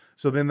it.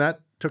 So then that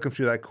took him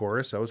through that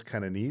course. That was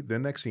kind of neat.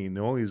 Then next thing you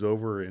know, he's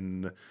over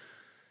in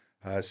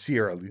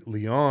Sierra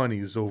Leone.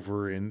 He's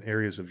over in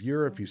areas of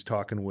Europe. He's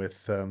talking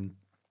with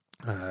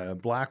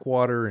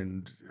Blackwater,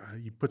 and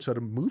he puts out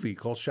a movie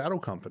called Shadow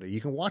Company.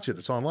 You can watch it.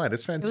 It's online.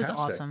 It's fantastic. It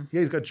was awesome. Yeah,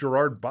 he's got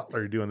Gerard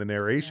Butler doing the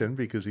narration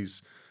because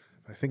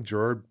I think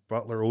Gerard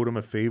Butler owed him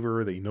a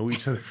favor. They know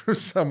each other from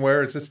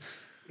somewhere. It's just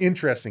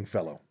interesting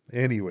fellow.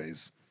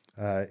 Anyways,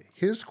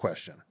 his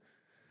question.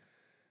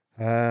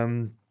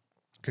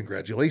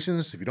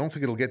 Congratulations. If you don't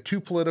think it'll get too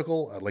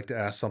political, I'd like to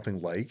ask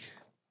something like...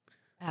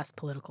 Ask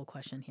political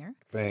question here.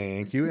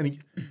 Thank you. And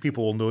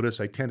people will notice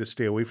I tend to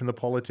stay away from the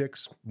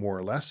politics, more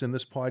or less, in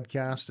this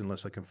podcast,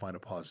 unless I can find a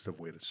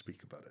positive way to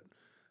speak about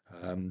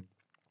it.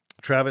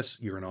 Travis,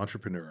 you're an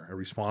entrepreneur, a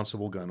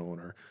responsible gun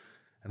owner,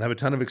 and have a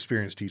ton of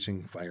experience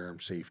teaching firearm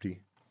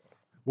safety.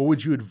 What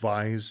would you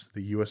advise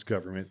the U.S.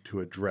 government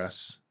to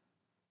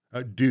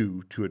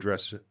do to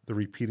address the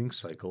repeating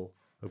cycle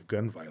of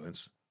gun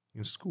violence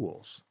in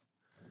schools?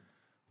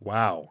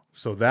 Wow.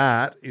 So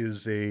that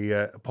is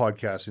a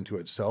podcast into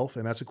itself,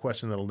 and that's a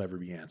question that'll never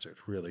be answered,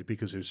 really,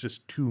 because there's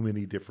just too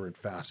many different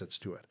facets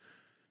to it.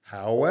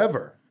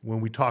 However, when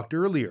we talked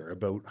earlier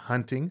about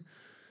hunting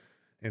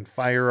and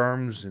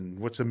firearms and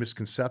what's a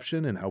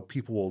misconception and how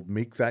people will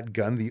make that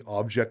gun the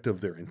object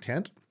of their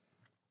intent,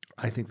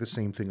 I think the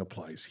same thing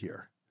applies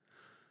here.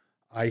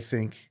 I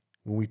think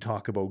when we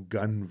talk about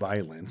gun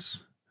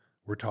violence,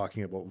 we're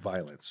talking about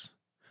violence.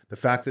 The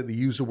fact that they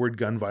use the word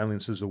gun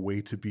violence as a way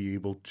to be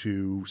able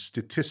to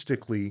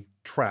statistically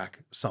track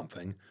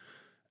something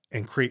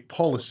and create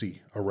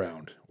policy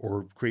around,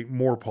 or create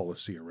more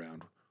policy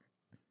around.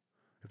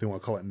 If they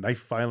want to call it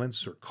knife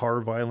violence or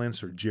car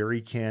violence or jerry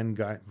can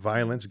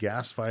violence,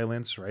 gas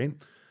violence, right?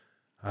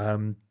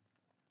 I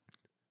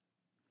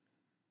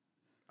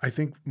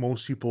think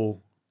most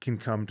people can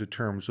come to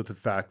terms with the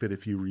fact that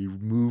if you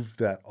remove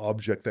that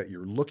object that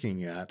you're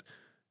looking at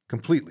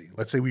completely,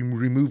 let's say we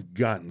remove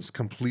guns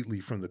completely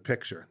from the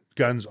picture,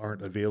 guns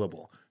aren't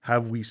available,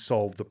 have we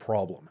solved the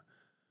problem?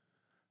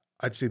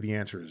 I'd say the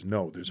answer is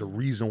no. There's a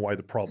reason why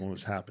the problem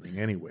is happening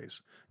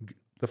anyways.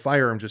 The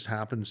firearm just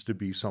happens to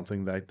be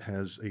something that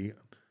has a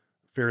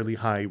fairly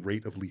high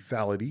rate of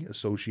lethality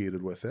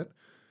associated with it,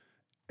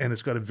 and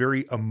it's got a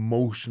very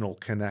emotional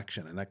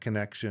connection, and that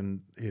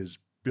connection is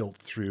built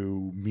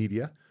through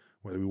media.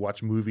 Whether we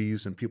watch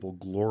movies and people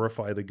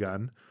glorify the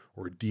gun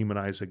or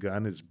demonize a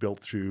gun, it's built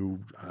through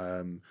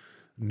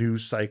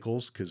news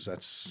cycles,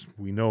 because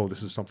we know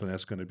this is something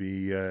that's going to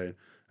be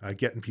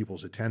getting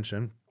people's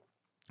attention.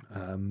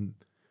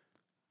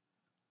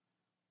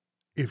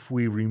 If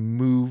we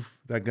remove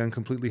that gun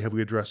completely, have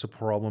we addressed a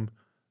problem?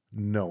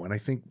 No. And I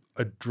think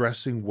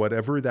addressing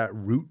whatever that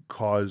root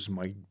cause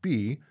might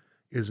be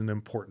is an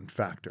important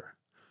factor.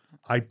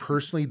 I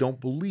personally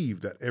don't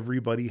believe that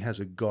everybody has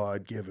a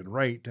God-given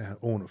right to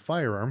own a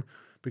firearm,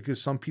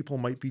 because some people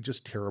might be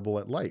just terrible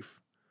at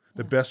life.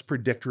 The best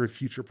predictor of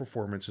future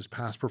performance is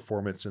past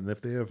performance. And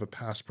if they have a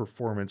past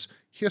performance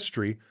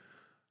history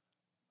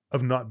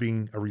of not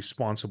being a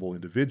responsible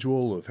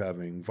individual, of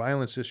having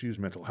violence issues,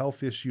 mental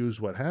health issues,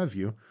 what have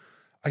you,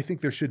 I think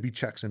there should be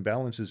checks and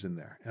balances in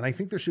there. And I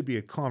think there should be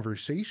a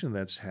conversation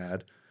that's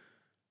had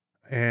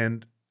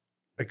and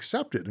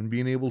accepted, and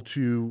being able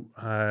to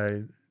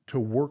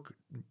work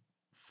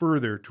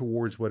further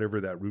towards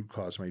whatever that root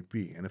cause might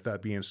be. And if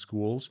that be in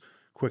schools,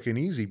 quick and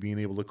easy, being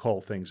able to call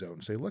things out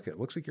and say, look, it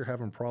looks like you're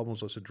having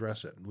problems. Let's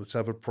address it. Let's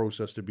have a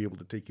process to be able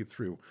to take you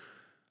through.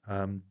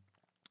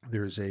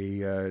 There's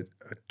a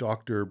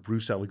Dr.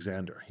 Bruce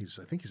Alexander. I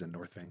think he's in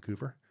North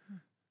Vancouver.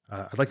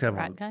 I'd like to have him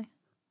on. Guy?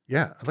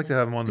 Yeah, I'd like to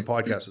have him on the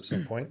podcast at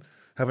some point.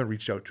 Haven't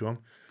reached out to him,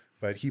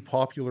 but he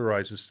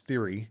popularizes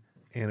theory,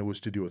 and it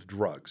was to do with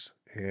drugs.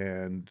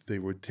 And they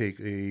would take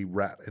a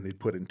rat and they'd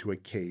put it into a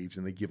cage,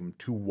 and they give him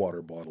 2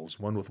 water bottles,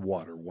 one with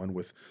water, one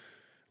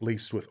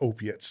laced with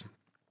opiates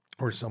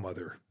or some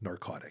other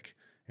narcotic.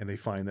 And they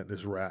find that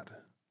this rat,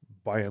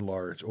 by and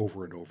large,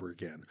 over and over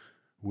again,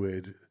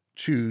 would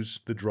choose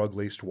the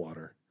drug-laced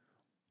water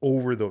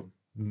over the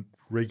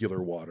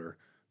regular water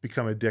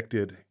become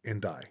addicted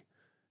and die.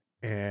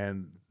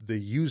 And they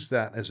use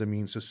that as a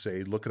means to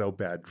say, look at how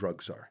bad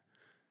drugs are.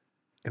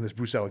 And this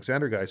Bruce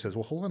Alexander guy says,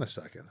 well, hold on a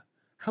second.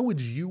 How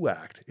would you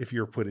act if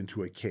you're put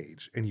into a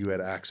cage and you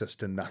had access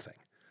to nothing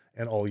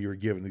and all you're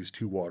given these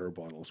 2 water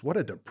bottles? What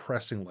a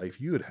depressing life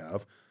you would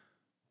have.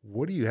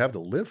 What do you have to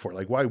live for?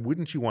 Like, why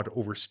wouldn't you want to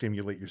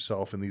overstimulate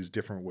yourself in these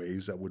different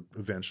ways that would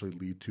eventually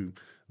lead to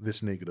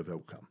this negative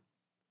outcome?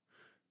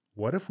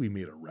 What if we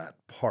made a rat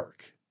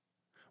park?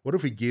 What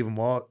if we gave them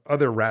all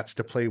other rats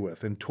to play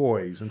with and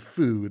toys and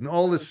food and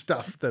all this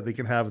stuff that they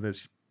can have in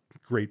this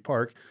great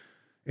park?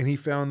 And he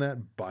found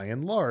that by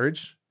and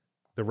large,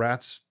 the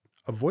rats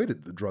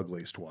avoided the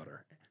drug-laced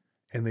water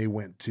and they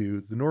went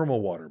to the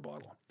normal water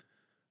bottle.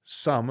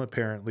 Some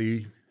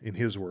apparently, in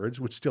his words,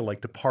 would still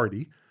like to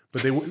party,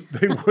 but they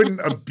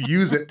wouldn't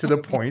abuse it to the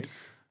point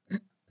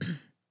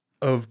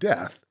of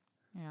death.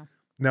 Yeah.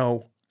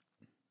 Now,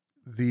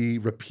 the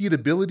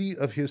repeatability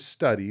of his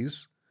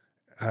studies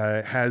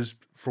has,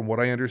 from what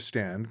I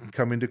understand,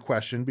 come into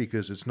question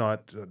because it's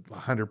not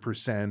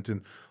 100%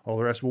 and all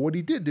the rest. But what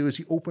he did do is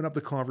he opened up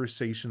the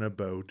conversation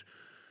about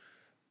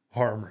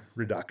harm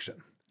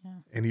reduction. Yeah.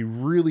 And he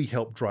really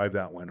helped drive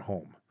that one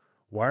home.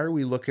 Why are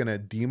we looking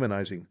at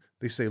demonizing?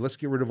 They say, let's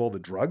get rid of all the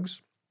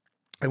drugs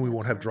and we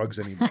won't have drugs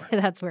anymore.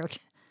 That's weird.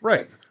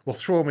 Right. We'll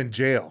throw them in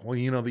jail. Well,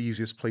 the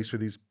easiest place for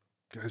these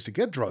guys to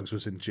get drugs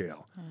was in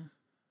jail. Yeah.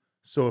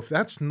 So if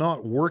that's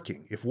not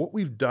working, if what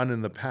we've done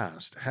in the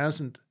past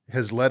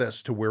has led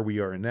us to where we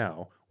are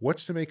now,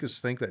 what's to make us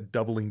think that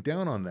doubling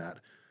down on that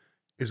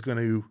is going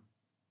to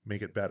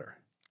make it better?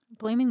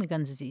 Blaming the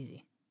guns is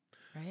easy,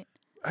 right?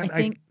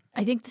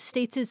 I think the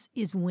States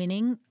is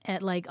winning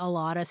at like a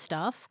lot of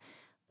stuff,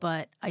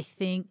 but I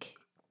think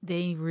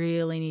they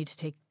really need to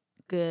take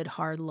a good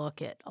hard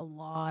look at a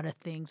lot of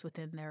things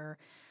within their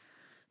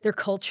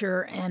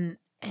culture and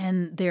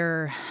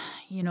their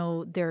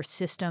their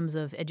systems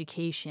of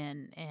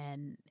education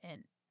and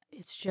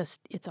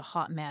it's a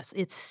hot mess.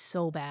 It's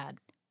so bad.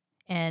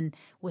 And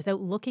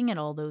without looking at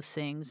all those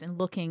things and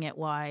looking at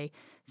why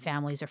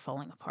families are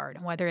falling apart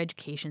and why their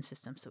education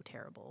system's so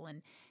terrible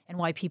and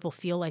why people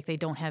feel like they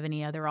don't have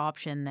any other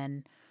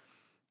option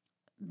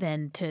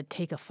than to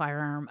take a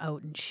firearm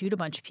out and shoot a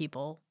bunch of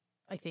people,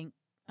 I think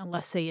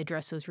unless they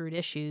address those root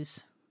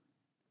issues,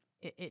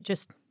 it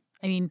just,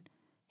 I mean,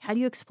 how do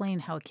you explain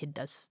how a kid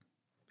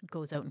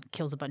goes out and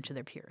kills a bunch of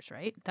their peers,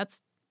 right?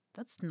 That's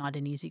not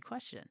an easy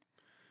question.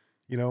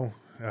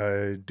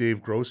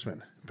 Dave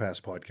Grossman,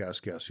 past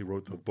podcast guest, he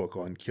wrote the book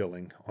on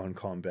killing, on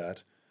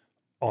combat,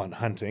 on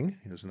hunting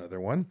is another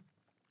one.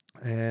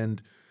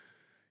 And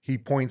he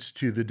points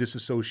to the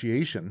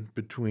disassociation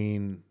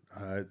between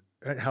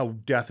how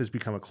death has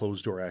become a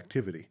closed door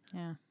activity.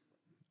 Yeah.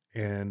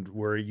 And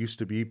where it used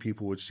to be,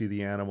 people would see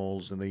the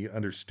animals and they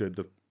understood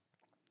the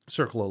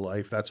circle of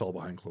life. That's all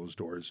behind closed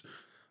doors.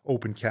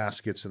 Open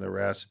caskets and the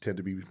rest tend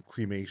to be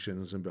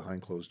cremations and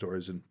behind closed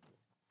doors. And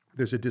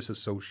there's a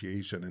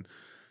disassociation. And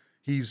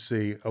he's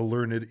a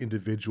learned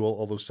individual,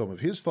 although some of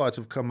his thoughts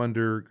have come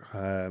under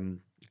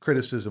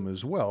criticism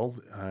as well.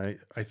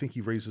 I think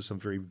he raises some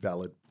very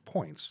valid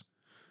points.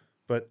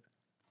 But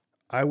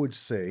I would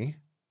say,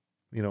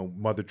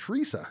 Mother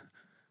Teresa,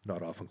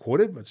 not often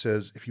quoted, but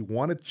says, if you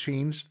want to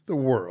change the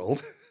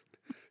world,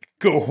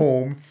 go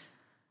home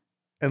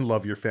and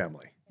love your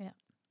family. Yeah.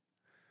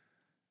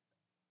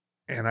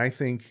 And I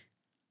think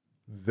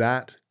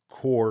that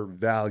core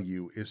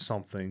value is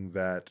something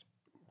that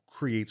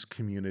creates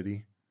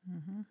community,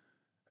 mm-hmm.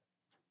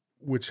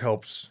 which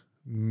helps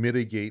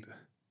mitigate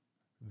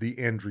the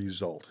end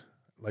result.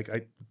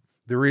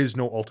 There is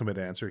no ultimate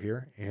answer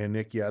here. And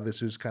Nick,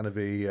 this is kind of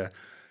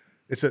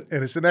it's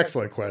an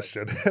excellent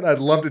question. And I'd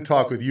love to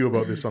talk with you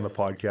about this on the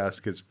podcast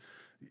because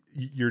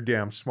you're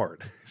damn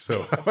smart.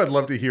 So I'd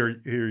love to hear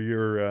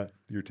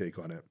your take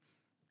on it.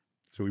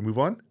 So we move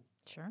on?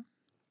 Sure.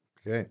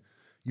 Okay.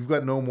 You've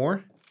got no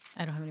more?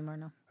 I don't have any more,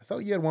 no. I thought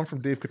you had one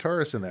from Dave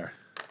Kataris in there.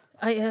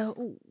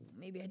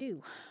 Maybe I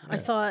do. Yeah. I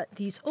thought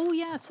these,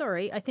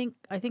 sorry. I think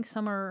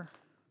some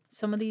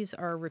of these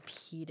are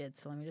repeated,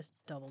 so let me just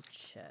double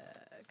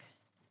check.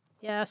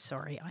 Yeah,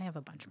 sorry. I have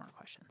a bunch more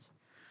questions.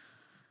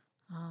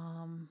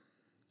 Some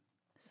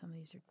of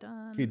these are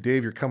done. Okay,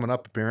 Dave, you're coming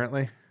up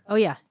apparently. Oh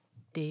yeah,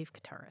 Dave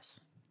Kataris.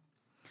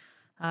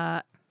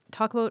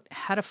 Talk about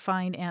how to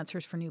find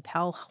answers for new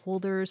PAL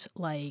holders,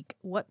 like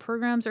what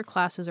programs or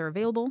classes are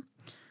available,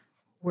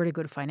 where to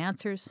go to find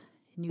answers.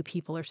 New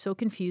people are so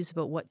confused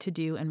about what to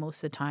do, and most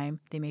of the time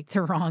they make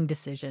the wrong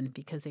decision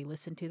because they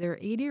listen to their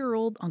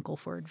 80-year-old uncle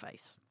for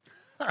advice.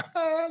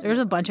 There's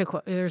a bunch of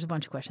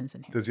questions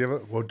in here. Does he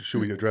have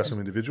should we address them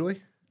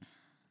individually?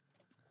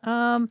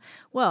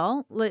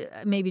 Well,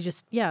 maybe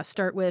just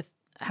start with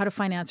how to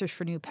find answers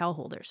for new PAL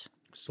holders.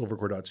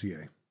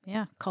 Silvercore.ca.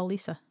 Yeah, call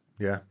Lisa.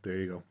 Yeah, there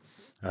you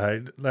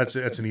go. That's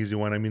an easy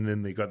one. I mean,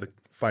 then they got the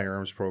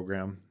Firearms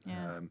program.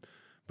 Yeah.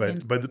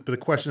 But the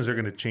questions are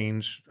going to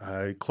change.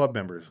 Club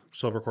members,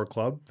 Silvercore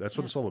Club, that's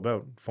what it's all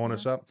about. Phone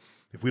us up.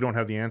 If we don't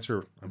have the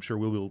answer, I'm sure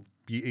we will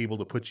be able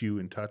to put you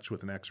in touch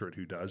with an expert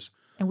who does.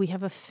 And we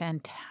have a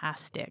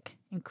fantastic,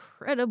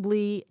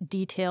 incredibly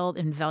detailed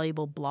and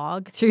valuable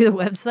blog through the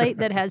website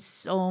that has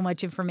so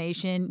much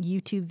information,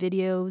 YouTube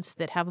videos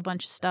that have a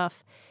bunch of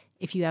stuff.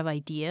 If you have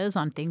ideas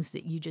on things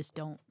that you just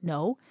don't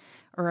know,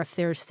 or if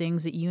there's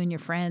things that you and your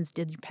friends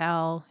did your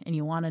pal and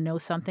you want to know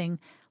something,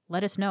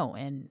 let us know.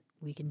 And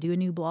we can do a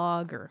new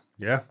blog or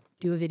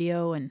do a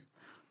video. And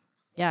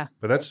yeah.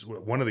 But that's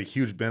one of the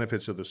huge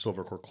benefits of the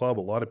Silvercore Club.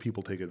 A lot of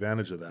people take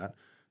advantage of that.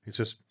 It's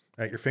just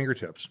at your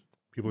fingertips.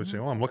 People would say,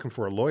 oh, I'm looking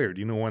for a lawyer. Do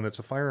you know one that's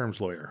a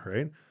firearms lawyer,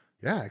 right?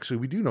 Yeah, actually,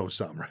 we do know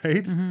some,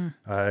 right?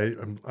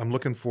 I'm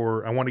looking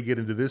for, I want to get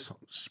into this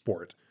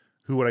sport.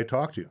 Who would I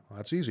talk to? Well,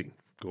 that's easy.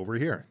 Go over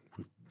here.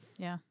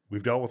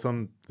 We've dealt with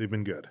them. They've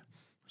been good.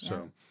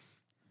 So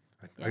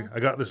I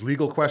got this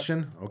legal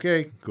question.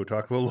 Okay, go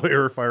talk to a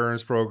lawyer,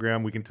 firearms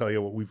program. We can tell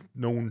you what we've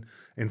known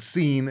and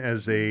seen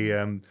as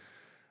a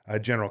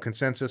general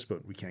consensus,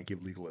 but we can't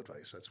give legal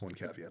advice. That's one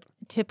caveat.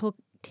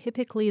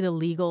 Typically, the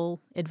legal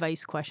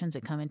advice questions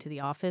that come into the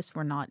office,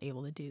 we're not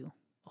able to do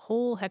a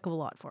whole heck of a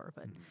lot for.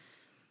 But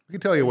we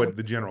can tell you what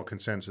the general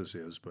consensus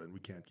is, but we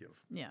can't give.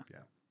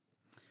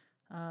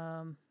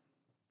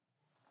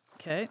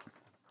 Okay.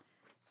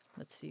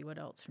 Let's see what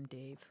else from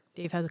Dave.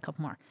 Dave has a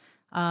couple more.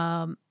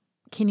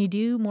 Can you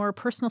do more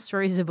personal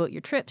stories about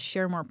your trips?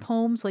 Share more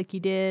poems like you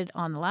did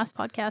on the last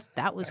podcast?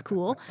 That was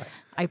cool.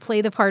 I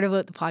play the part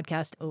about the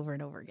podcast over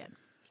and over again.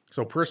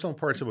 So personal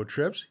parts about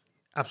trips?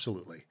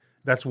 Absolutely.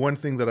 That's one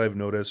thing that I've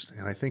noticed,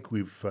 and I think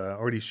we've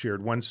already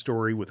shared one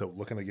story without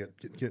looking to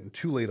getting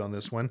too late on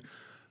this one,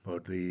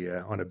 about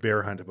the on a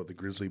bear hunt, about the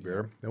grizzly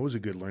bear. That was a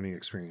good learning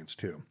experience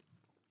too.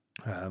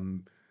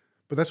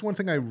 But that's one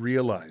thing I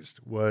realized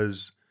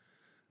was,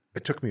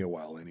 it took me a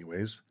while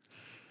anyways,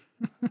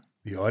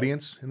 the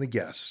audience and the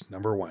guests.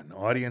 Number one,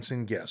 audience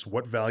and guests.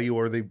 What value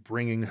are they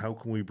bringing? How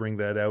can we bring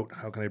that out?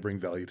 How can I bring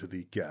value to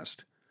the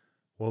guest?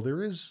 Well,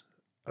 there is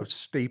a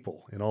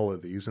staple in all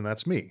of these, and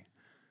that's me.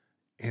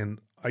 And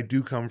I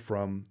do come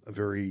from a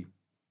very,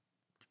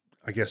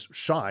 I guess,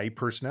 shy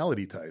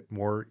personality type,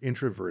 more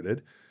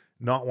introverted,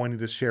 not wanting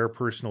to share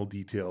personal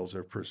details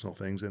or personal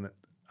things. And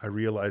I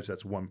realize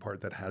that's one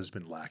part that has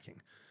been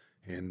lacking.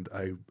 And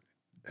I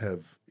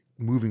have,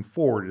 moving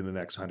forward in the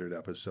next 100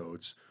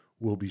 episodes,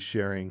 we'll be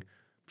sharing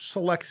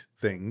select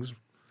things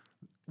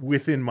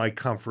within my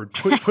comfort,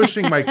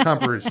 pushing my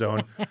comfort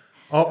zone,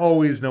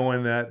 always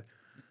knowing that,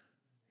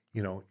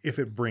 you know, if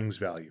it brings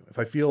value, if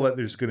I feel that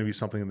there's going to be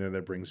something in there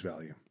that brings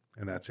value,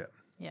 and that's it.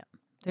 Yeah.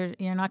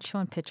 You're not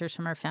showing pictures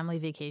from our family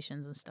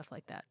vacations and stuff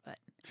like that, but.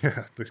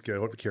 Yeah, let's get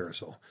out the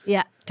carousel.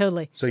 Yeah,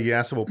 totally. So you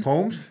asked about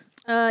poems?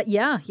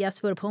 Yeah, he asked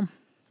about a poem.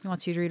 He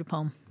wants you to read a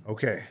poem.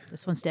 Okay.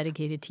 This one's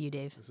dedicated to you,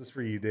 Dave. This is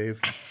for you,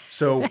 Dave.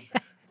 So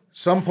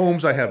some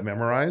poems I have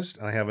memorized,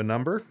 and I have a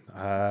number.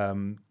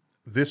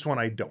 This one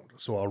I don't,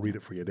 so I'll read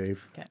it for you,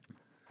 Dave. Okay.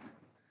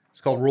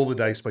 It's called Roll the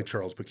Dice by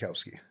Charles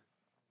Bukowski.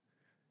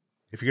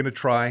 If you're going to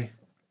try,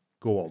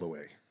 go all the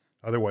way.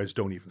 Otherwise,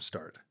 don't even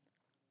start.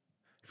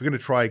 If you're going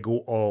to try, go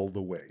all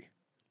the way.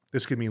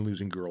 This could mean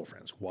losing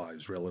girlfriends,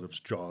 wives, relatives,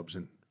 jobs,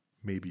 and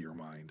maybe your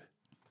mind.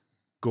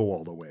 Go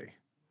all the way.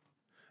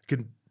 It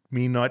could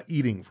mean not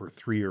eating for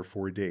 3 or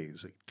 4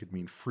 days. It could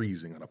mean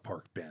freezing on a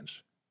park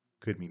bench.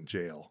 Could mean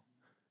jail.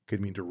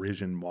 Could mean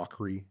derision,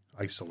 mockery,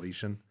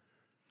 isolation.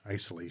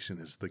 Isolation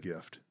is the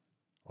gift.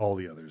 All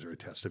the others are a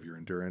test of your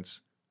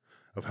endurance,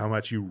 of how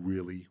much you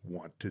really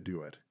want to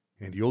do it.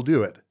 And you'll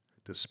do it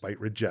despite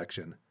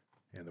rejection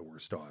and the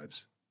worst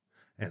odds.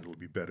 And it'll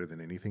be better than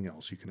anything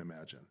else you can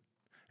imagine.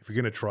 If you're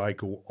going to try,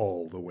 go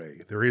all the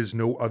way. There is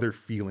no other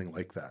feeling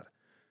like that.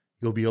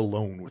 You'll be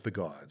alone with the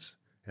gods,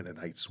 and the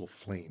nights will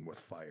flame with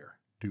fire.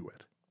 Do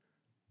it.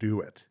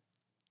 Do it.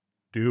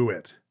 Do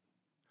it.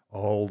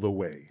 All the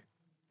way.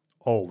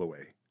 All the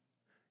way.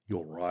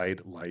 You'll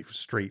ride life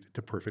straight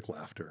to perfect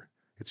laughter.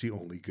 It's the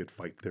only good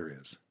fight there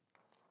is.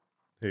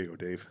 There you go,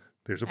 Dave.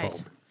 There's a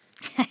Nice.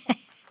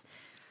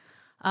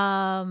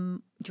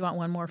 poem. Do you want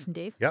one more from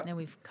Dave? Yeah. Then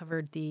we've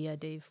covered the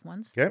Dave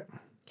ones. Okay.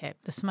 Okay.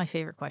 This is my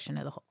favorite question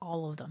of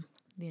all of them,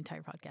 the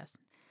entire podcast.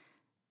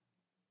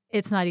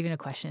 It's not even a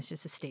question. It's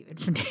just a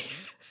statement from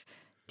Dave.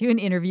 Do an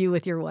interview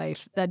with your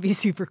wife. That'd be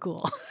super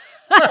cool.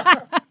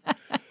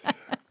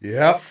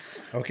 Yeah.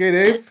 Okay,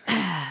 Dave.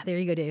 There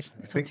you go, Dave.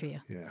 This one's for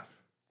you. Yeah.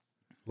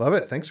 Love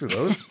it. Thanks for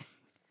those.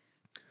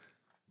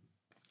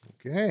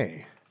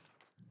 Okay.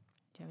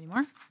 Do you have any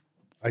more?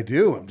 I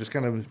do. I'm just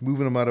kind of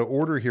moving them out of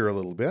order here a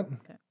little bit.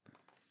 Okay.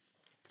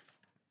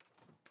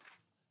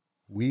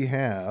 We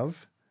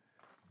have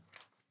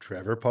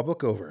Trevor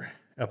Publicover,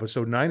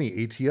 episode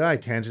 90, ATI,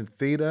 Tangent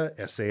Theta,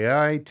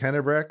 SAI,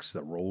 Tenebrex,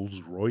 the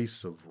Rolls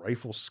Royce of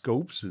rifle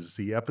scopes is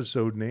the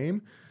episode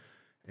name.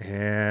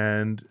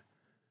 And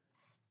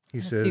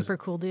he says, super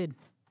cool dude.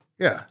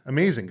 Yeah,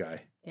 amazing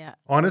guy. Yeah.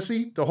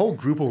 Honestly, the whole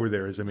group over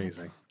there is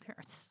amazing.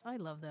 I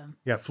love them.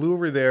 Yeah, flew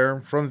over there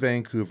from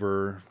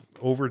Vancouver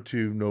over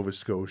to Nova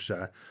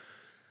Scotia,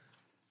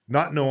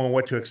 not knowing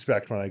what to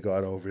expect when I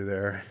got over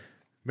there.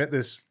 Met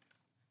this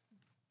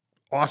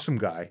awesome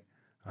guy.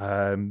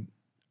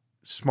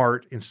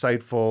 smart,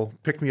 insightful,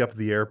 picked me up at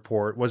the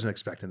airport. Wasn't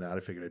expecting that. I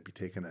figured I'd be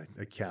taking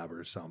a cab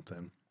or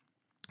something.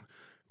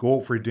 Go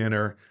out for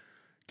dinner,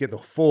 get the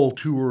full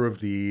tour of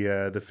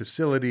the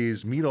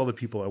facilities, meet all the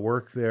people that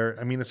work there.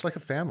 I mean, it's like a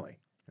family.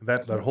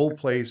 That whole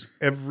place,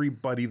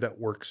 everybody that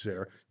works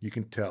there, you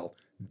can tell,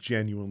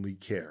 genuinely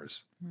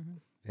cares.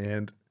 Mm-hmm.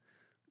 And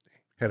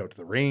head out to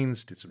the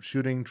range, did some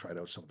shooting, tried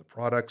out some of the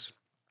products.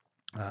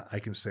 I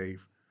can say,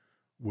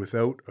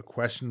 without a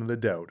question of a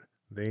doubt,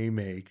 they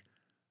make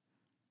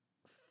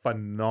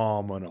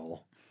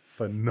phenomenal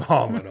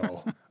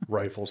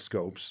rifle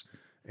scopes.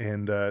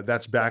 And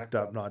that's backed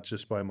up not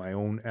just by my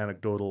own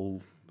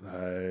anecdotal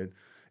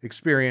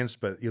experience,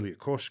 but Ilya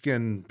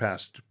Koshkin,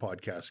 past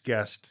podcast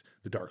guest,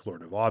 the Dark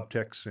Lord of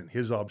Optics, and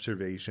his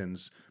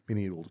observations,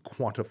 being able to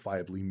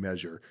quantifiably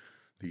measure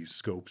these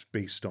scopes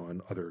based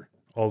on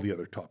all the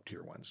other top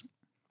tier ones.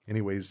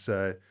 Anyways,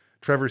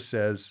 Trevor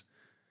says,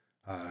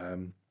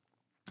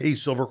 hey,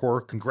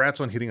 Silvercore,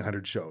 congrats on hitting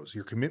 100 shows.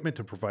 Your commitment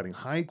to providing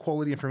high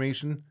quality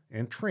information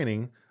and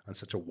training on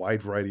such a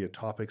wide variety of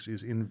topics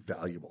is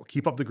invaluable.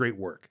 Keep up the great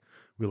work.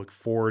 We look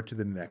forward to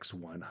the next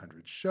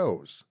 100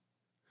 shows.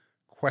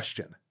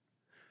 Question: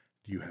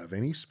 do you have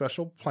any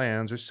special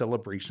plans or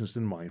celebrations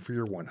in mind for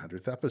your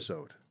 100th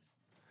episode?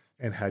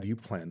 And how do you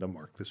plan to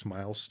mark this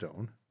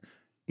milestone?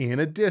 In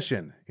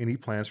addition, any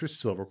plans for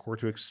Silvercore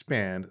to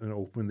expand and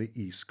open the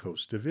East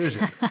Coast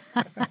division?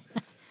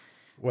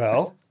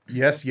 Well,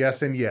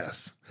 yes, and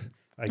yes,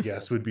 I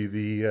guess would be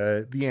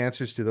the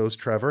answers to those,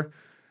 Trevor.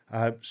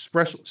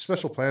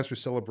 Special plans for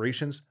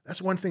celebrations.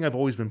 That's one thing I've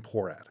always been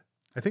poor at.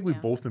 I think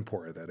we've both been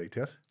poor at that,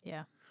 Tiff?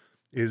 Yeah.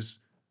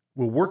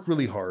 We'll work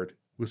really hard.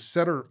 We'll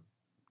set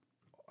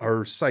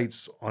our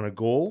sights on a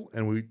goal,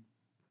 and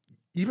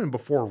even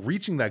before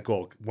reaching that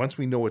goal, once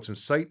we know it's in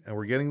sight and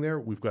we're getting there,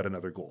 we've got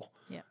another goal.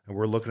 Yeah. And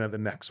we're looking at the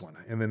next one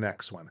and the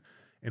next one.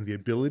 And the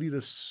ability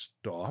to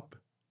stop,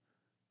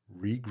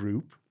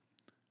 regroup,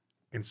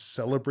 and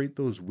celebrate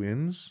those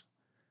wins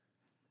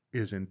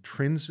is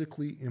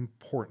intrinsically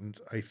important,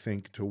 I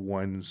think, to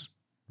one's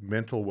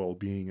mental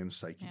well-being and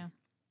psyche. Yeah.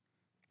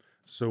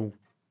 So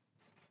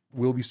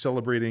we'll be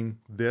celebrating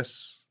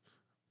this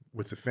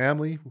with the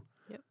family.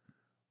 Yep.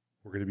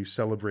 We're going to be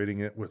celebrating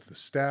it with the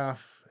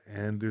staff.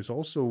 And there's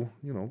also,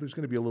 there's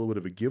going to be a little bit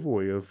of a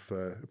giveaway of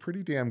a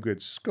pretty damn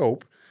good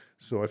scope.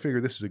 So I figure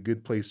this is a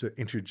good place to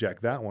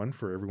interject that one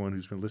for everyone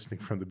who's been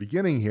listening from the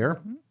beginning here.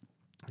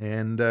 Mm-hmm.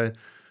 And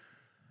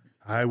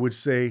I would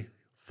say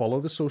follow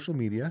the social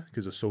media,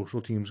 because the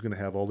social team is going to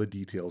have all the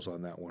details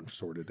on that one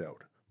sorted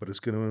out. But it's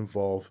going to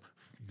involve,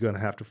 you're going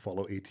to have to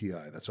follow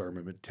ATI. That's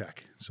Armament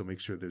Tech. So make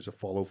sure there's a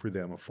follow for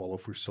them, a follow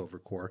for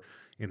Silvercore.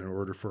 And in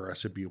order for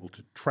us to be able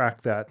to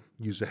track that,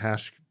 use the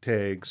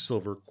hashtag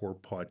Silvercore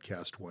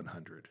Podcast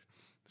 100.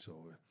 So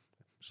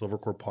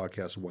Silvercore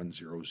Podcast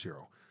 100.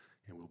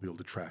 And we'll be able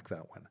to track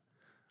that one.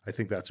 I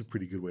think that's a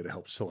pretty good way to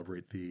help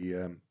celebrate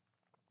the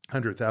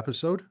 100th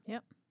episode.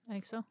 Yep, I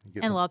think so.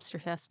 And Lobster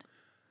Fest.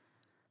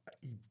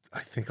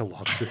 I think a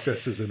Lobster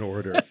Fest is in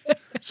order.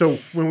 So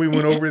when we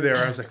went over there,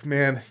 I was like,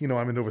 man,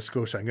 I'm in Nova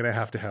Scotia. I'm going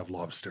to have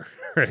lobster,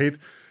 right?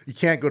 You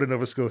can't go to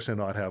Nova Scotia and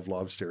not have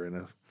lobster.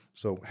 And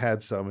so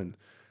had some, and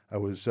I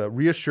was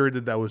reassured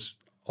that was,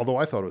 although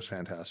I thought it was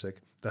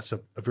fantastic, that's a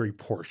very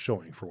poor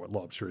showing for what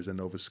lobster is in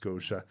Nova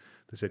Scotia.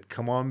 They said,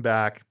 come on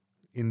back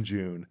in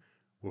June.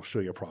 We'll show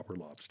you proper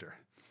lobster.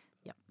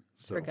 Yep.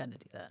 So we're going to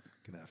do that.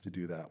 Going to have to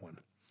do that one.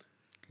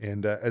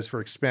 And as for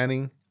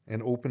expanding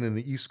and opening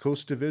the East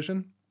Coast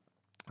division,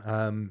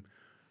 I'd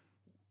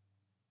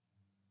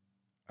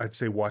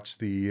say watch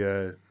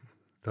the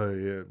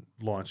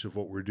launch of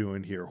what we're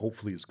doing here.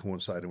 Hopefully it's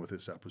coinciding with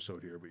this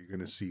episode here, but you're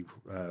going to see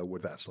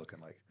what that's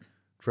looking like.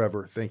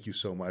 Trevor, thank you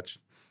so much.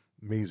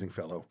 Amazing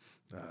fellow.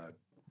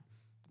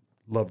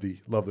 Love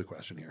the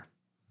question here.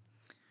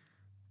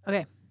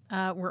 Okay.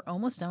 We're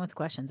almost done with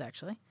questions,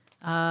 actually.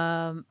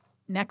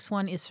 Next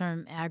one is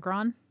from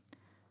Agron.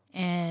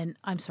 And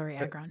I'm sorry,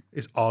 Agron.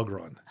 It's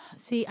Agron.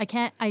 See, I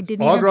didn't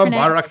even Agron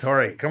pronounce...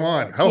 Baraktori. Come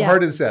on. How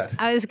hard is that?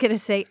 I was going to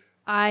say,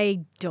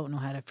 I don't know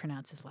how to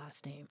pronounce his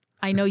last name.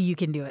 I know you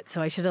can do it, so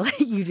I should have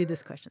let you do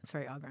this question.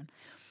 Sorry, Agron.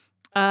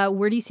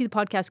 Where do you see the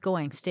podcast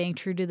going? Staying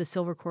true to the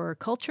Silvercore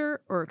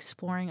culture or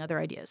exploring other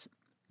ideas?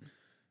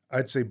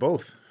 I'd say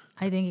both.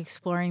 I think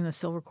exploring the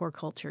Silvercore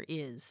culture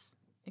is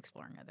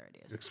exploring other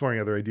ideas. Exploring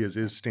other ideas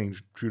is staying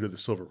true to the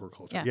Silvercore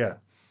culture. Yeah.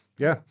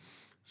 Yeah.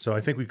 So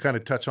I think we kind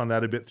of touch on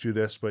that a bit through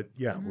this, but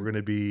yeah, we're going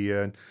to be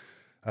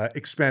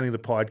expanding the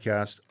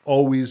podcast,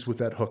 always with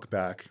that hook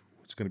back.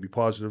 It's going to be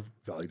positive,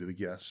 value to the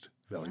guest,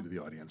 value to the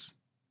audience.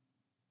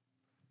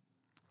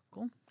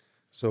 Cool.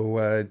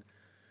 So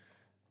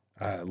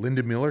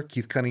Linda Miller,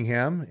 Keith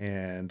Cunningham,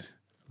 and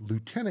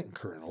Lieutenant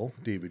Colonel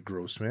David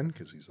Grossman,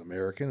 because he's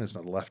American, it's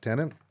not a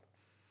lieutenant.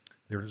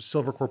 They're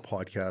Silvercore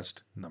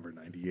Podcast number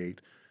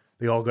 98.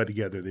 They all got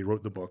together. They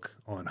wrote the book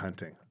on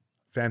hunting.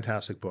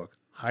 Fantastic book.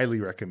 Highly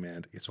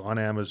recommend. It's on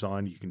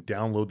Amazon. You can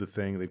download the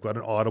thing. They've got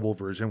an Audible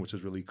version, which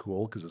is really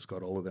cool because it's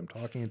got all of them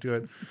talking into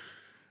it.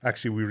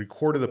 Actually, we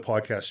recorded the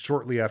podcast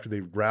shortly after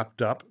they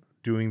wrapped up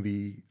doing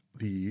the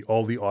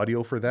all the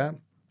audio for that.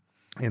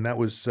 And that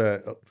was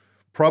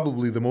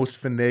probably the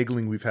most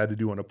finagling we've had to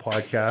do on a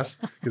podcast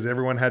because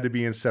everyone had to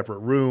be in separate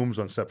rooms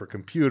on separate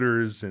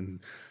computers. And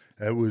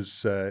it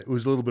was a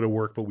little bit of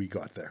work, but we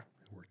got there.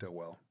 It worked out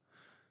well.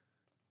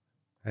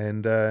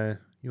 And,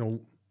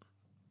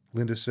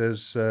 Linda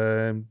says,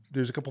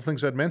 there's a couple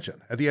things I'd mention.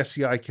 At the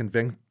SCI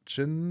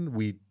convention,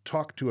 we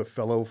talked to a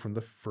fellow from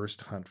the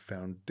First Hunt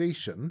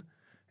Foundation,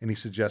 and he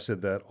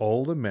suggested that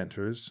all the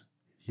mentors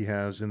he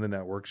has in the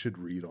network should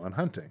read on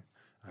hunting.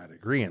 I'd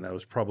agree, and that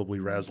was probably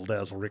Razzle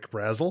Dazzle Rick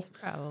Brazzle.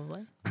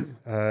 Probably.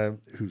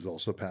 Who's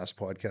also a past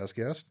podcast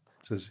guest.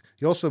 Says,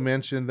 he also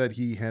mentioned that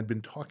he had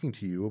been talking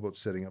to you about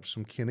setting up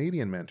some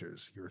Canadian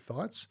mentors. Your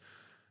thoughts?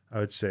 I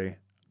would say,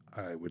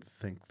 I would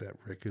think that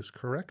Rick is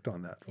correct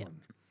on that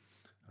one.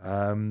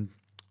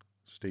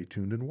 Stay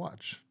tuned and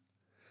watch.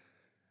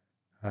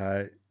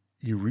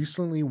 You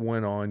recently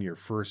went on your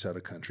first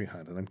out-of-country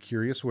hunt, and I'm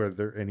curious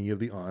whether any of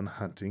the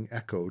on-hunting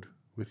echoed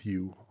with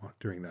you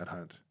during that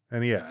hunt.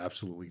 And yeah,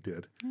 absolutely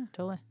did. Yeah,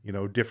 totally.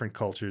 Different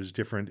cultures,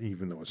 different,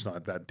 even though it's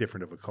not that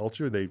different of a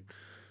culture. They,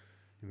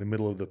 in the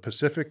middle of the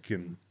Pacific,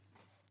 and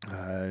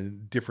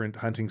different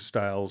hunting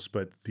styles,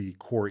 but the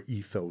core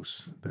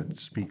ethos that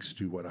speaks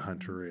to what a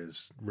hunter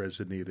is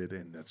resonated,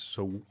 and that's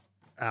so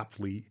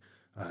aptly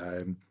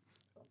and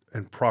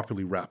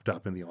properly wrapped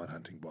up in the On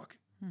Hunting book.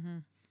 Mm-hmm.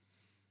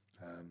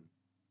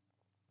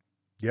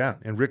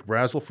 And Rick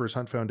Brazzle, First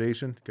Hunt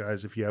Foundation.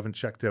 Guys, if you haven't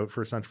checked out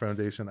First Hunt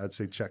Foundation, I'd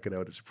say check it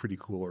out. It's a pretty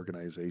cool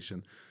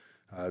organization.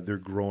 They're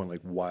growing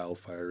like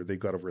wildfire. They've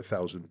got over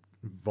 1,000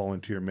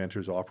 volunteer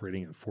mentors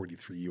operating in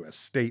 43 U.S.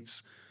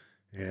 states.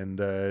 And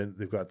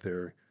they've got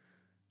their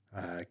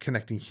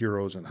Connecting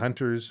Heroes and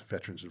Hunters,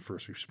 Veterans and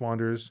First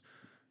Responders,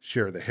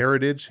 Share the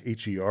Heritage,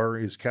 HER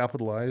is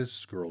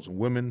capitalized, Girls and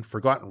Women,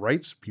 Forgotten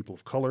Rights, People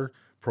of Color,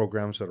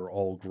 programs that are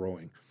all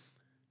growing.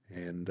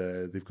 And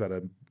they've got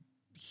a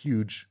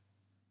huge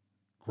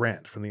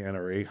grant from the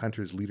NRA.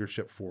 Hunters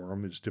Leadership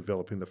Forum is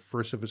developing the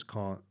first of its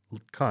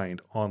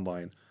kind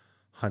online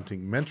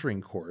hunting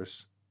mentoring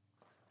course.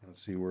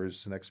 Let's see,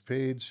 where's the next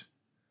page?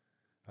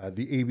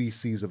 The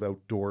ABCs of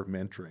Outdoor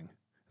Mentoring.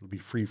 It'll be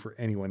free for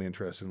anyone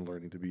interested in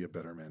learning to be a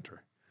better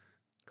mentor.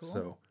 Cool.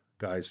 So,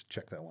 guys,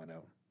 check that one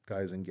out.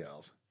 Guys and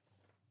gals.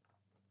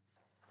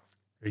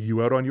 Are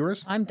you out on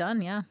yours? I'm done,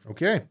 yeah.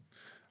 Okay.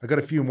 I got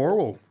a few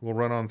more. We'll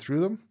run on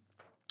through them.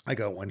 I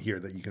got one here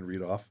that you can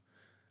read off.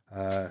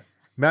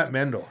 Matt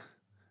Mendel,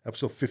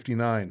 episode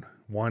 59,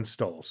 wand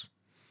stalls.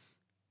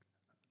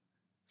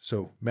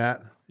 So,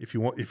 Matt, if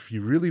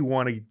you really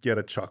want to get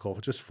a chuckle,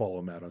 just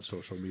follow Matt on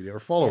social media or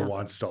follow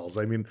Wand Stalls.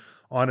 I mean,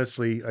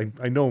 honestly,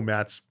 I know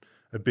Matt's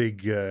a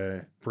big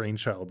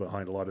brainchild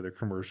behind a lot of their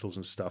commercials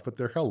and stuff, but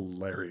they're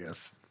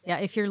hilarious. Yeah,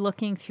 if you're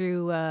looking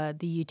through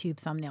the YouTube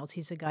thumbnails,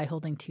 he's a guy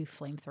holding 2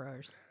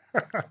 flamethrowers.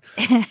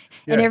 And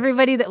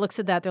everybody that looks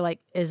at that, they're like,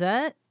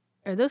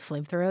 are those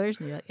flamethrowers?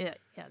 And you're like,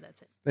 yeah,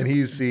 that's it. And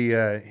he's the,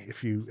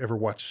 if you ever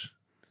watch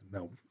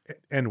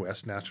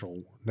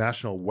NWES,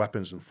 National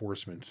Weapons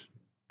Enforcement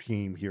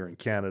Team here in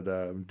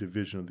Canada,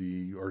 division of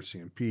the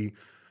RCMP,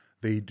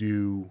 they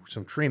do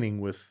some training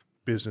with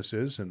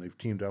businesses, and they've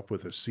teamed up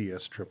with a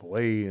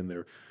CSAAA, and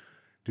they're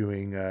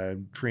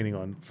doing training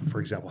on,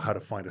 for example, how to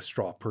find a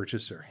straw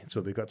purchaser. And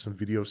so they've got some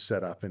videos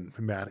set up, and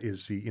Matt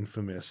is the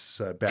infamous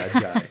bad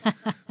guy,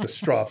 the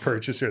straw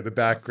purchaser in the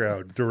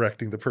background,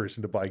 directing the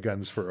person to buy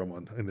guns for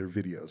them in their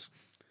videos.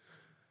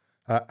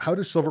 How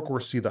does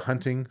Silvercore see the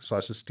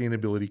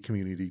hunting/sustainability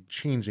community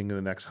changing in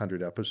the next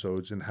 100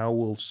 episodes, and how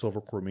will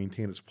Silvercore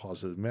maintain its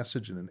positive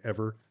message in an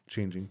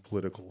ever-changing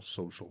political,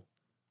 social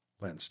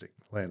landscape?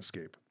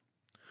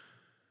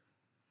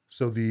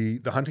 So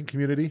the hunting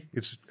community,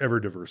 it's ever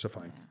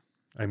diversifying.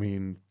 I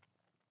mean,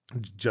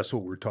 just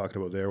what we're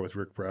talking about there with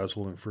Rick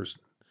Brazzle and First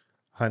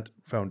Hunt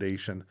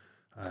Foundation,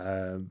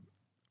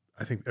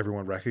 I think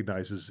everyone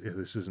recognizes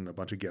this isn't a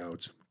bunch of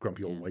gouts,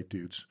 grumpy old white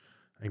dudes.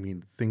 I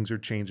mean, things are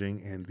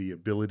changing, and the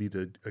ability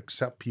to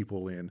accept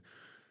people in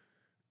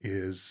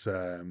is,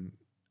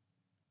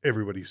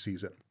 everybody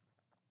sees it.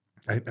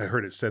 I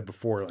heard it said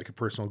before, like a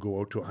person will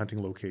go out to a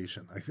hunting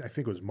location. I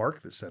think it was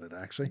Mark that said it,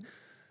 actually.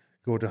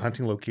 Go to a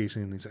hunting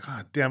location, and he's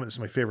like, damn it, this is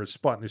my favorite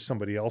spot, and there's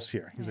somebody else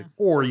here. He's like,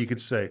 or you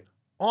could say,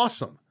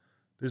 awesome,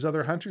 there's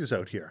other hunters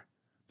out here.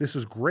 This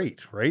is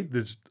great, right?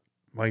 There's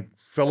my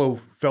fellow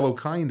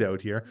kind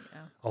out here. Yeah.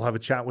 I'll have a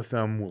chat with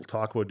them. We'll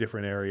talk about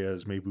different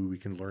areas. Maybe we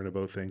can learn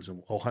about things,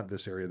 and I'll hunt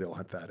this area, they'll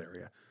hunt that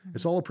area. Mm-hmm.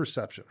 It's all a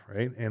perception,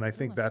 right? And I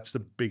think that's the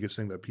biggest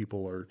thing that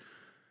people are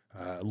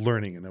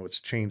learning, and how it's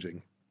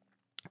changing.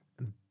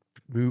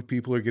 New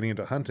people are getting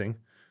into hunting,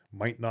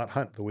 might not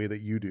hunt the way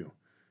that you do,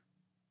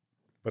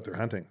 but they're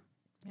hunting.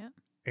 Yeah.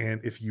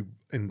 And if you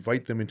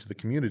invite them into the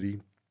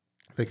community,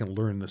 they can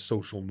learn the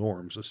social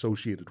norms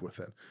associated with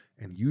it.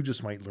 And you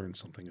just might learn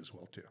something as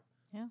well, too.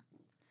 Yeah.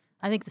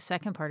 I think the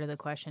second part of the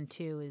question,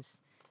 too, is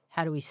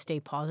how do we stay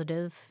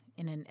positive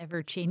in an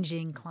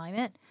ever-changing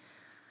climate?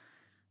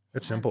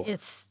 It's simple.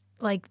 It's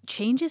like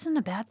change isn't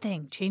a bad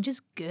thing. Change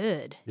is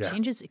good. Yeah.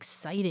 Change is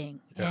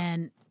exciting. Yeah.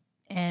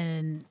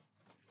 And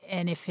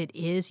And if it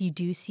is, you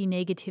do see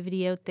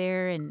negativity out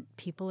there and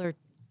people are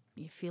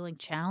feeling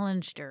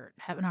challenged or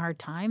having a hard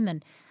time,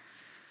 then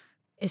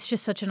it's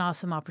just such an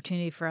awesome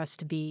opportunity for us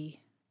to be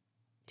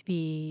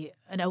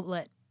an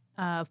outlet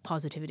of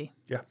positivity.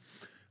 Yeah.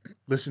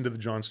 Listen to the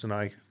Johnston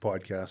I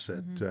podcast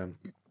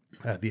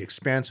at The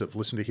Expansive.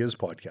 Listen to his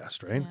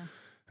podcast, right?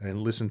 Yeah.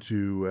 And listen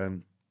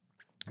to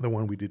the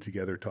one we did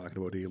together talking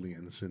about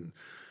aliens.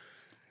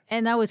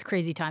 And that was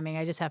crazy timing.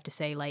 I just have to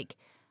say, like,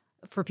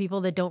 for people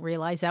that don't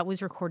realize, that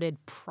was recorded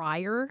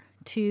prior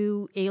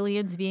to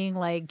aliens being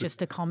like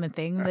just a common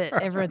thing that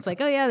everyone's like,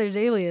 oh yeah, there's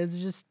aliens.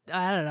 Just,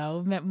 I don't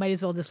know, might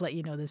as well just let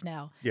you know this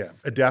now. Yeah.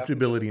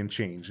 Adaptability and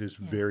change is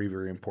very,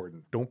 very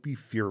important. Don't be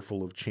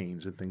fearful of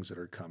change and things that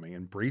are coming.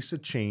 Embrace a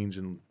change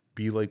and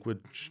be like what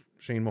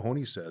Shane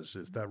Mahoney says.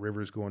 If that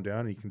river is going down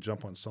and you can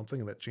jump on something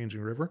in that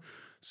changing river,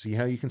 see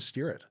how you can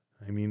steer it.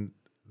 I mean,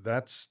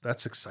 that's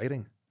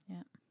exciting.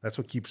 Yeah. That's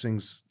what keeps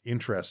things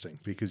interesting,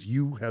 because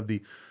you have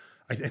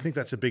I think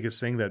that's the biggest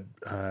thing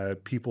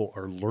that people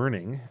are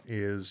learning,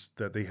 is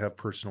that they have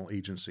personal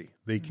agency.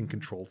 They can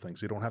control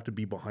things. They don't have to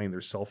be behind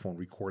their cell phone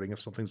recording.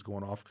 If something's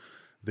going off,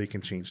 they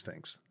can change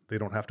things. They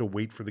don't have to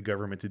wait for the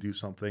government to do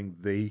something.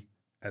 They,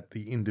 at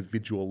the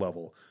individual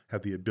level,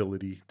 have the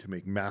ability to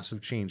make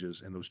massive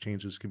changes, and those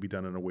changes can be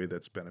done in a way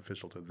that's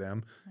beneficial to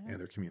them and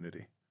their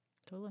community.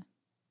 Totally.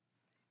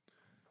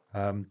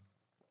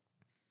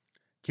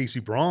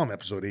 Casey Braum,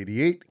 episode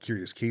 88,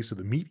 Curious Case of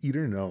the Meat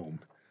Eater Gnome.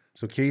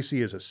 So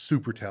Casey is a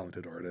super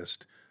talented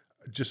artist,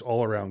 just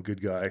all around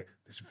good guy.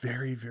 It's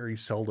very, very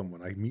seldom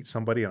when I meet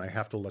somebody and I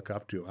have to look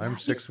up to. I'm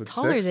 6 foot 6. He's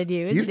taller than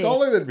you, isn't he? He's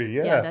taller than me,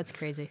 yeah. Yeah, that's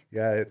crazy.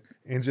 Yeah,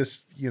 and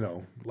just,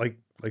 like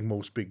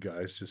most big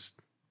guys, just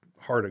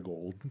heart of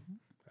gold.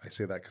 I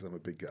say that because I'm a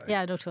big guy.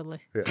 Yeah, no, totally.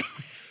 Yeah.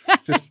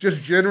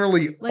 just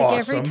generally like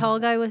awesome. Every tall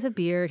guy with a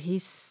beard,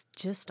 he's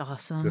just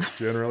awesome. Just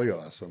generally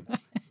awesome.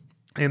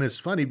 And it's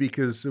funny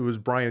because it was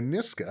Brian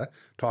Niska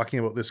talking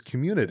about this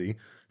community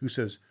who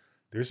says,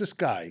 there's this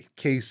guy,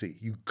 Casey,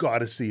 you got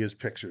to see his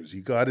pictures.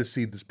 You got to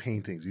see his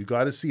paintings. You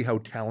got to see how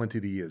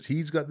talented he is.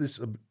 He's got this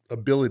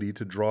ability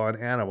to draw an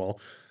animal,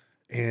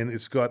 and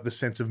it's got the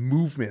sense of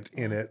movement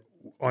in it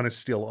on a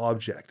still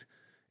object.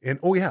 And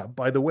oh yeah,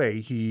 by the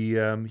way, he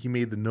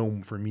made the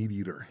gnome for Meat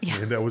Eater,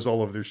 and that was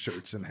all of their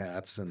shirts and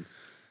hats.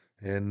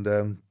 And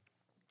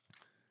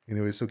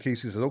anyway, so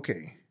Casey says,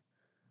 okay.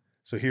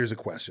 So here's a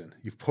question.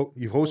 You've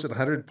hosted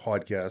 100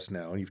 podcasts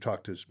now, and you've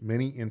talked to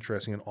many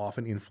interesting and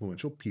often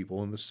influential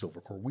people in the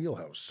Silvercore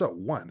wheelhouse. So,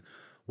 one,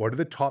 what are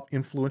the top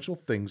influential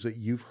things that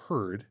you've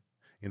heard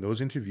in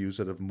those interviews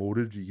that have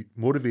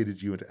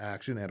motivated you into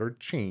action and or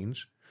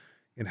change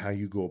in how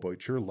you go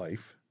about your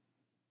life?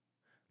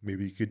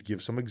 Maybe you could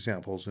give some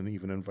examples and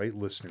even invite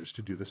listeners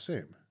to do the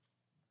same.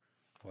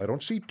 Well, I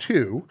don't see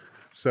two,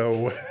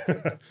 so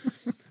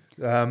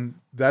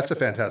that's a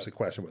fantastic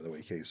question, by the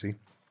way, Casey.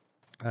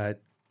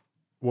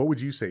 What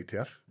would you say,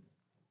 Tiff?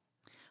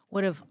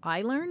 What have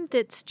I learned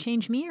that's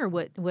changed me, or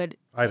what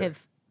have?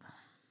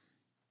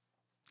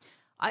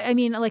 I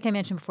mean, like I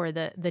mentioned before,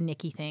 the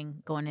Nikki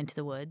thing, going into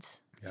the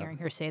woods, hearing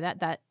her say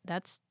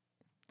that's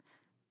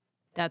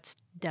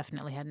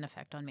definitely had an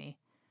effect on me.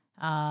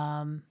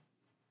 I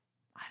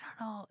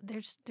don't know.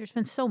 There's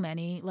been so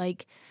many.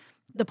 Like,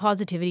 the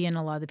positivity in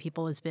a lot of the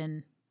people has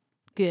been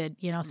good.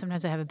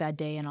 Sometimes I have a bad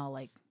day and I'll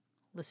like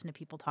listen to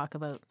people talk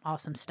about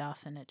awesome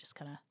stuff, and it's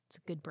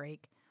a good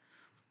break.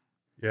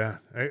 Yeah,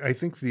 I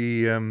think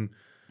the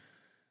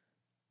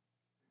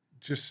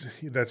just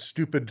that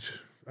stupid.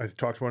 I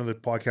talked to one of the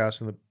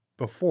podcasts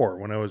before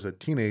when I was a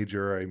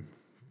teenager.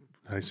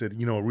 I said,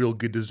 a real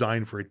good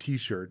design for a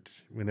T-shirt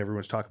when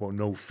everyone's talking about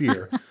no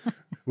fear,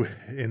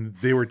 and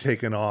they were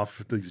taking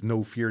off these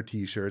no fear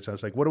T-shirts. I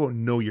was like, what about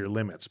know your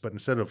limits? But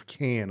instead of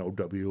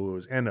KNOW, it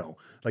was NO.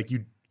 Like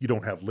you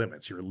don't have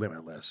limits. You're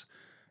limitless,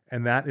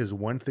 and that is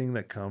one thing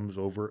that comes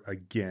over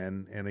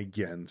again and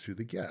again through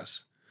the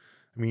guests.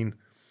 I mean.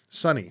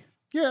 Sonny,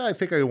 yeah, I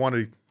think I want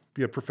to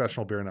be a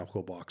professional bare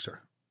knuckle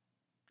boxer.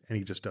 And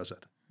he just does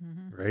it,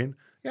 right?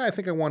 Yeah, I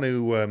think I want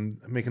to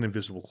make an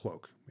invisible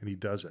cloak, and he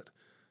does it.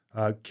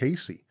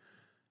 Casey,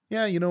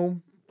 yeah,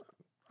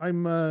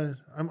 I'm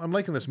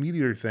liking this Meat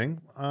Eater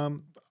thing.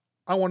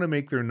 I want to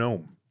make their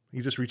gnome.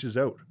 He just reaches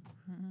out.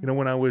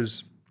 When I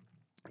was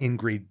in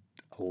grade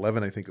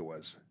 11, I think it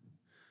was,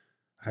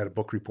 I had a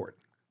book report.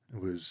 It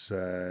was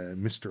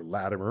Mr.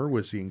 Latimer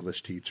was the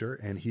English teacher,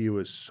 and he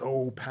was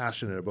so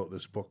passionate about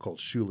this book called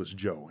Shoeless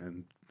Joe,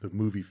 and the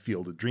movie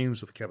Field of Dreams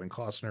with Kevin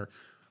Costner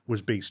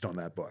was based on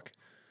that book.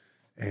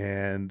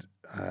 And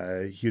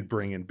he'd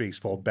bring in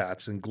baseball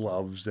bats and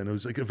gloves, and it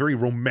was like a very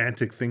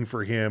romantic thing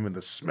for him, and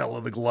the smell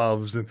of the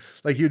gloves, and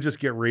like he'd just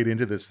get right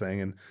into this thing.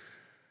 And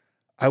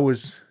I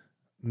was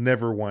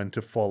never one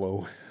to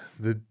follow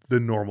the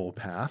normal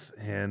path,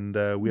 and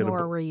we had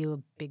Nor were you a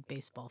big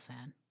baseball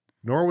fan.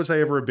 Nor was I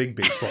ever a big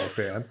baseball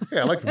fan. Yeah,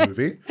 I like the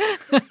movie.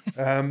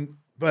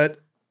 But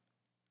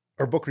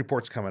our book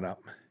report's coming up.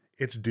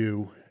 It's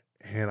due,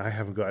 and I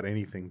haven't got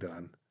anything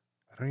done.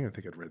 I don't even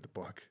think I'd read the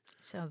book.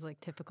 Sounds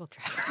like typical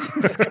Travis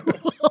in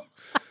school.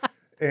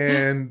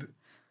 And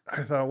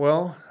I thought,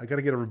 well, I got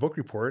to get a book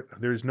report.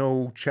 There's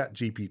no chat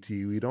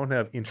GPT. We don't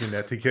have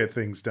internet to get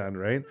things done,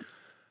 right?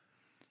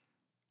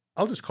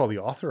 I'll just call the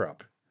author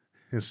up.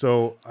 And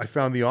so I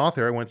found the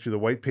author. I went through the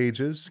white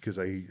pages because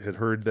I had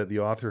heard that the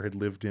author had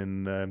lived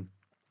in,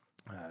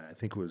 I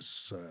think it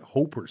was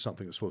Hope or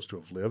something was supposed to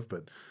have lived,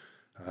 but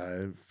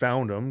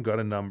found him, got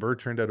a number.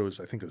 Turned out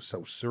I think it was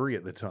South Surrey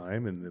at the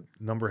time. And the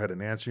number had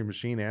an answering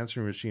machine.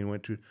 Answering machine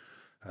went to,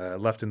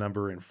 left a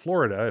number in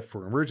Florida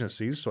for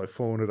emergencies. So I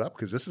phoned it up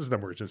because this is an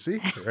emergency,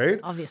 right?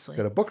 Obviously.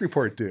 Got a book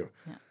report due.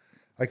 Yeah.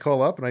 I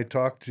call up and I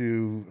talk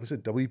to, was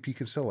it W.P.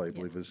 Kinsella, I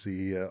believe is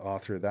the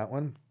author of that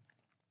one.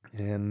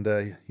 And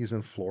he's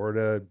in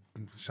Florida.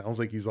 Sounds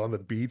like he's on the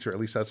beach, or at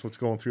least that's what's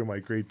going through my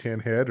grade 10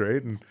 head,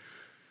 right? And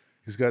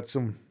he's got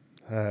some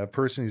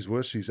person he's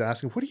with. She's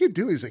asking, what do you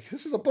do? He's like,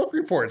 this is a book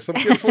report. Some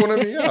kid's phoning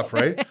me up,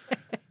 right?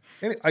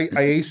 And I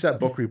aced that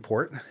book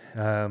report.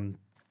 And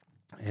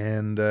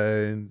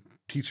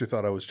teacher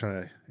thought I was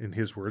trying to, in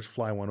his words,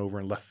 fly one over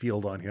in left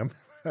field on him.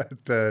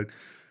 But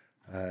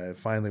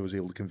finally was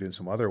able to convince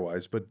him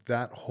otherwise. But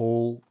that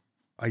whole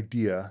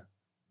idea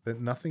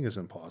that nothing is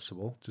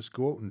impossible, just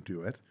go out and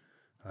do it.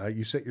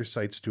 You set your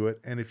sights to it.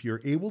 And if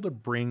you're able to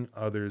bring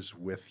others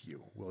with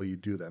you, well, you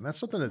do that. And that's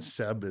something that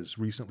Seb has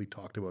recently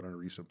talked about on a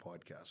recent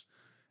podcast.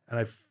 And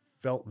I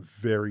felt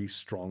very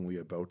strongly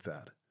about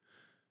that.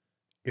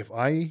 If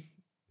I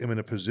am in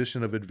a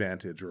position of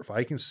advantage, or if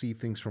I can see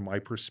things from my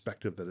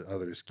perspective that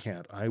others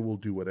can't, I will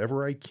do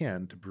whatever I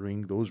can to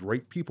bring those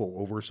right people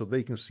over so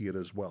they can see it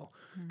as well.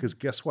 Because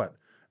guess what?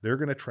 They're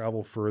going to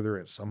travel further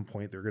at some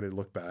point. They're going to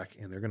look back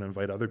and they're going to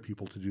invite other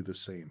people to do the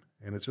same.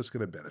 And it's just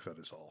going to benefit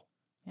us all.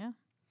 Yeah.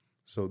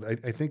 So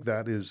I think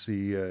that is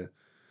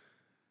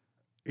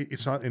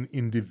it's not an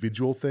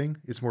individual thing.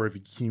 It's more of a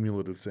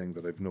cumulative thing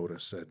that I've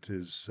noticed that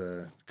has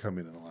come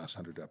in the last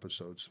 100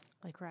 episodes.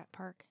 Like Rat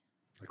Park.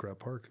 Like Rat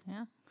Park.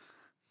 Yeah.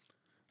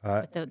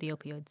 Without the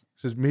opioids.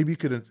 Says maybe you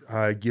could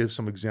give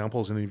some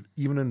examples and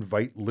even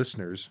invite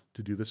listeners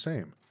to do the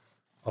same.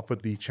 I'll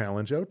put the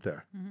challenge out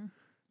there. Mm-hmm.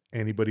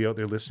 Anybody out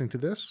there listening to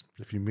this,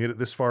 if you made it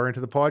this far into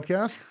the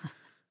podcast,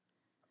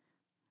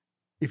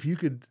 if you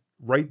could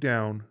write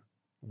down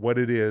what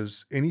it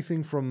is,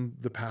 anything from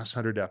the past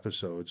 100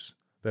 episodes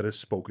that has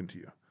spoken to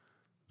you,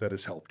 that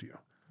has helped you,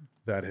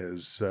 that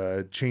has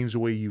changed the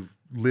way you've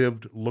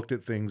lived, looked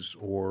at things,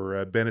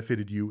 or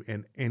benefited you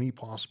in any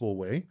possible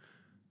way,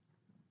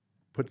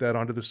 put that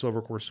onto the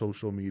Silvercore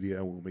social media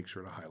and we'll make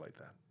sure to highlight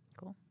that.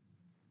 Cool.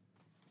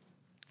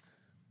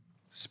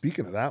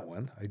 Speaking of that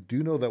one, I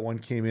do know that one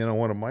came in on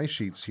one of my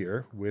sheets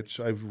here, which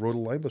I've wrote a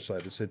line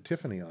beside that said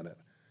Tiffany on it.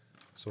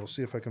 So I'll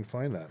see if I can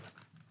find that.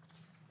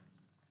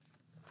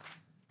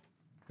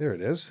 There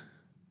it is.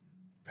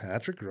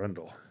 Patrick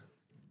Grundle.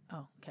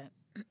 Oh, okay.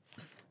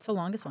 It's the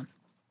longest one.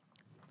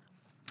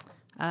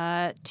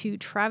 To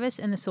Travis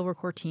and the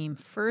Silvercore team,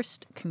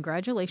 first,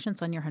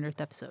 congratulations on your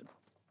 100th episode.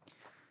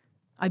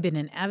 I've been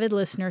an avid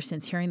listener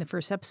since hearing the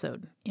first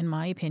episode. In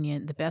my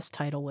opinion, the best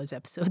title was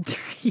episode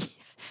 3,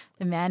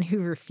 The Man Who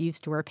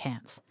Refused to Wear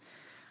Pants.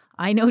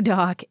 I know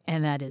Doc,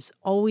 and that is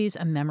always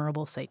a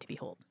memorable sight to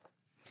behold.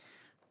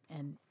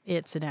 And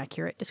it's an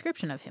accurate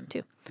description of him,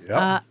 too.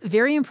 Yep.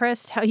 Very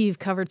impressed how you've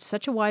covered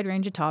such a wide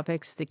range of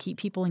topics that keep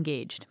people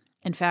engaged.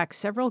 In fact,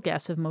 several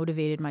guests have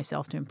motivated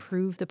myself to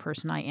improve the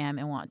person I am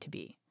and want to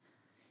be.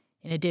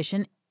 In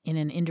addition, in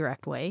an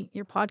indirect way,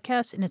 your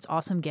podcast and its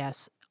awesome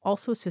guests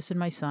also assisted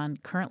my son,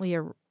 currently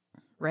a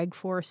Reg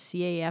Force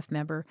CAF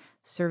member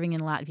serving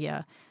in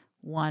Latvia,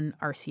 won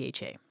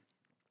RCHA,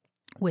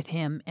 with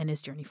him and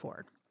his journey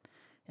forward.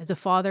 As a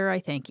father,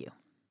 I thank you.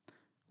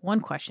 One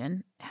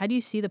question, how do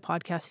you see the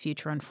podcast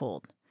future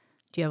unfold?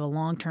 Do you have a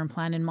long-term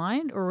plan in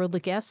mind, or will the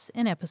guests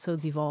and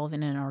episodes evolve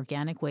in an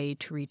organic way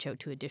to reach out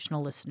to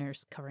additional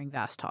listeners covering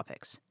vast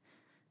topics?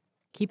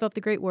 Keep up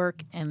the great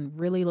work, and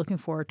really looking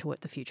forward to what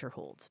the future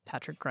holds.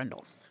 Patrick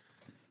Grundle.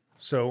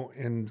 So,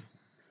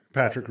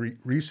 Patrick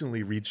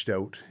recently reached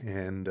out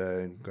and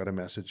got a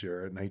message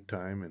there at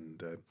nighttime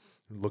and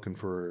looking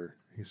for,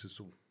 he says,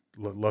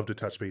 love to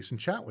touch base and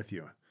chat with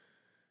you.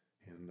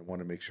 And I want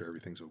to make sure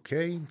everything's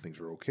okay. Things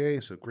are okay.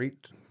 So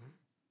great.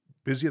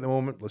 Busy at the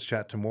moment. Let's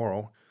chat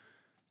tomorrow.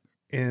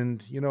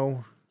 And,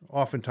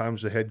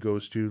 oftentimes the head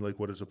goes to, like,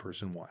 what does a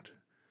person want?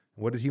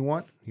 What did he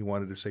want? He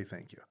wanted to say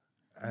thank you.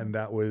 And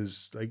that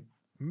was, like,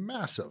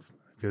 massive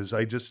because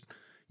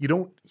you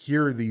don't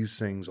hear these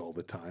things all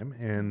the time.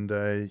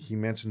 And he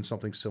mentioned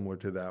something similar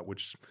to that,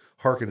 which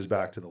harkens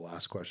back to the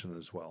last question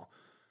as well.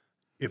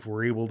 If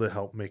we're able to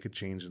help make a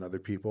change in other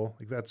people,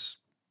 like that's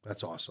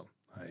awesome.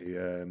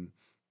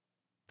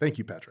 Thank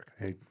you, Patrick.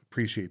 I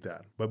appreciate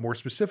that. But more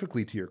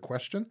specifically to your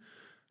question,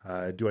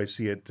 do I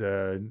see it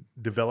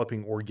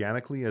developing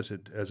organically as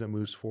it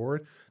moves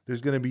forward?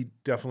 There's going to be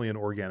definitely an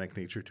organic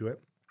nature to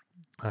it.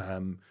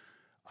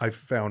 I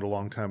found a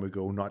long time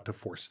ago not to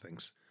force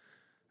things.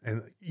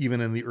 And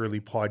even in the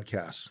early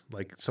podcasts,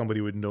 like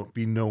somebody would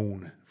be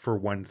known for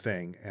one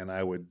thing, and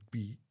I would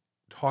be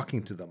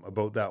talking to them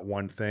about that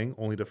one thing,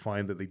 only to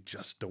find that they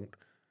just don't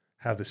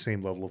have the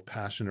same level of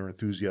passion or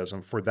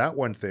enthusiasm for that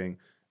one thing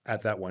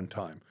at that one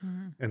time,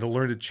 and to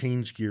learn to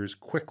change gears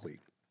quickly.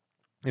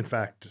 In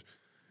fact,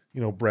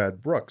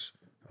 Brad Brooks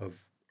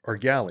of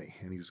Argali,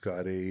 and he's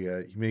got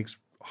he makes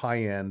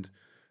high-end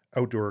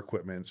outdoor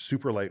equipment,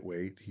 super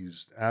lightweight.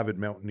 He's avid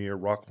mountaineer,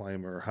 rock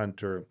climber,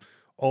 hunter,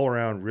 all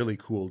around really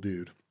cool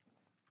dude.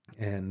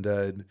 And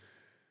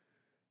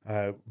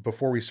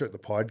before we start the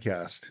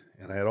podcast,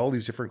 and I had all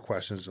these different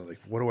questions, like,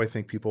 what do I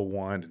think people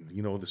want? And,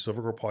 the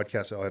Silvercore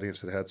Podcast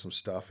audience had some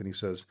stuff. And he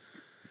says,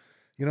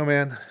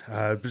 man,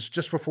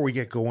 just before we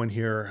get going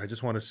here, I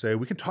just want to say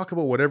we can talk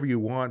about whatever you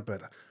want,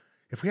 but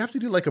if we have to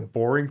do like a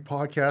boring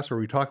podcast where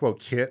we talk about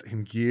kit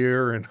and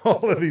gear and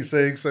all of these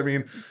things, I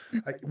mean,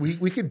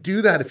 we could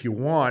do that if you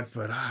want,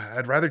 but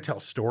I'd rather tell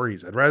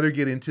stories. I'd rather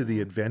get into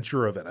the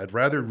adventure of it. I'd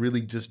rather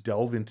really just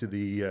delve into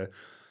the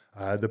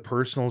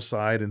personal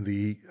side and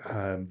the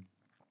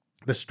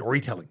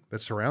storytelling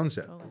that surrounds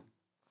it. Totally.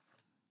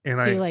 And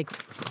so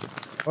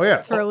oh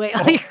yeah, throw away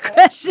all your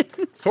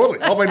questions. Totally,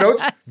 all my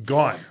notes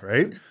gone,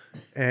 right?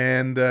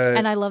 And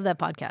I love that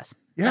podcast.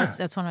 Yeah,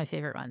 that's one of my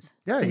favorite ones.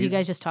 Yeah, because you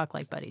guys just talk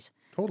like buddies.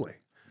 Totally.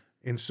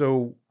 And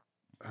so,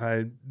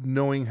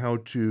 knowing how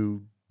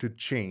to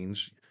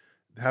change,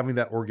 having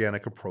that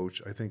organic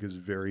approach, I think is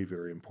very,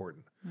 very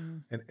important.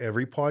 And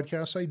every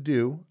podcast I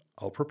do,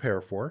 I'll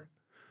prepare for.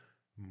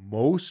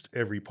 Most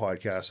every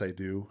podcast I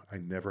do, I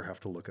never have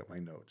to look at my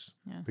notes.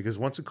 Yeah. Because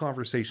once a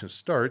conversation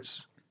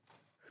starts,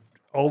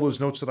 all those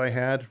notes that I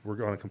had,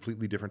 we're on a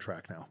completely different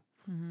track now.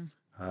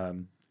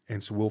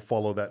 And so we'll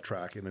follow that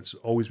track. And it's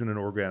always been an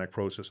organic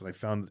process. And I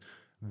found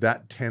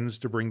that tends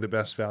to bring the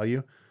best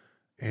value.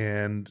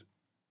 And,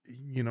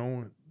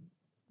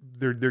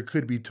 there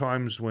could be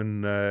times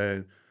when,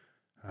 no,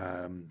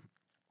 I'm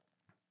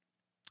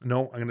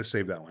going to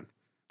save that one.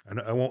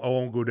 I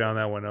won't go down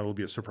that one. That'll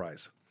be a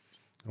surprise.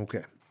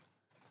 Okay.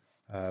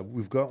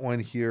 We've got one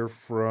here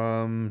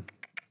from,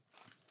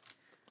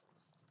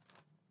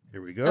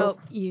 here we go. Oh,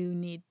 you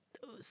need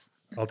those.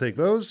 I'll take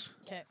those.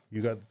 Okay.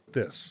 You got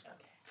this. Okay.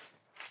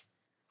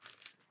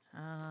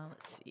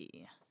 Let's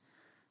see.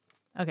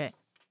 Okay.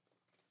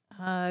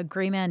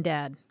 Gray Man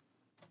Dad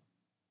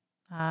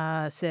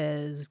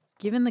says,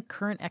 given the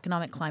current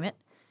economic climate,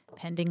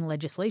 pending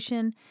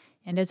legislation,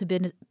 and as a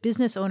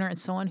business owner and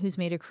someone who's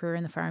made a career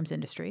in the firearms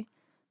industry,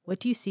 what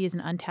do you see as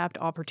an untapped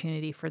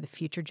opportunity for the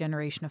future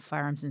generation of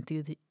firearms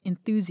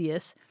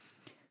enthusiasts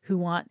who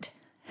want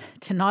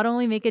to not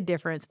only make a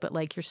difference, but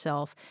like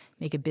yourself,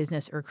 make a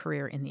business or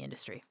career in the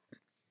industry?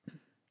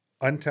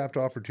 Untapped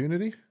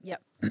opportunity?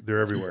 Yep.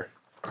 They're everywhere.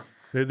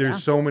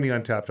 There's so many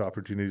untapped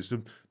opportunities.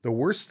 The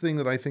worst thing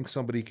that I think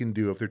somebody can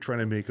do if they're trying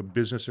to make a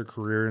business or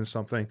career in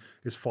something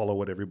is follow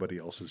what everybody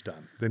else has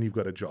done. Then you've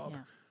got a job,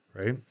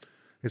 right?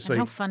 It's like,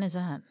 how fun is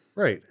that?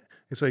 Right.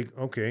 It's like,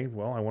 okay,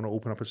 well, I want to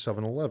open up a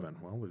 7-Eleven.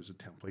 Well, there's a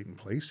template in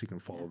place. You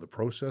can follow the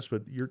process,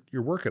 but you're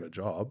working a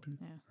job,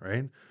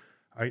 right?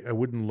 I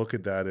wouldn't look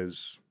at that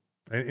as,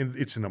 and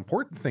it's an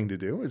important thing to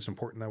do. It's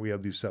important that we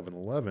have these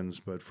 7-Elevens,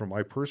 but from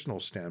my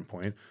personal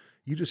standpoint,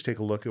 you just take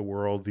a look at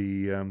where all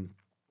the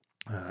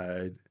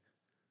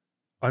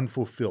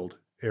unfulfilled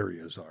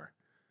areas are.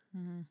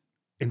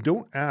 And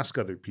don't ask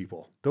other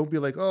people. Don't be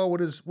like, oh, what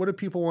do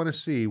people want to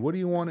see? What do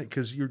you want?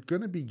 Because you're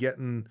going to be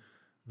getting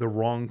the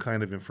wrong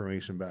kind of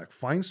information back.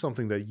 Find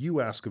something that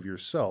you ask of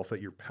yourself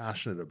that you're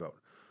passionate about.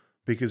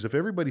 Because if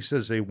everybody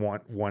says they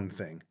want one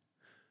thing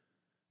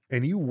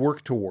and you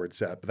work towards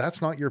that, but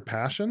that's not your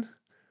passion,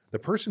 the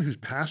person who's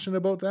passionate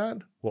about that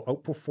will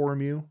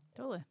outperform you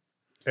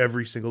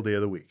every single day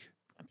of the week.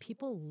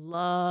 People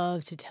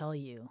love to tell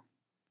you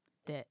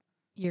that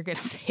you're going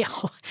to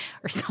fail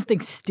or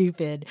something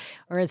stupid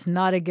or it's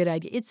not a good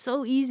idea. It's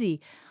so easy.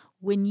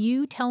 When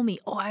you tell me,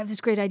 oh, I have this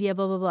great idea,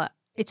 blah, blah, blah,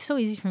 it's so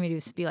easy for me to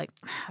just be like,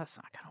 that's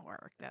not going to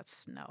work.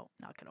 That's not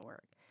going to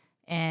work.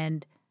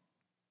 And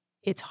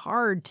it's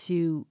hard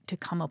to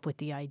come up with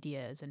the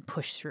ideas and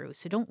push through.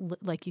 So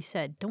don't, like you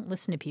said, don't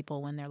listen to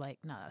people when they're like,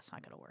 no, that's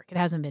not going to work. It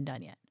hasn't been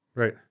done yet.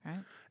 Right.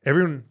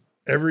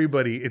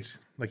 Everybody, it's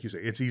like you say,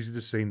 it's easy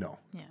to say no.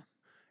 Yeah.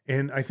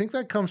 And I think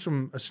that comes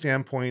from a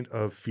standpoint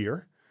of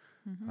fear,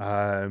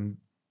 and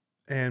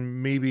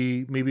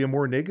maybe a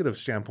more negative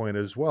standpoint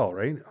as well,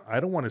 right? I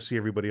don't want to see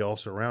everybody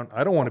else around.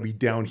 I don't want to be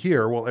down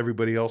here while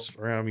everybody else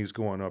around me is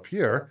going up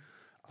here.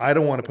 I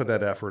don't want to put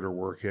that effort or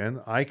work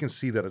in. I can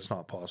see that it's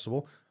not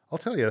possible. I'll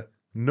tell you,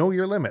 know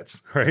your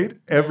limits, right?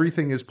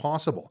 Everything is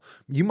possible.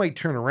 You might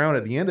turn around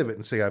at the end of it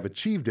and say, I've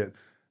achieved it.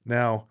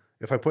 Now,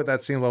 if I put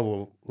that same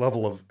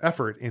level of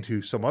effort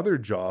into some other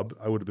job,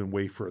 I would have been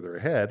way further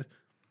ahead.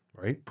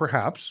 Right?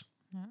 Perhaps.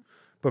 Yeah.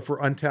 But for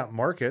untapped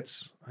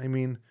markets, I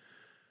mean,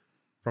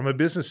 from a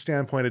business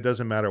standpoint, it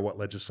doesn't matter what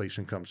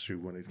legislation comes through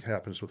when it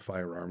happens with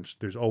firearms.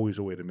 There's always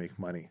a way to make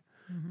money.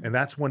 And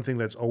that's one thing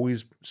that's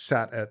always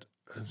sat at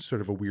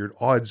sort of a weird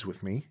odds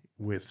with me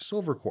with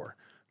Silvercore,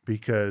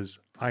 because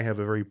I have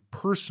a very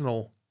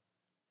personal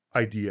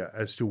idea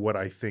as to what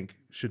I think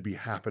should be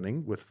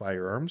happening with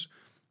firearms.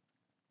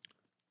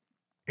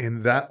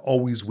 And that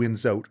always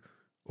wins out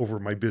over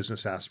my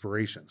business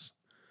aspirations.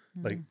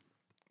 Like,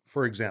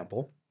 for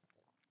example,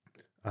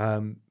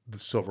 the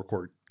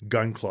Silvercore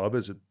gun club,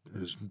 as it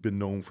has been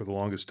known for the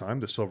longest time,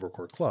 the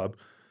Silvercore Club,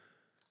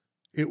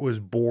 it was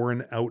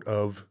born out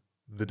of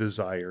the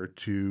desire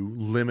to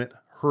limit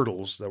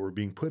hurdles that were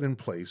being put in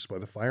place by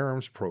the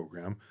firearms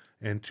program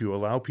and to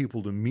allow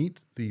people to meet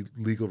the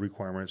legal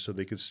requirements so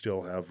they could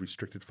still have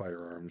restricted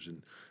firearms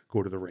and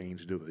go to the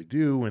range and do what they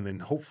do, and then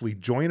hopefully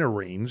join a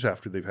range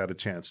after they've had a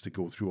chance to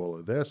go through all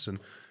of this. And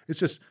it's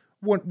just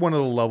one of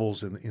the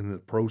levels in the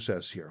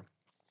process here.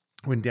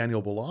 When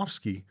Daniel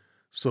Bolofsky,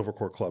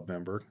 Silvercore Club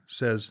member,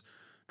 says,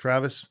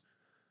 Travis,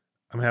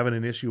 I'm having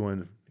an issue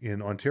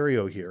in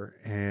Ontario here,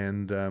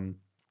 and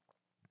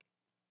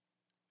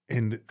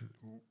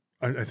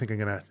I think I'm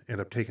going to end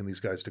up taking these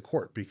guys to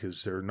court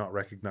because they're not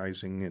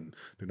recognizing and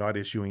they're not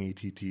issuing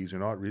ATTs, they're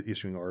not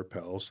issuing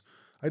RPELs.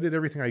 I did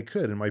everything I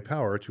could in my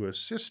power to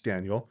assist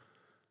Daniel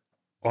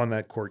on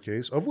that court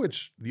case, of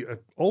which the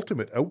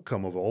ultimate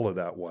outcome of all of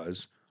that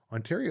was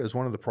Ontario is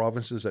one of the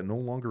provinces that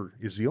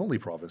is the only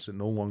province that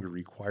no longer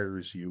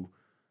requires you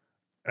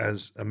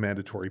as a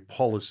mandatory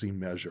policy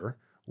measure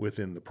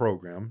within the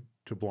program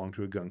to belong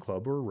to a gun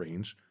club or a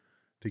range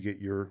to get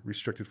your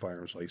restricted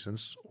firearms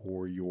license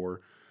or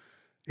your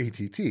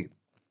ATT.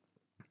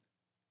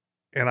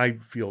 And I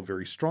feel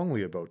very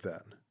strongly about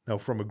that. Now,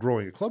 from a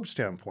growing a club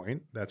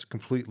standpoint, that's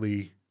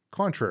completely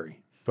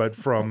contrary. But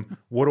from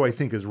what do I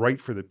think is right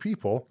for the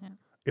people,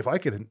 if I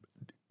could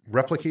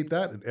replicate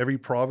that in every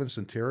province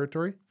and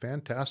territory,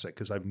 fantastic,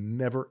 because I've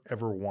never,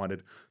 ever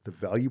wanted the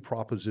value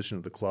proposition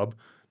of the club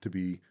to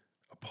be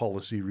a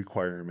policy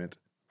requirement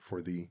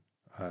for the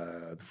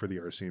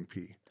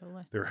RCMP.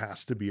 Totally. There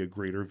has to be a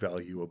greater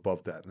value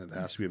above that, and it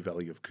has to be a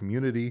value of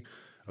community,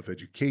 of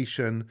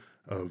education,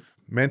 of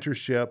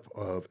mentorship,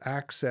 of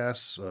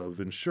access,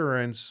 of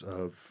insurance,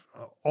 of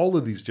all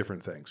of these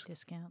different things.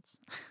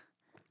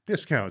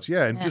 Discounts,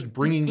 yeah, and just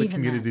bringing the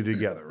community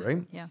together,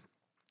 right? Yeah.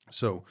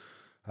 So,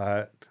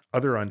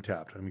 other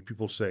untapped. I mean,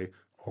 people say,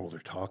 oh, they're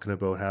talking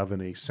about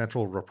having a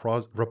central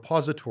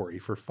repository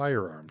for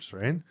firearms,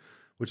 right?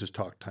 Which is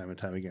talked time and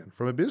time again.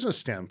 From a business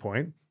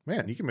standpoint,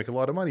 man, you can make a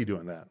lot of money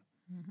doing that.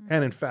 Mm-hmm.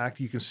 And in fact,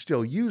 you can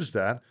still use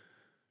that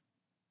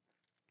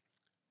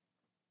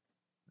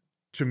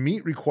to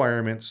meet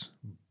requirements,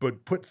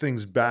 but put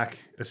things back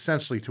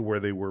essentially to where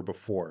they were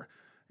before.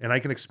 And I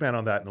can expand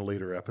on that in a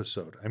later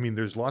episode. I mean,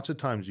 there's lots of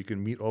times you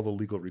can meet all the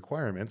legal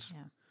requirements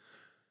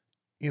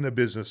in a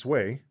business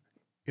way,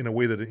 in a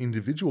way that an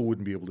individual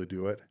wouldn't be able to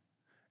do it,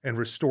 and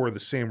restore the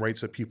same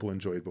rights that people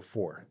enjoyed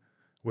before.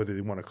 Whether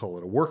they want to call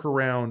it a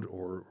workaround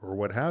or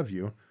what have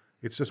you,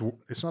 it's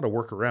not a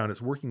workaround.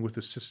 It's working with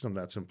the system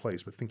that's in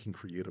place, but thinking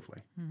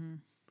creatively.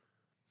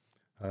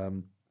 Mm-hmm.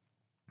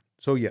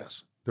 So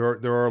yes,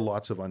 there are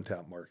lots of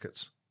untapped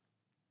markets.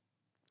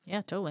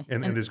 Yeah, totally.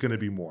 And there's going to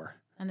be more.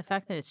 And the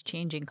fact that it's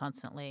changing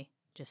constantly,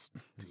 just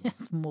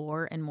it's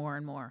more and more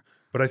and more.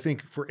 But I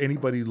think for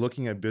anybody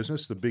looking at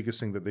business, the biggest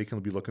thing that they can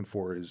be looking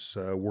for is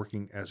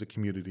working as a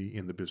community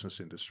in the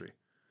business industry,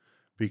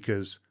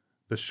 because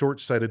the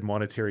short-sighted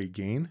monetary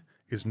gain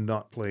does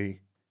not play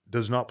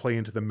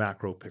into the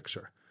macro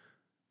picture.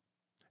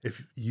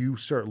 If you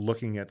start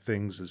looking at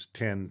things as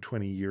 10,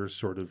 20 years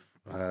sort of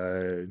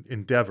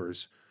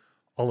endeavors,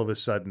 all of a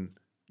sudden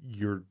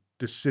your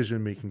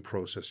decision-making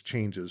process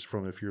changes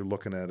from if you're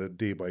looking at it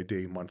day by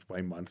day, month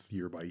by month,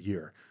 year by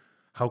year.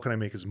 How can I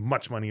make as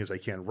much money as I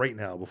can right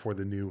now before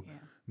the new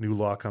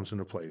law comes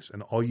into place?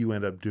 And all you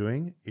end up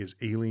doing is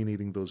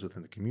alienating those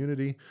within the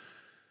community,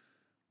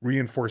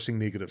 reinforcing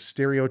negative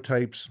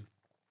stereotypes,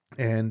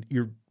 and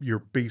you're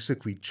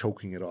basically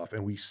choking it off.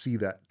 And we see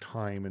that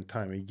time and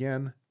time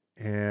again.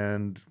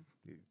 And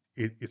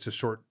it's a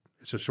short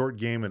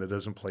game, and it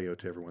doesn't play out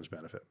to everyone's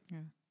benefit.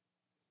 Yeah.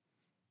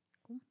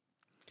 Cool.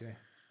 Okay.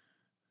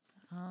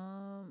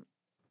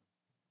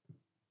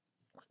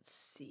 Let's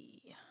see.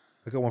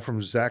 I got one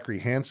from Zachary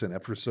Hansen,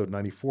 episode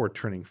 94,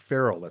 Turning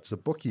Feral. That's the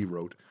book he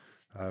wrote.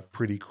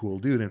 Pretty cool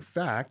dude. In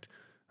fact,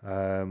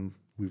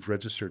 we've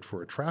registered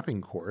for a trapping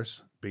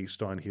course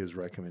based on his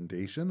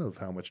recommendation of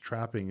how much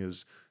trapping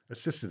has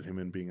assisted him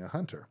in being a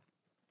hunter.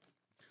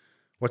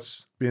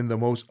 What's been the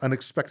most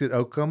unexpected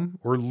outcome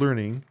or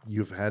learning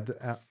you've had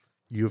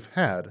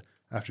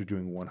after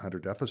doing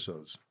 100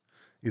 episodes?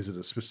 Is it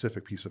a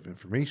specific piece of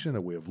information,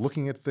 a way of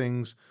looking at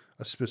things,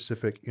 a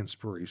specific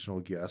inspirational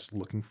guest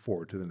looking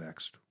forward to the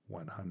next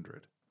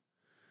 100?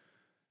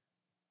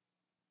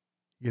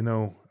 You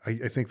know, I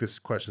think this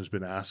question has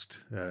been asked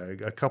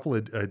a couple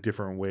of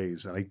different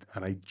ways, and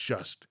I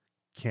just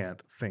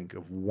can't think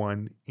of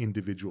one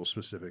individual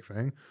specific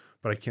thing,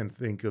 but I can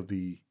think of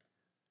the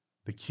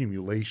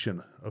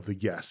accumulation of the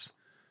guests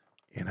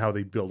and how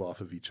they build off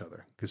of each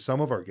other. Because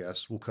some of our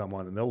guests will come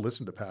on and they'll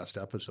listen to past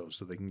episodes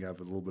so they can have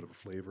a little bit of a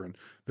flavor, and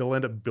they'll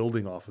end up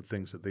building off of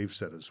things that they've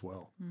said as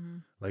well. Mm-hmm.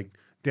 Like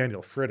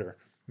Daniel Fritter,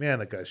 man,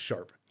 that guy's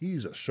sharp.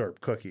 He's a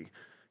sharp cookie.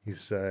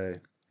 He's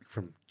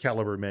from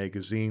Caliber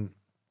Magazine,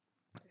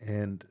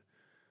 and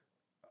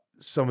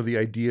some of the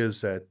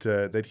ideas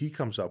that he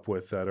comes up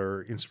with that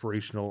are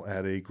inspirational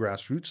at a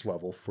grassroots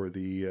level for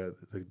the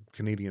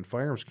Canadian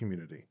firearms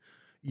community.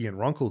 Ian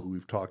Runkle, who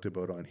we've talked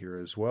about on here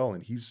as well,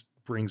 and he's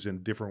brings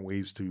in different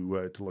ways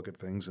to look at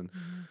things. And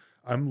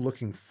I'm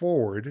looking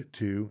forward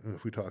to,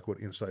 if we talk about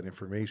inside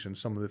information,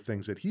 some of the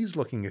things that he's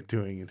looking at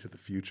doing into the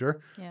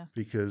future,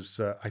 because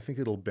I think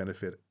it'll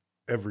benefit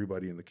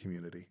everybody in the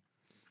community.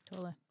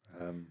 Totally.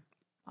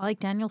 I like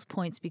Daniel's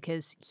points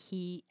because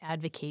he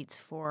advocates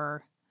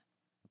for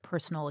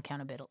personal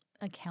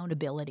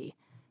accountability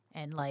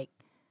and like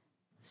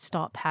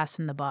stop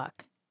passing the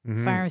buck.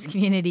 Firearms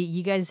community,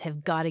 you guys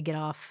have got to get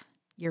off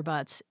your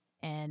butts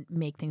and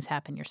make things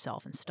happen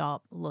yourself and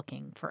stop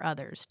looking for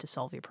others to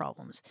solve your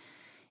problems.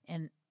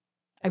 And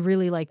I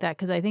really like that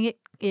because I think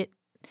it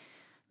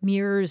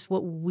mirrors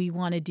what we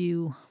want to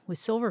do with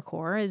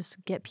Silvercore is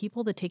get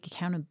people to take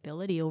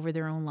accountability over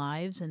their own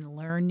lives and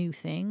learn new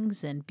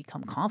things and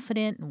become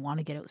confident and want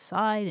to get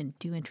outside and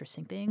do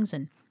interesting things.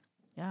 And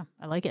yeah,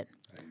 I like it.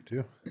 I do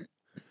too.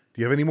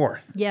 Do you have any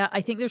more? Yeah,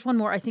 I think there's one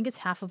more. I think it's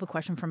half of a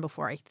question from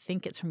before. I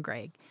think it's from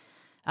Greg.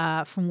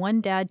 From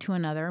one dad to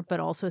another, but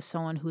also as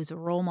someone who is a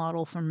role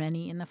model for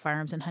many in the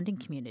firearms and hunting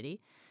community.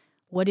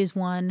 What is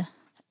one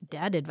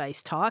dad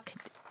advice talk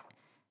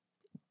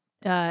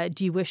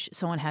do you wish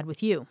someone had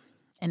with you?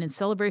 And in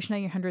celebration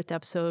of your 100th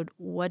episode,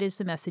 what is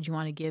the message you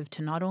want to give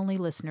to not only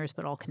listeners,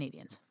 but all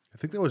Canadians? I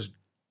think that was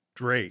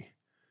Dre.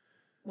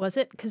 Was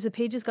it? Because the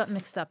pages got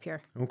mixed up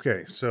here.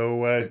 Okay,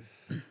 so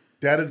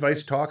dad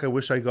advice talk I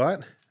wish I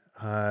got.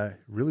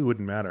 Really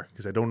wouldn't matter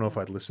because I don't know if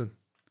I'd listen,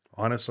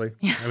 honestly.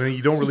 Yeah. I mean,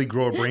 you don't really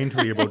grow a brain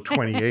till you're about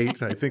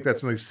 28. I think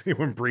that's when they say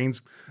when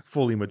brain's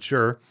fully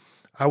mature.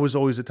 I was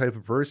always the type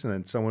of person,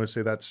 and someone would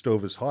say that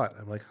stove is hot.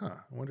 I'm like, I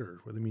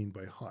wonder what they mean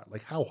by hot.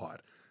 Like how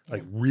hot? Yeah.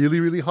 Like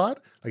really, really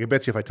hot? Like I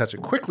bet you if I touch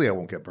it quickly, I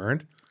won't get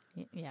burned.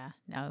 Yeah,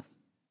 no.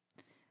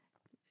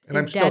 And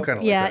I'm still kind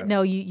of like that. Yeah,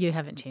 no, you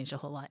haven't changed a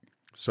whole lot.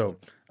 So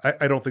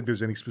I don't think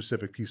there's any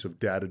specific piece of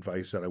dad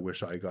advice that I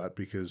wish I got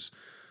because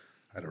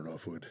I don't know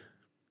if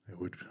it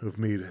would have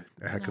made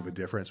a heck of a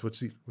difference. What's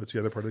the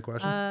other part of the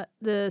question?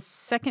 The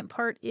second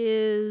part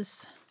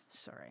is,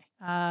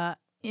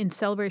 in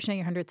celebration of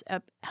your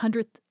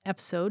 100th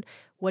episode,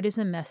 what is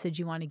a message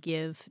you want to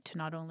give to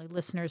not only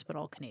listeners, but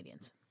all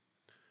Canadians?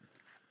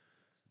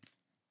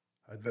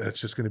 That's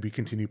just going to be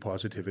continued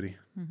positivity.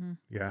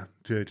 Yeah.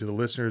 To the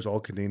listeners, all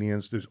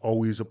Canadians, there's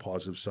always a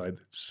positive side.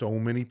 So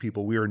many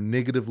people, we are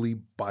negatively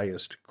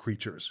biased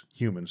creatures.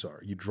 Humans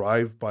are. You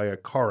drive by a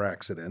car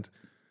accident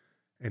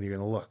and you're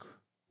going to look.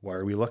 Why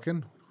are we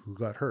looking? Who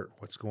got hurt?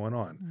 What's going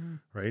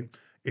on? Right?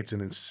 It's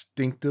an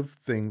instinctive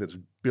thing that's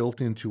built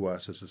into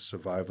us as a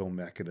survival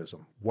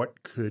mechanism.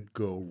 What could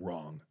go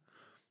wrong?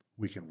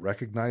 We can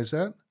recognize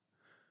that.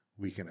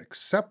 We can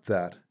accept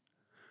that.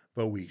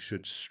 But we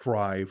should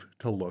strive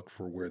to look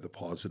for where the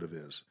positive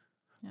is.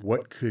 Yeah.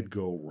 What could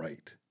go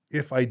right?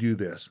 If I do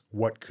this,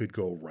 what could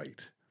go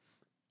right?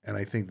 And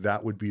I think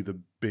that would be the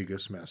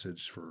biggest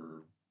message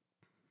for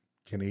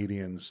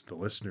Canadians, the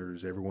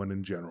listeners, everyone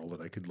in general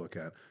that I could look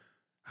at.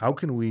 How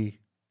can we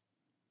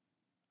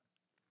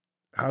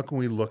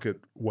look at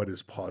what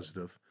is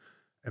positive,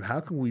 and how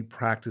can we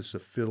practice a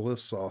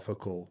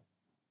philosophical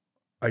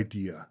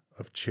idea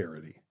of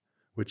charity,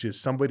 which is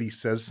somebody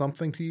says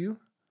something to you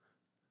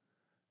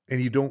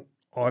and you don't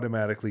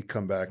automatically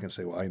come back and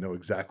say, well, I know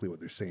exactly what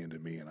they're saying to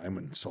me and I'm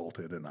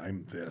insulted and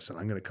I'm this and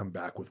I'm going to come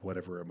back with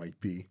whatever it might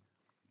be.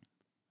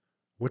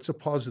 What's a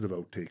positive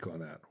outtake on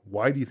that?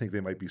 Why do you think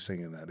they might be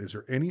saying that? Is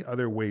there any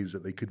other ways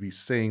that they could be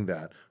saying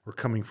that or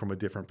coming from a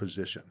different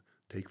position?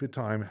 Take the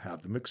time,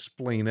 have them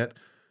explain it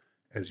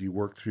as you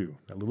work through.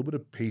 A little bit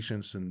of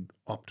patience and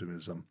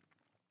optimism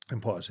and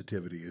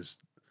positivity is,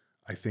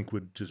 I think,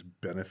 would just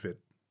benefit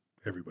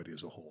everybody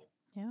as a whole.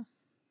 Yeah.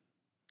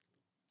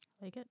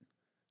 Like it.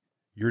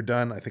 You're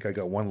done. I think I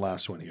got one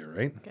last one here,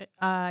 right? Okay.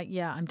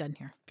 Yeah, I'm done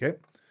here. Okay.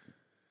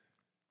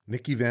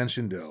 Nikki Van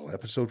Schendel,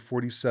 episode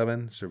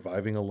 47,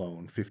 Surviving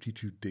Alone,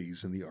 52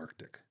 Days in the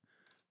Arctic.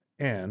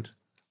 And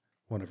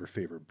one of her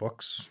favorite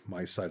books,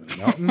 My Side of the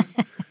Mountain,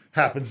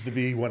 happens to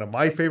be one of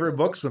my favorite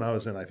books when I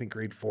was in, I think,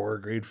 grade 4,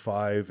 grade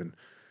 5. And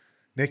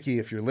Nikki,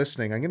 if you're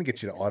listening, I'm going to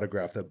get you to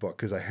autograph that book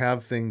because I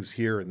have things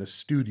here in the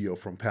studio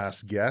from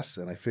past guests,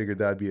 and I figured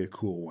that'd be a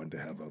cool one to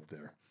have out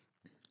there.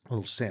 A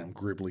little Sam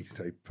Gribley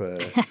type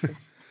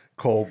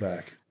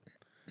callback.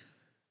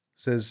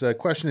 Says,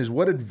 question is,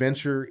 what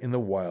adventure in the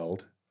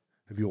wild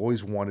have you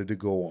always wanted to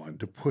go on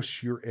to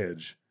push your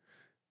edge?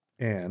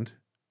 And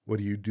what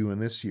are you doing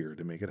this year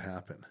to make it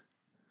happen?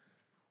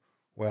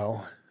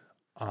 Well,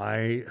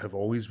 I have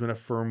always been a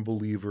firm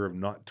believer of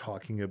not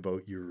talking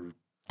about your...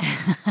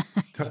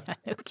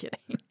 No kidding.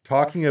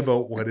 Talking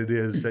about what it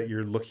is that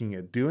you're looking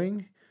at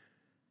doing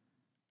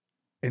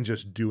and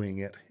just doing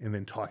it and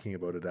then talking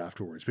about it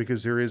afterwards.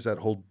 Because there is that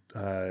whole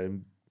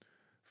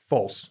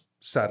false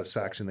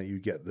satisfaction that you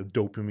get, the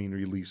dopamine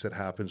release that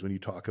happens when you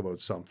talk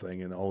about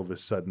something and all of a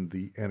sudden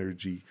the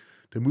energy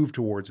to move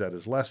towards that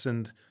is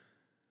lessened.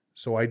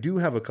 So I do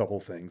have a couple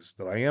things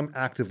that I am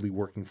actively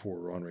working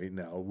for on right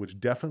now, which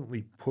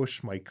definitely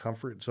push my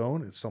comfort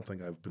zone. It's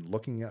something I've been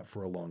looking at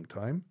for a long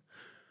time.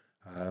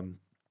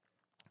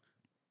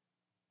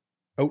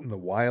 Out in the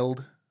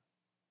wild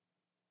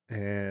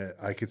And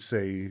I could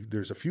say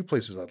there's a few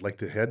places I'd like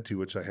to head to,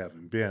 which I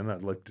haven't been.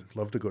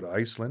 Love to go to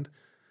Iceland.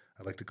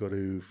 I'd like to go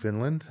to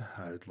Finland.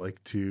 I'd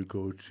like to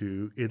go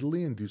to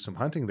Italy and do some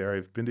hunting there.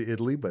 I've been to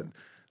Italy, but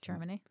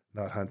Germany.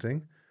 not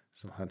hunting.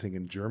 Some hunting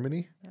in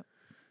Germany. Yep.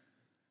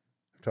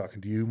 I'm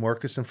talking to you,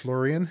 Marcus and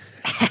Florian,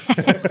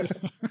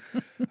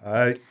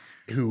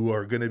 who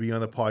are going to be on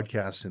the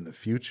podcast in the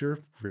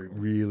future.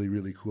 Really,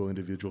 really cool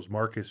individuals.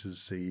 Marcus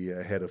is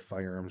the head of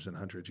firearms and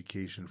hunter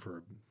education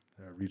for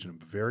region of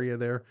Bavaria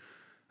there.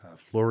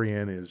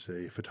 Florian is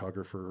a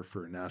photographer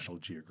for National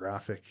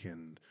Geographic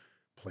and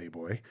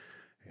Playboy,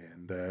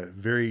 and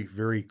very,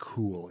 very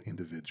cool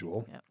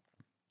individual.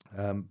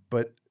 Yep.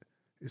 But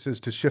it says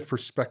to shift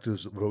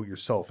perspectives about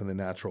yourself in the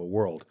natural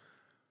world.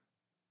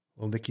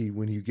 Well, Nikki,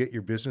 when you get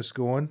your business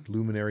going,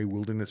 Luminary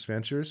Wilderness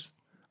Ventures,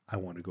 I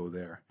want to go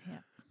there. Yeah.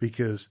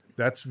 Because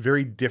that's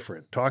very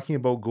different. Talking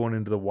about going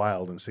into the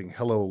wild and saying,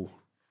 hello,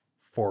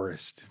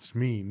 forest, it's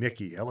me,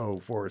 Nikki. Hello,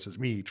 forest, it's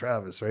me,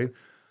 Travis, right?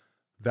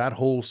 That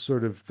whole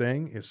sort of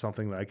thing is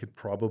something that I could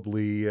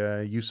probably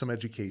use some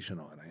education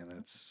on. And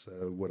that's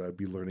what I'd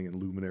be learning in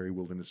Luminary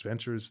Wilderness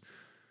Ventures.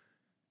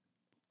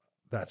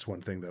 That's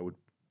one thing that would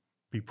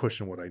be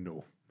pushing what I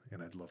know,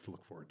 and I'd love to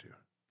look forward to.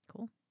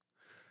 Cool.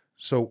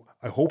 So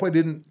I hope I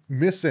didn't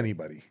miss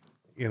anybody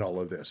in all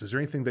of this. Is there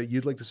anything that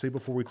you'd like to say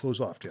before we close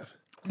off, Jeff?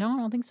 No, I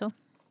don't think so.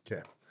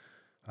 Okay.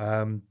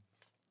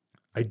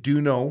 I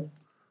do know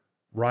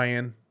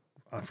Ryan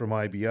from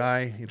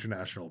IBI,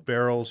 International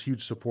Barrels,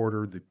 huge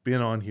supporter. They've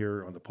been on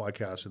here on the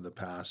podcast in the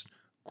past.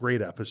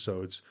 Great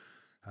episodes.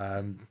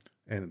 And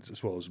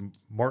as well as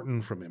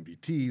Martin from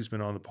MBT has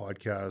been on the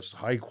podcast.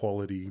 High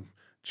quality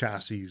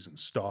chassis and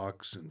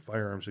stocks and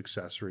firearms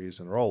accessories,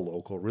 and they're all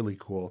local, really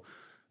cool.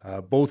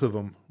 Both of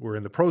them were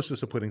in the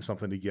process of putting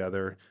something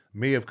together,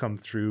 may have come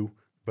through,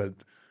 but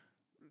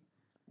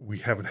we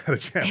haven't had a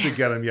chance to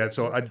get them yet.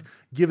 So I'd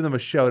give them a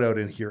shout out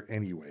in here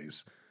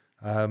anyways.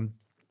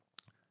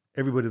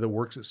 Everybody that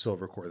works at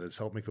Silvercore that's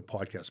helped make the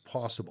podcast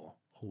possible.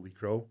 Holy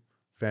crow.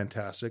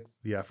 Fantastic.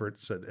 The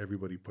efforts that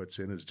everybody puts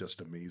in is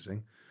just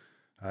amazing.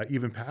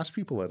 Even past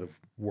people that have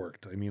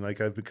worked. I mean,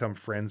 like I've become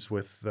friends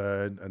with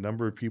a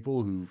number of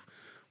people who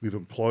we've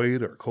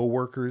employed or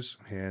coworkers,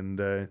 and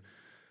the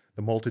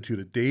multitude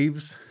of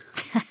Daves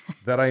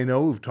that I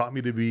know who've taught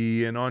me to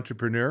be an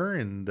entrepreneur,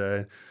 and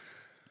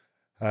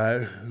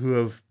who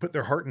have put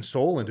their heart and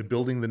soul into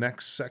building the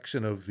next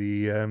section of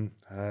the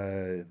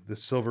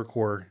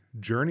Silvercore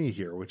journey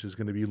here, which is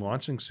going to be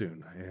launching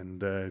soon.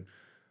 And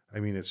I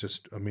mean, it's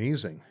just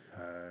amazing.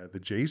 The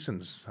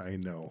Jasons I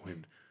know,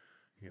 and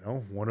you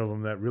know, one of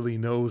them that really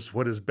knows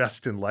what is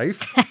best in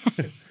life,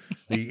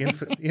 the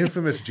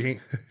infamous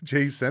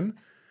Jason.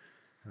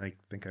 And I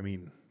think I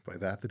mean by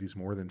that he's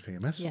more than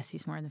famous. Yes,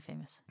 he's more than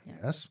famous.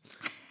 Yes.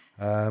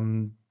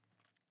 And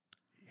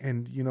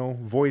you know,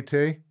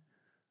 Voite,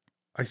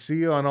 I see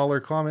you on all our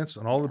comments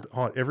on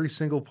on every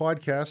single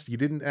podcast. You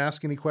didn't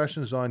ask any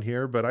questions on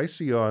here, but I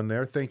see you on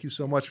there. Thank you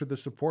so much for the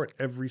support.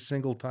 Every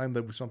single time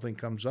that something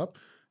comes up,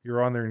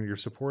 you're on there and you're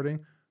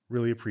supporting.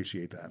 Really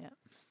appreciate that. Yeah.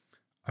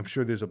 I'm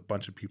sure there's a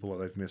bunch of people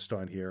that I've missed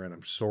on here, and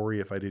I'm sorry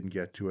if I didn't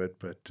get to it,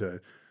 but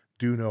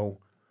do know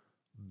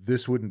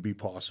this wouldn't be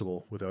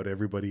possible without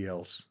everybody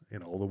else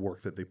and all the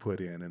work that they put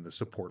in and the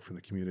support from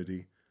the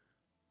community.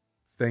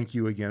 Thank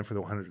you again for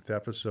the 100th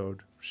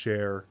episode.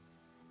 Share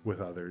with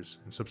others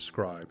and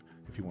subscribe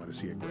if you want to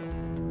see it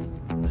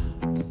grow.